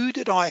who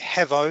did I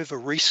have over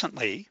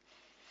recently?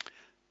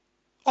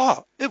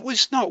 Oh, it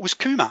was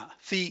Kumar,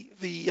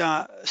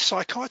 the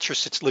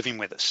psychiatrist that's living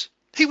with us.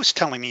 He was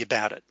telling me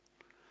about it,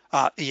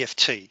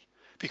 EFT,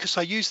 because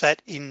I use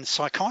that in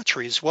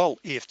psychiatry as well,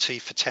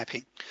 EFT for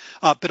tapping.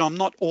 But I'm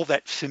not all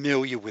that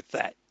familiar with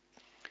that.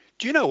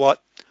 Do you know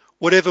what?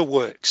 Whatever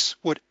works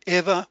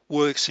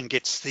and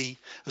gets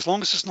as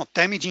long as it's not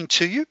damaging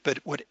to you, but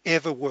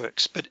whatever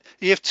works. But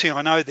EFT,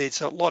 I know there's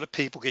a lot of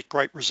people get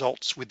great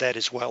results with that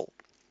as well.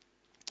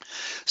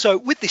 So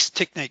with this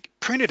technique,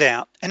 print it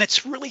out, and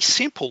it's really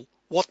simple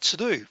what to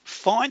do.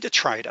 Find a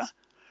trader,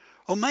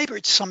 or maybe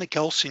it's something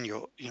else in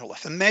your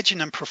life. Imagine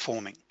them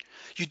performing.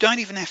 You don't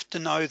even have to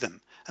know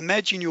them.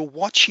 Imagine you're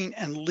watching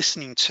and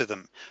listening to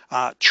them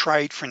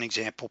trade, for an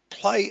example.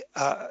 Play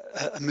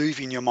a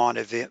movie in your mind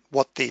of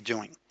what they're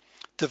doing.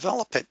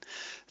 Develop it.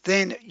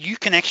 Then you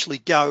can actually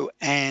go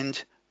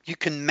and you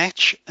can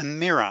match and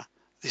mirror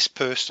this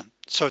person.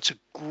 So it's a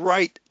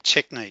great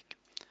technique.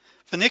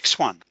 The next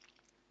one,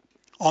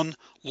 on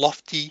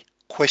lofty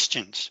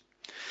questions.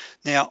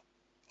 Now,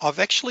 I've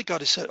actually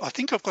got I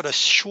think I've got a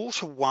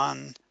shorter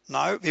one.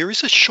 No, there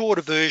is a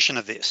shorter version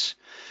of this,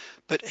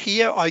 but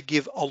here I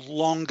give a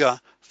longer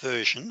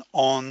version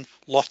on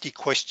lofty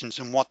questions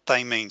and what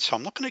they mean. So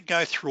I'm not going to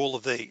go through all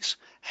of these.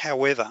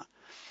 However,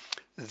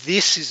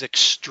 this is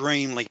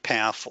extremely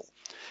powerful.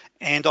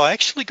 And I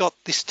actually got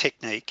this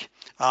technique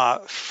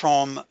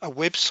from a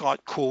website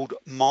called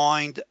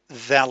Mind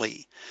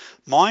Valley.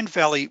 Mind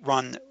Valley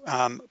run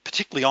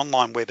particularly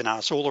online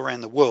webinars all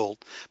around the world,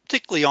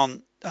 particularly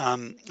on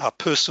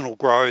personal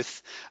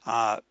growth,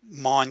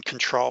 mind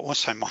control,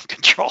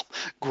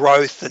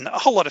 growth, and a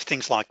whole lot of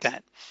things like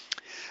that.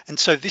 And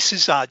so this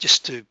is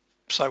just to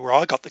say where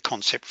I got the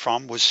concept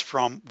from was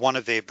from one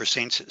of their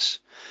presenters.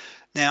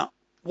 Now,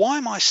 why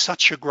am I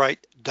such a great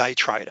day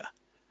trader?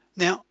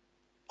 Now,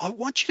 I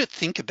want you to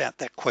think about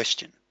that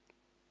question.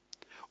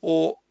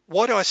 Or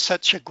why do I have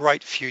such a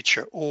great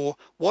future? Or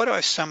why do I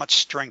have so much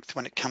strength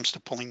when it comes to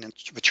pulling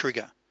the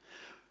trigger?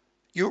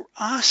 You're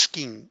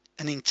asking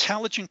an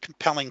intelligent,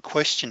 compelling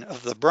question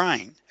of the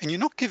brain, and you're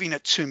not giving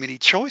it too many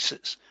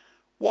choices.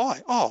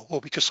 Why? Oh,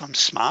 well, because I'm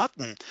smart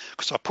and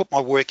because I put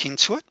my work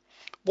into it.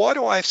 Why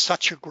do I have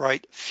such a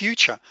great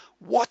future?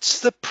 What's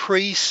the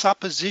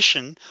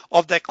presupposition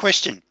of that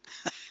question?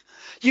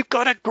 You've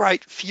got a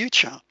great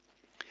future.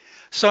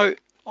 So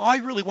I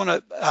really want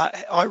to,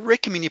 I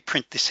recommend you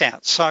print this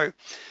out. So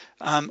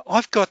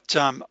I've got,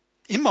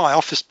 in my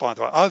office, by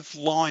the way, I've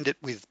lined it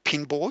with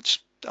pin boards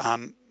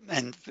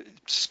and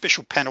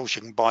special panels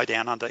you can buy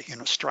down under here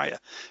in Australia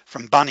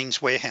from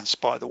Bunnings Warehouse,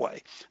 by the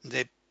way.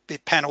 They're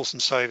panels,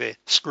 and so they're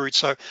screwed.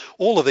 So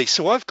all of these.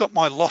 So I've got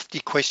my lofty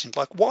questions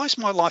like, why is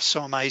my life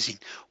so amazing?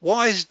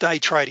 Why is day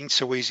trading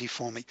so easy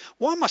for me?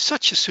 Why am I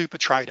such a super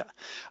trader?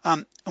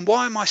 And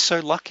why am I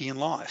so lucky in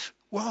life?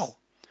 Well,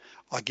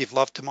 I give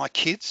love to my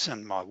kids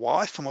and my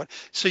wife and what.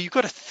 So you've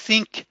got to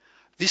think,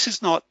 this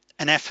is not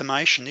an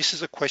affirmation. This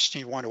is a question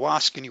you want to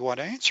ask and you want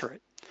to answer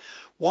it.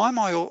 Why am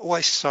I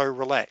always so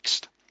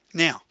relaxed?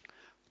 Now,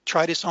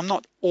 traders, I'm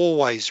not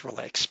always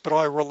relaxed, but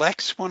I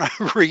relax when I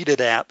read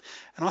it out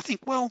and I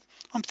think, well,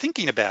 I'm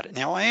thinking about it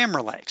now. I am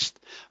relaxed.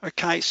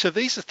 Okay, so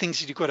these are things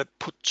that you've got to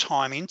put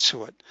time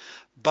into it.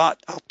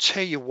 But I'll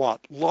tell you what,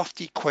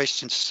 lofty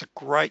questions is a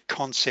great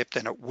concept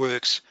and it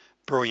works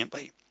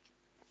brilliantly.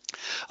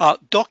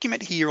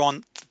 Document here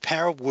on the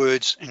power of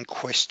words and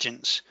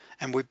questions.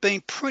 And we've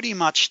been pretty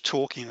much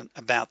talking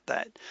about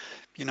that.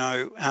 You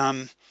know,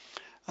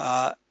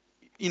 uh,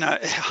 you know,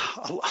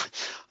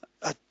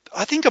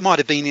 I think I might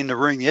have been in the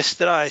room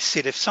yesterday. I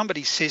said, if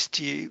somebody says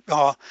to you,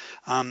 oh,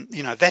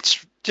 you know,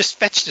 that's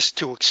just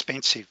too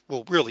expensive.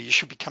 Well, really, you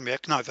should be coming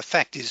back. No, the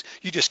fact is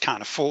you just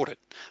can't afford it.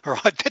 All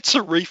right, that's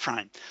a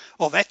reframe.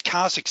 Oh, that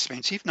car's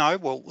expensive. No,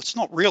 well, it's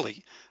not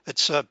really.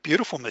 It's a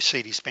beautiful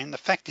Mercedes-Benz. The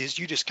fact is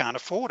you just can't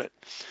afford it.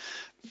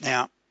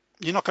 Now,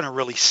 you're not going to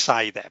really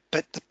say that,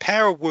 but the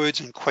power of words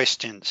and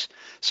questions.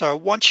 So I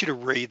want you to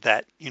read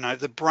that. You know,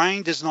 the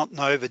brain does not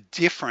know the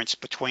difference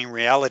between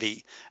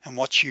reality and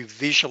what you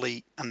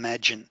visually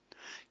imagine.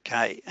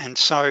 Okay, and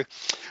so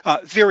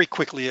very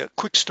quickly, a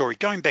quick story.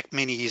 Going back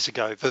many years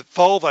ago, the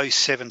Volvo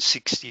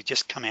 760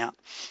 just come out,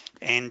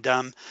 and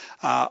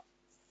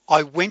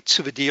I went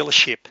to the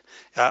dealership.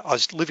 I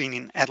was living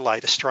in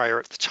Adelaide, Australia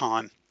at the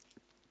time.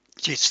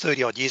 It's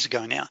 30 odd years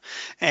ago now,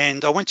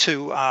 and I went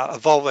to a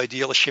Volvo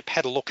dealership,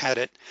 had a look at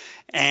it,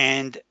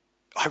 and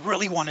I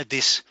really wanted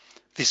this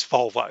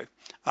Volvo,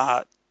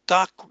 uh,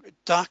 dark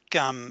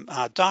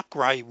dark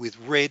gray with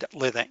red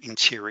leather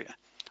interior.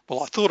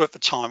 Well, I thought at the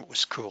time it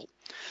was cool.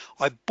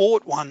 I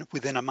bought one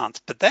within a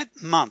month, but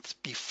that month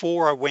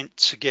before I went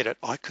to get it,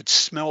 I could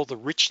smell the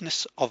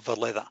richness of the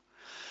leather.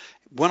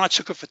 When I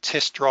took it for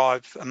test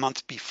drive a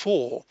month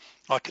before,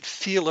 I could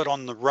feel it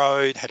on the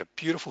road, had a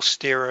beautiful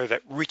stereo,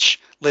 that rich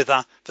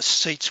leather, the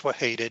seats were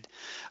heated.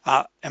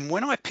 And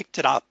when I picked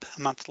it up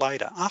a month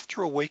later,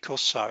 after a week or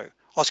so,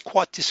 I was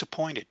quite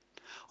disappointed.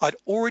 I'd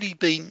already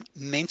been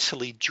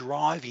mentally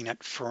driving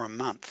it for a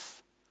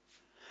month.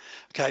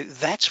 Okay,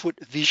 that's what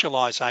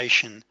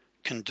visualization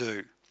can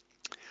do.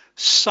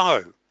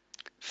 So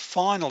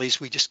finally, as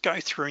we just go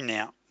through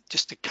now,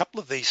 just a couple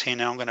of these here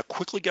now, I'm going to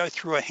quickly go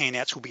through our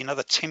handouts. Will be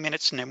another 10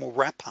 minutes and then we'll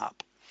wrap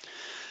up.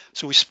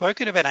 So we've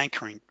spoken about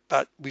anchoring,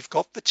 but we've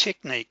got the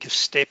technique of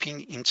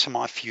stepping into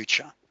my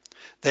future.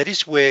 That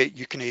is where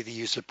you can either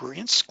use a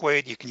brilliant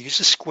square, you can use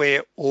a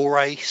square or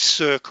a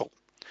circle,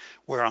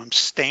 where I'm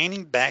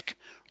standing back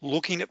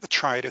looking at the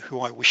trader who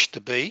I wish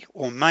to be,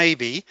 or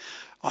maybe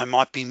I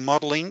might be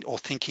modeling or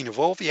thinking of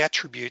all the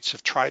attributes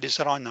of traders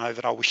that I know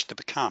that I wish to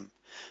become.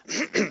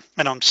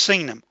 And I'm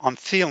seeing them, I'm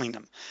feeling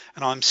them,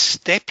 and I'm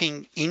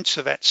stepping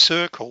into that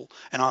circle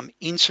and I'm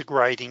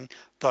integrating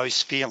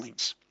those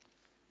feelings.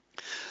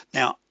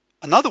 Now,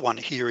 another one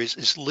here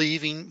is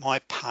leaving my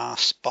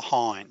past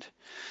behind.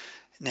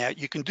 Now,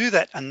 you can do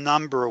that a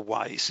number of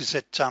ways. Is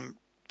that,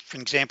 for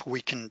example,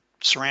 we can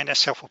surround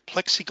ourselves with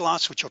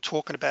plexiglass, which I'll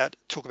talk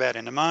about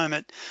in a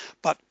moment,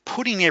 but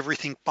putting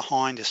everything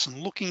behind us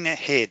and looking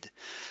ahead.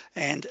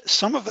 And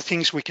some of the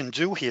things we can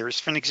do here is,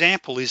 for an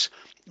example, is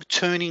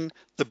turning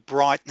the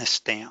brightness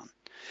down.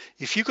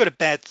 If you've got a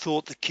bad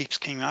thought that keeps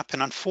coming up,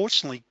 and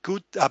unfortunately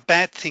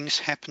bad things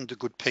happen to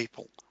good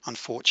people,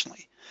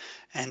 unfortunately,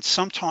 and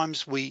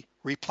sometimes we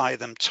replay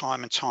them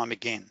time and time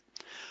again.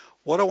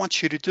 What I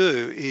want you to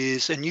do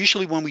is, and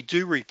usually when we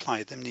do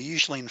replay them, they're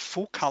usually in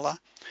full color.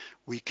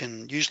 We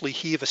can usually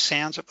hear the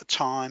sounds at the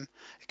time,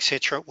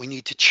 etc. We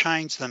need to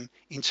change them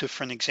into,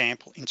 for an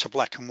example, into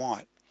black and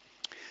white.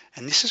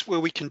 And this is where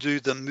we can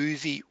do the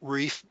movie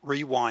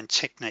rewind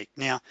technique.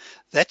 Now,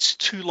 that's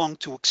too long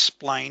to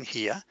explain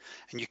here,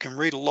 and you can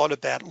read a lot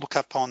about it, look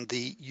up on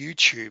the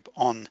YouTube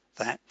on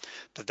that.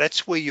 But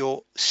that's where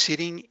you're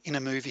sitting in a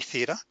movie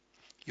theater,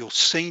 you're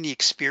seeing the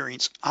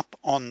experience up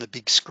on the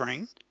big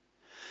screen,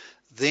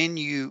 then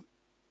you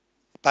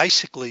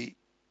basically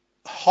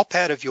hop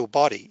out of your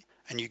body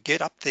and you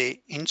get up there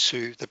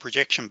into the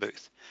projection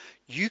booth.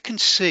 You can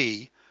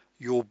see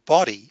your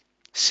body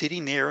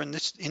sitting there in the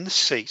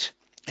seat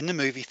in the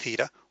movie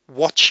theater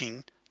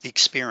watching the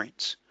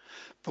experience.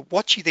 But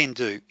what you then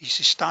do is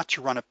you start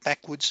to run it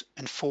backwards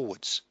and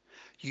forwards.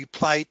 You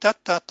play da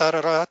da da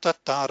da da da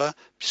da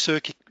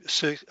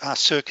da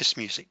circus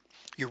music.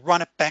 You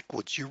run it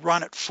backwards, you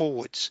run it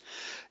forwards.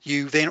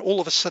 You then all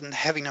of a sudden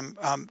having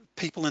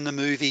people in the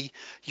movie,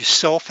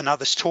 yourself and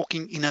others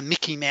talking in a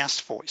Mickey Mouse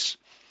voice.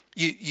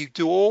 You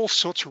do all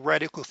sorts of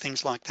radical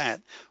things like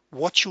that.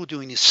 What you're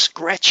doing is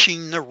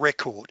scratching the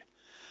record.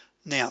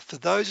 Now, for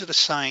those that are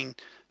saying,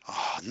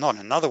 oh, not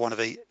another one of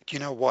these, you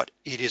know what?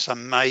 It is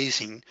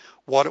amazing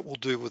what it will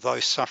do with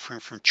those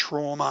suffering from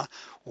trauma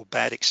or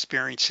bad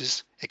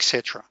experiences,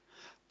 etc.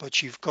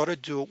 But you've got to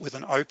do it with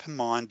an open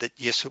mind that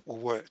yes, it will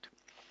work.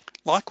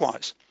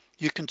 Likewise,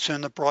 you can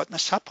turn the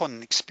brightness up on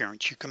an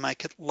experience. You can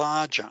make it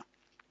larger.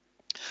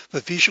 For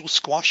visual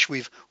squash,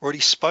 we've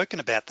already spoken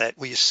about that,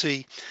 where you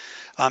see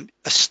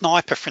a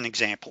sniper, for an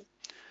example.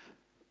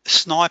 A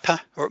sniper,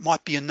 or it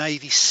might be a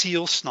Navy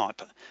SEAL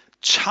sniper,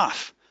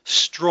 tough,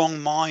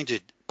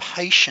 strong-minded,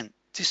 patient,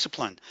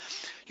 disciplined.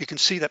 You can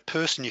see that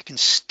person, you can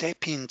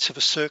step into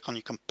the circle and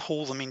you can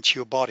pull them into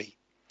your body.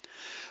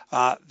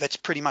 That's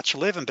pretty much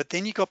 11, but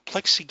then you got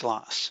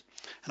plexiglass.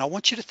 And I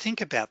want you to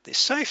think about this.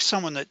 Say if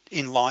someone that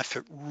in life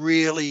it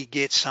really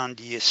gets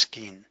under your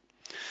skin,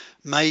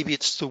 maybe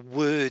it's the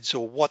words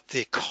or what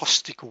they're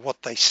caustic or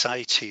what they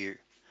say to you.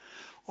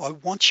 I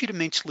want you to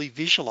mentally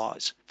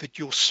visualize that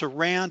you're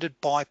surrounded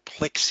by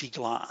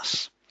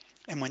plexiglass,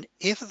 and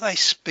whenever they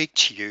speak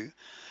to you,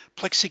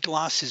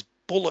 plexiglass is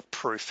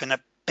bulletproof and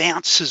it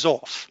bounces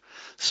off.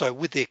 So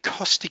with their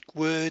caustic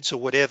words or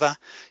whatever,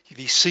 if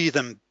you see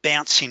them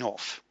bouncing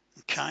off,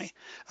 okay,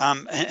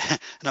 and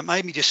it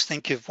made me just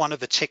think of one of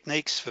the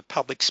techniques for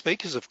public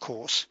speakers. Of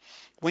course,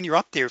 when you're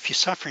up there, if you're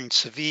suffering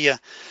severe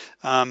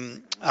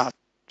anxiety,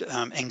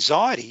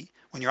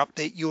 when you're up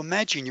there, you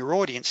imagine your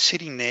audience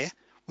sitting there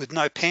with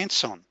no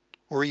pants on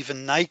or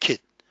even naked.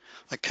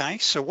 Okay,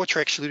 so what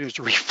you're actually doing is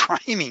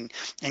reframing,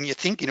 and you're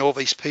thinking all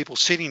these people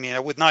sitting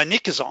there with no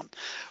knickers on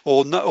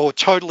or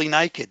totally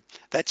naked.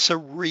 That's a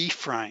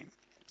reframe.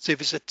 So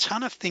there's a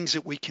ton of things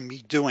that we can be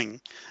doing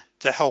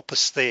to help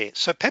us there.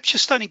 So perhaps you're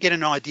starting to get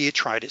an idea,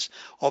 traders,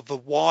 of the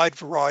wide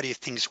variety of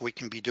things we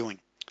can be doing.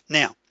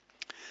 Now,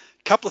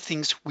 a couple of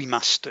things we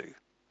must do,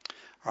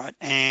 right?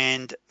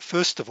 And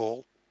first of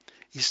all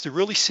is to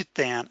really sit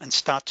down and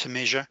start to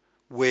measure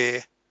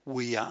where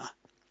we are.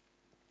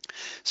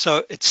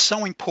 So it's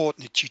so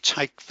important that you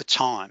take the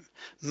time.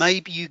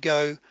 Maybe you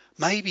go,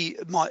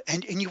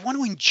 and you want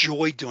to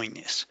enjoy doing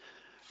this.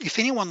 If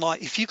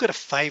you've got a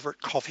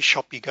favorite coffee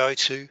shop you go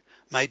to,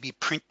 maybe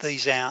print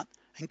these out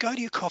and go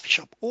to your coffee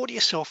shop, order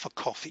yourself a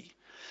coffee,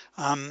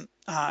 and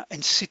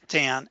sit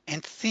down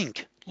and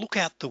think. Look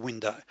out the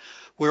window.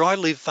 Where I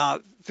live,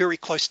 very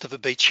close to the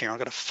beach here, I've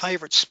got a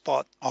favorite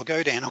spot. I'll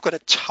go down, I've got a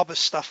tub of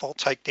stuff I'll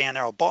take down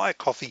there, I'll buy a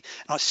coffee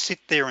and I sit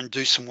there and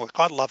do some work.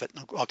 I love it.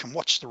 I can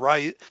watch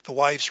the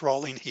waves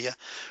roll in here.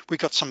 We've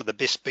got some of the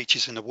best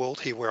beaches in the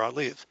world here where I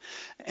live.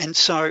 And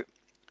so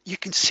you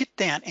can sit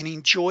down and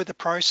enjoy the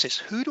process.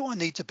 Who do I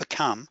need to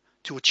become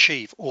to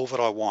achieve all that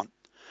I want?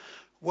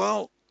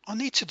 Well, I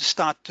need to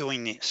start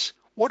doing this.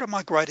 What are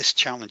my greatest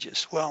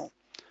challenges? Well,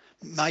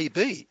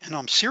 maybe, and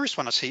I'm serious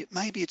when I say it,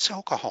 maybe it's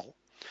alcohol.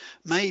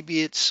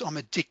 Maybe it's I'm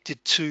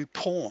addicted to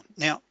porn.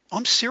 Now,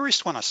 I'm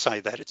serious when I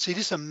say that. It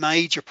is a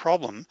major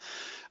problem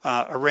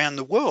around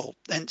the world.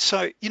 And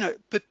so,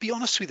 but be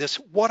honest with us,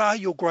 what are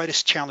your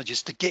greatest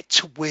challenges to get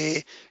to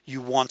where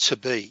you want to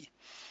be?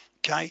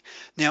 Okay,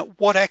 now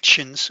what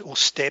actions or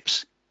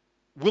steps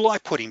will I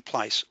put in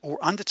place or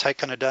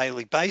undertake on a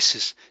daily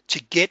basis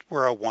to get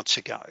where I want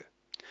to go?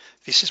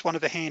 This is one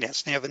of the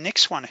handouts. Now the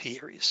next one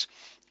here is,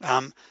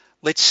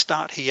 let's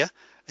start here.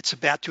 It's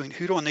about doing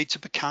who do I need to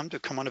become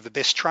one of the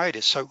best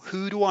traders. So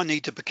who do I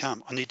need to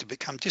become? I need to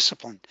become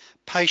disciplined,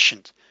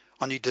 patient.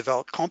 I need to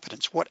develop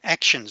competence. What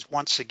actions?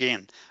 Once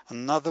again,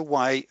 another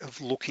way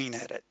of looking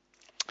at it.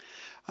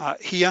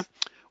 Here,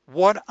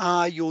 what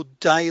are your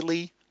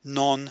daily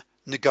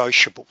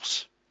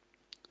non-negotiables?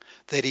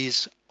 That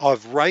is,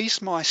 I've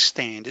raised my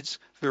standards.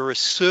 There are a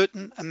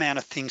certain amount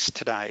of things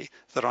today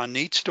that I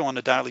need to do on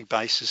a daily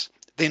basis.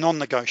 They're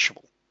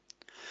non-negotiable.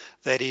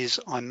 That is,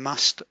 I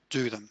must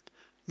do them.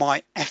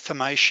 My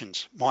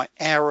affirmations, my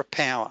hour of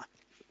power.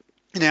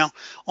 Now,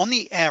 on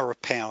the hour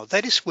of power,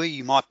 that is where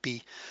you might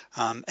be,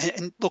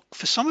 and look,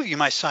 for some of you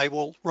may say,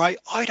 well, Ray,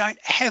 I don't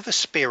have a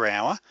spare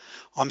hour.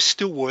 I'm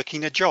still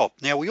working a job.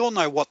 Now, we all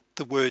know what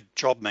the word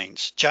job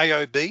means.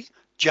 J-O-B,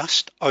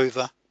 just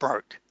over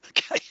broke,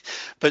 okay?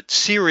 But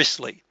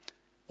seriously,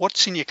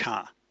 what's in your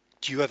car?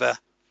 Do you have a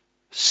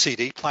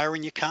CD player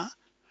in your car?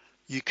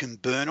 You can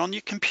burn on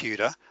your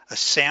computer a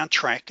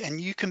soundtrack, and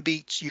you can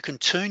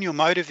turn your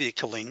motor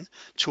vehicle in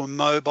to a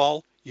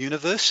mobile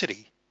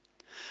university.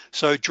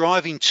 So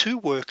driving to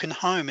work and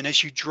home, and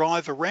as you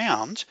drive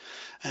around,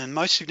 and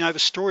most of you know the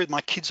story of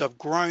my kids, I've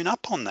grown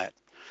up on that,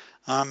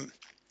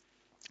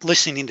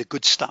 listening to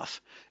good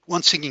stuff.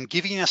 Once again,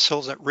 giving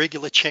ourselves that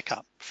regular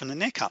checkup from the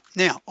neck up.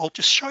 Now, I'll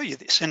just show you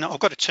this, and I've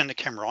got to turn the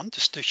camera on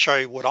just to show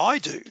you what I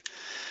do.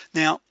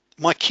 Now,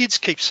 my kids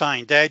keep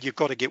saying, Dad, you've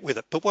got to get with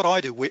it. But what I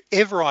do,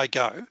 wherever I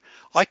go,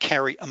 I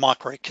carry a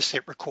micro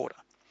cassette recorder.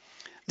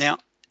 Now,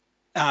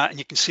 and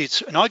you can see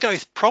and I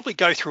probably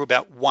go through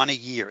about one a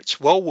year. It's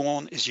well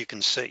worn, as you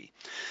can see.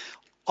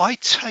 I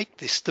take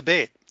this to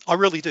bed. I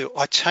really do.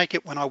 I take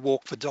it when I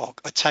walk the dog.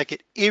 I take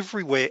it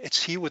everywhere.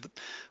 It's here well,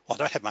 I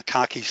don't have my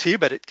car keys here,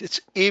 but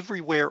it's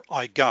everywhere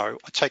I go.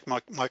 I take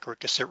my micro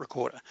cassette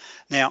recorder.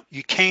 Now,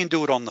 you can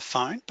do it on the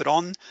phone, but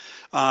on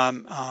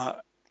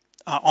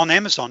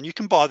Amazon, you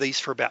can buy these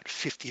for about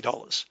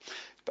 $50.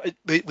 But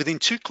within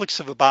 2 clicks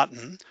of a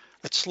button,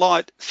 it's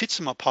light, fits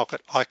in my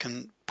pocket. I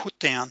can put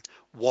down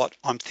what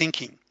I'm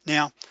thinking.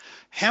 Now,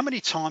 how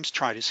many times,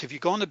 traders, have you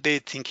gone to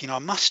bed thinking, I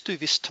must do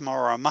this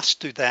tomorrow, I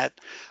must do that,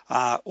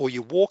 or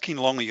you're walking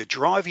along or you're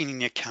driving in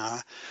your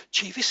car,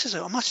 gee,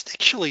 I must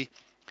actually,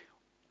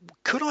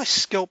 could I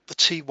scalp the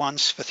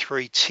T1s for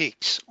 3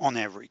 ticks on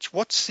average?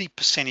 What's the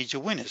percentage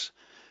of winners?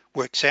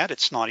 Works out,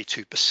 it's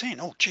 92%.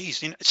 Oh,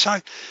 geez, so,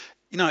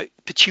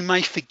 but you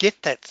may forget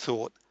that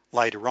thought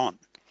later on.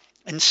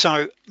 And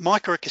so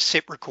micro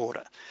cassette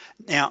recorder.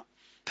 Now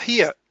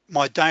here,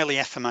 my daily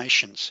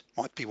affirmations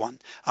might be one.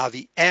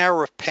 The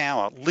hour of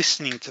power,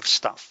 listening to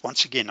stuff.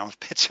 Once again,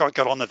 that's how I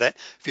got onto that.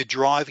 If you're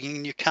driving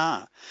in your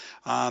car,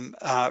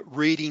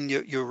 reading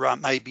your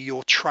maybe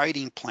your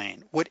trading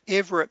plan,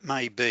 whatever it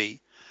may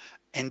be,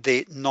 and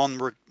they're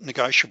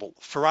non-negotiable.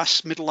 For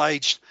us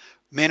middle-aged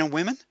men and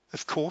women,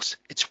 of course,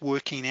 it's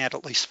working out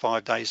at least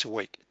 5 days a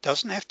week. It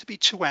doesn't have to be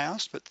 2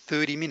 hours, but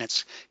 30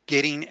 minutes,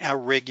 getting our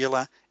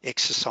regular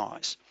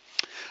exercise.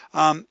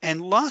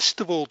 And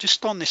last of all,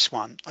 just on this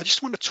one, I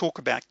just want to talk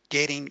about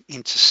getting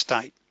into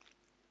state.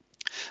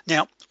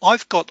 Now,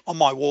 I've got on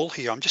my wall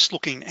here, I'm just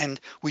looking, and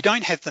we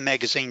don't have the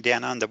magazine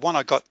down under. One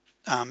I got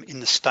in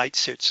the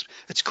States,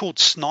 it's called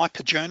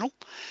Sniper Journal,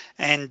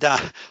 and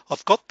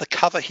I've got the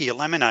cover here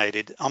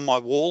laminated on my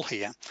wall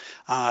here,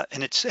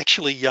 and it's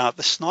actually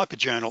the Sniper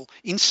Journal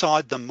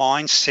inside the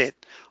mindset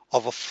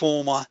of a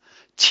former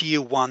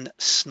tier 1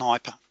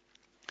 sniper.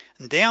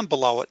 And down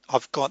below it,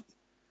 I've got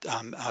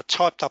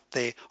typed up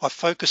there, I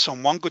focus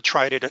on one good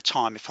trade at a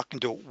time. If I can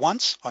do it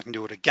once, I can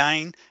do it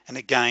again and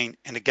again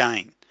and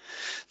again.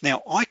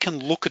 Now I can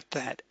look at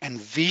that and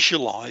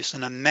visualize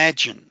and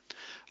imagine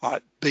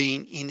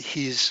being in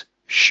his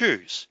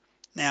shoes.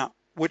 Now,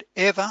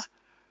 whatever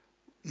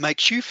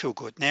makes you feel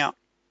good. Now,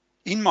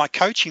 in my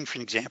coaching, for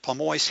example, I'm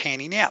always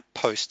handing out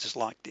posters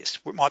like this.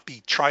 It might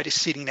be traders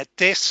sitting at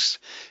desks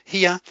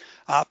here,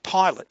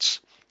 pilots.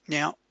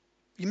 Now,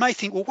 you may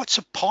think, well, what's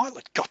a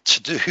pilot got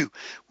to do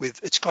with,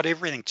 it's got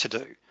everything to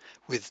do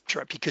with,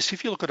 because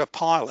if you look at a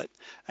pilot,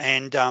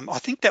 and I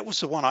think that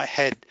was the one I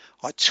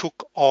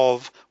took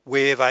of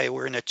where they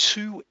were in a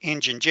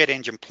jet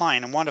engine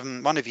plane, and one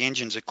of the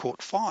engines had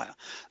caught fire.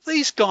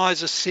 These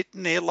guys are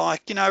sitting there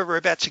like, we're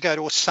about to go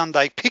to a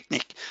Sunday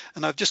picnic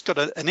and they've just got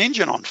an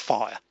engine on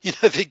fire.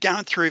 They're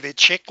going through their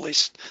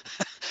checklist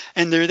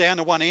and they're down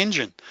to one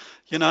engine,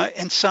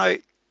 and so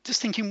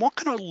just thinking, what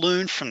can I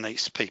learn from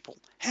these people?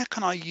 How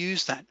can I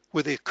use that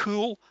where they're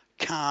cool,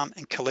 calm,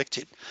 and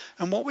collected?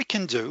 And what we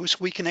can do is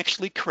we can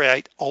actually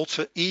create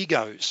alter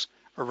egos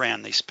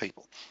around these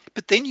people.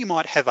 But then you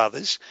might have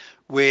others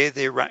where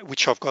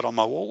which I've got on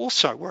my wall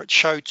also, where it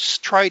shows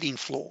trading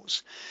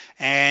floors.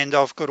 And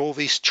I've got all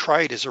these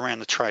traders around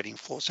the trading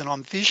floors, and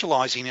I'm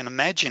visualizing and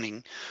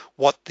imagining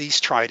what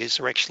these traders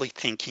are actually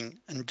thinking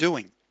and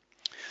doing.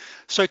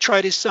 So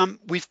traders,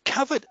 we've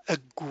covered a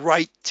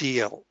great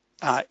deal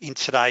in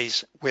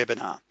today's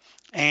webinar.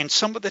 And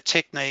some of the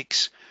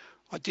techniques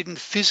I didn't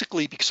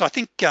physically, because I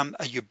think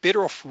you're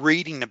better off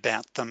reading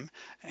about them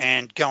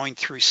and going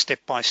through step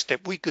by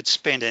step. We could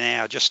spend an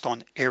hour just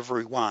on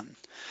every one.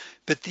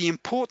 But the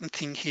important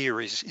thing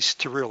here is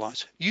to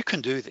realize you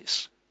can do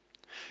this.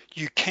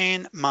 You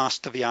can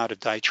master the art of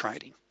day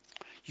trading.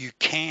 You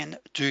can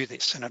do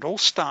this, and it all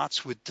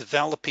starts with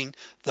developing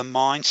the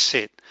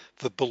mindset,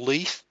 the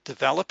belief,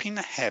 developing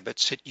the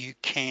habits that you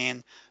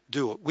can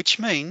do it, which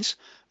means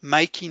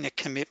making a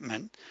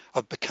commitment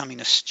of becoming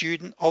a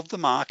student of the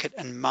market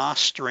and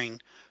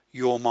mastering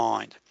your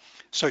mind.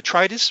 So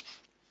traders,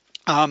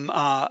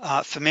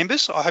 for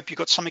members, I hope you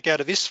got something out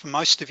of this. For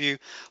most of you,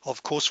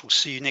 of course, we'll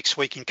see you next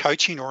week in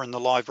coaching or in the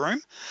live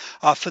room.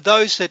 For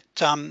those that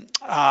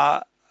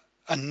are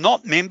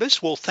not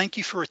members, well, thank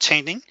you for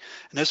attending.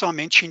 And as I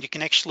mentioned, you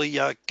can actually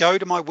go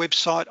to my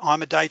website,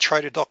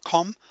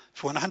 imadaytrader.com.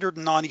 For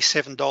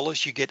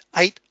 $197, you get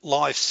 8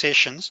 live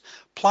sessions,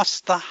 plus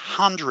the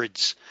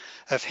hundreds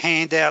of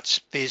handouts.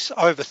 There's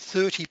over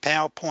 30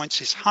 PowerPoints,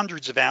 there's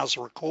hundreds of hours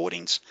of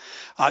recordings.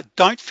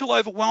 Don't feel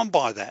overwhelmed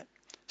by that.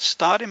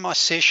 Start in my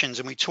sessions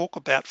and we talk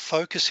about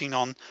focusing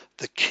on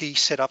the key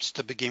setups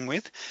to begin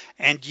with.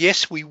 And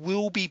yes, we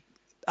will be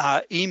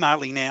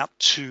emailing out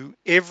to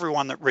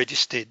everyone that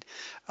registered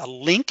a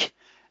link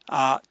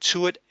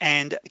to it,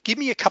 and give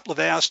me a couple of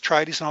hours,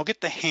 traders, and I'll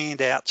get the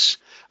handouts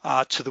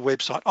to the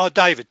website. Oh,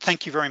 David,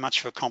 thank you very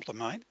much for a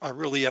compliment. I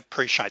really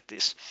appreciate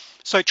this.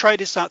 So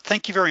traders,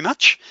 thank you very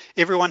much.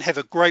 Everyone have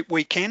a great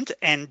weekend,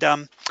 and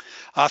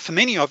for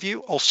many of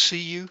you, I'll see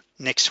you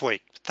next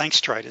week.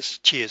 Thanks, traders.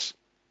 Cheers.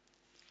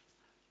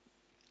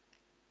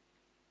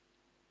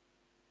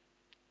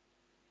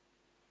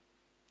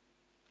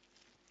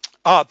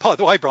 Oh, by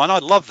the way, Brian, I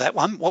love that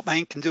one. What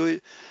man can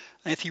do,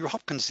 Anthony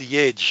Hopkins, the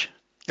edge.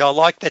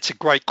 Yeah, that's a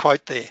great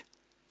quote there.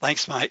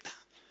 Thanks, mate.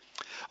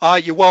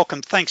 You're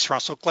welcome. Thanks,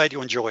 Russell. Glad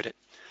you enjoyed it.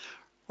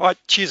 All right,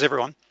 cheers,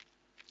 everyone.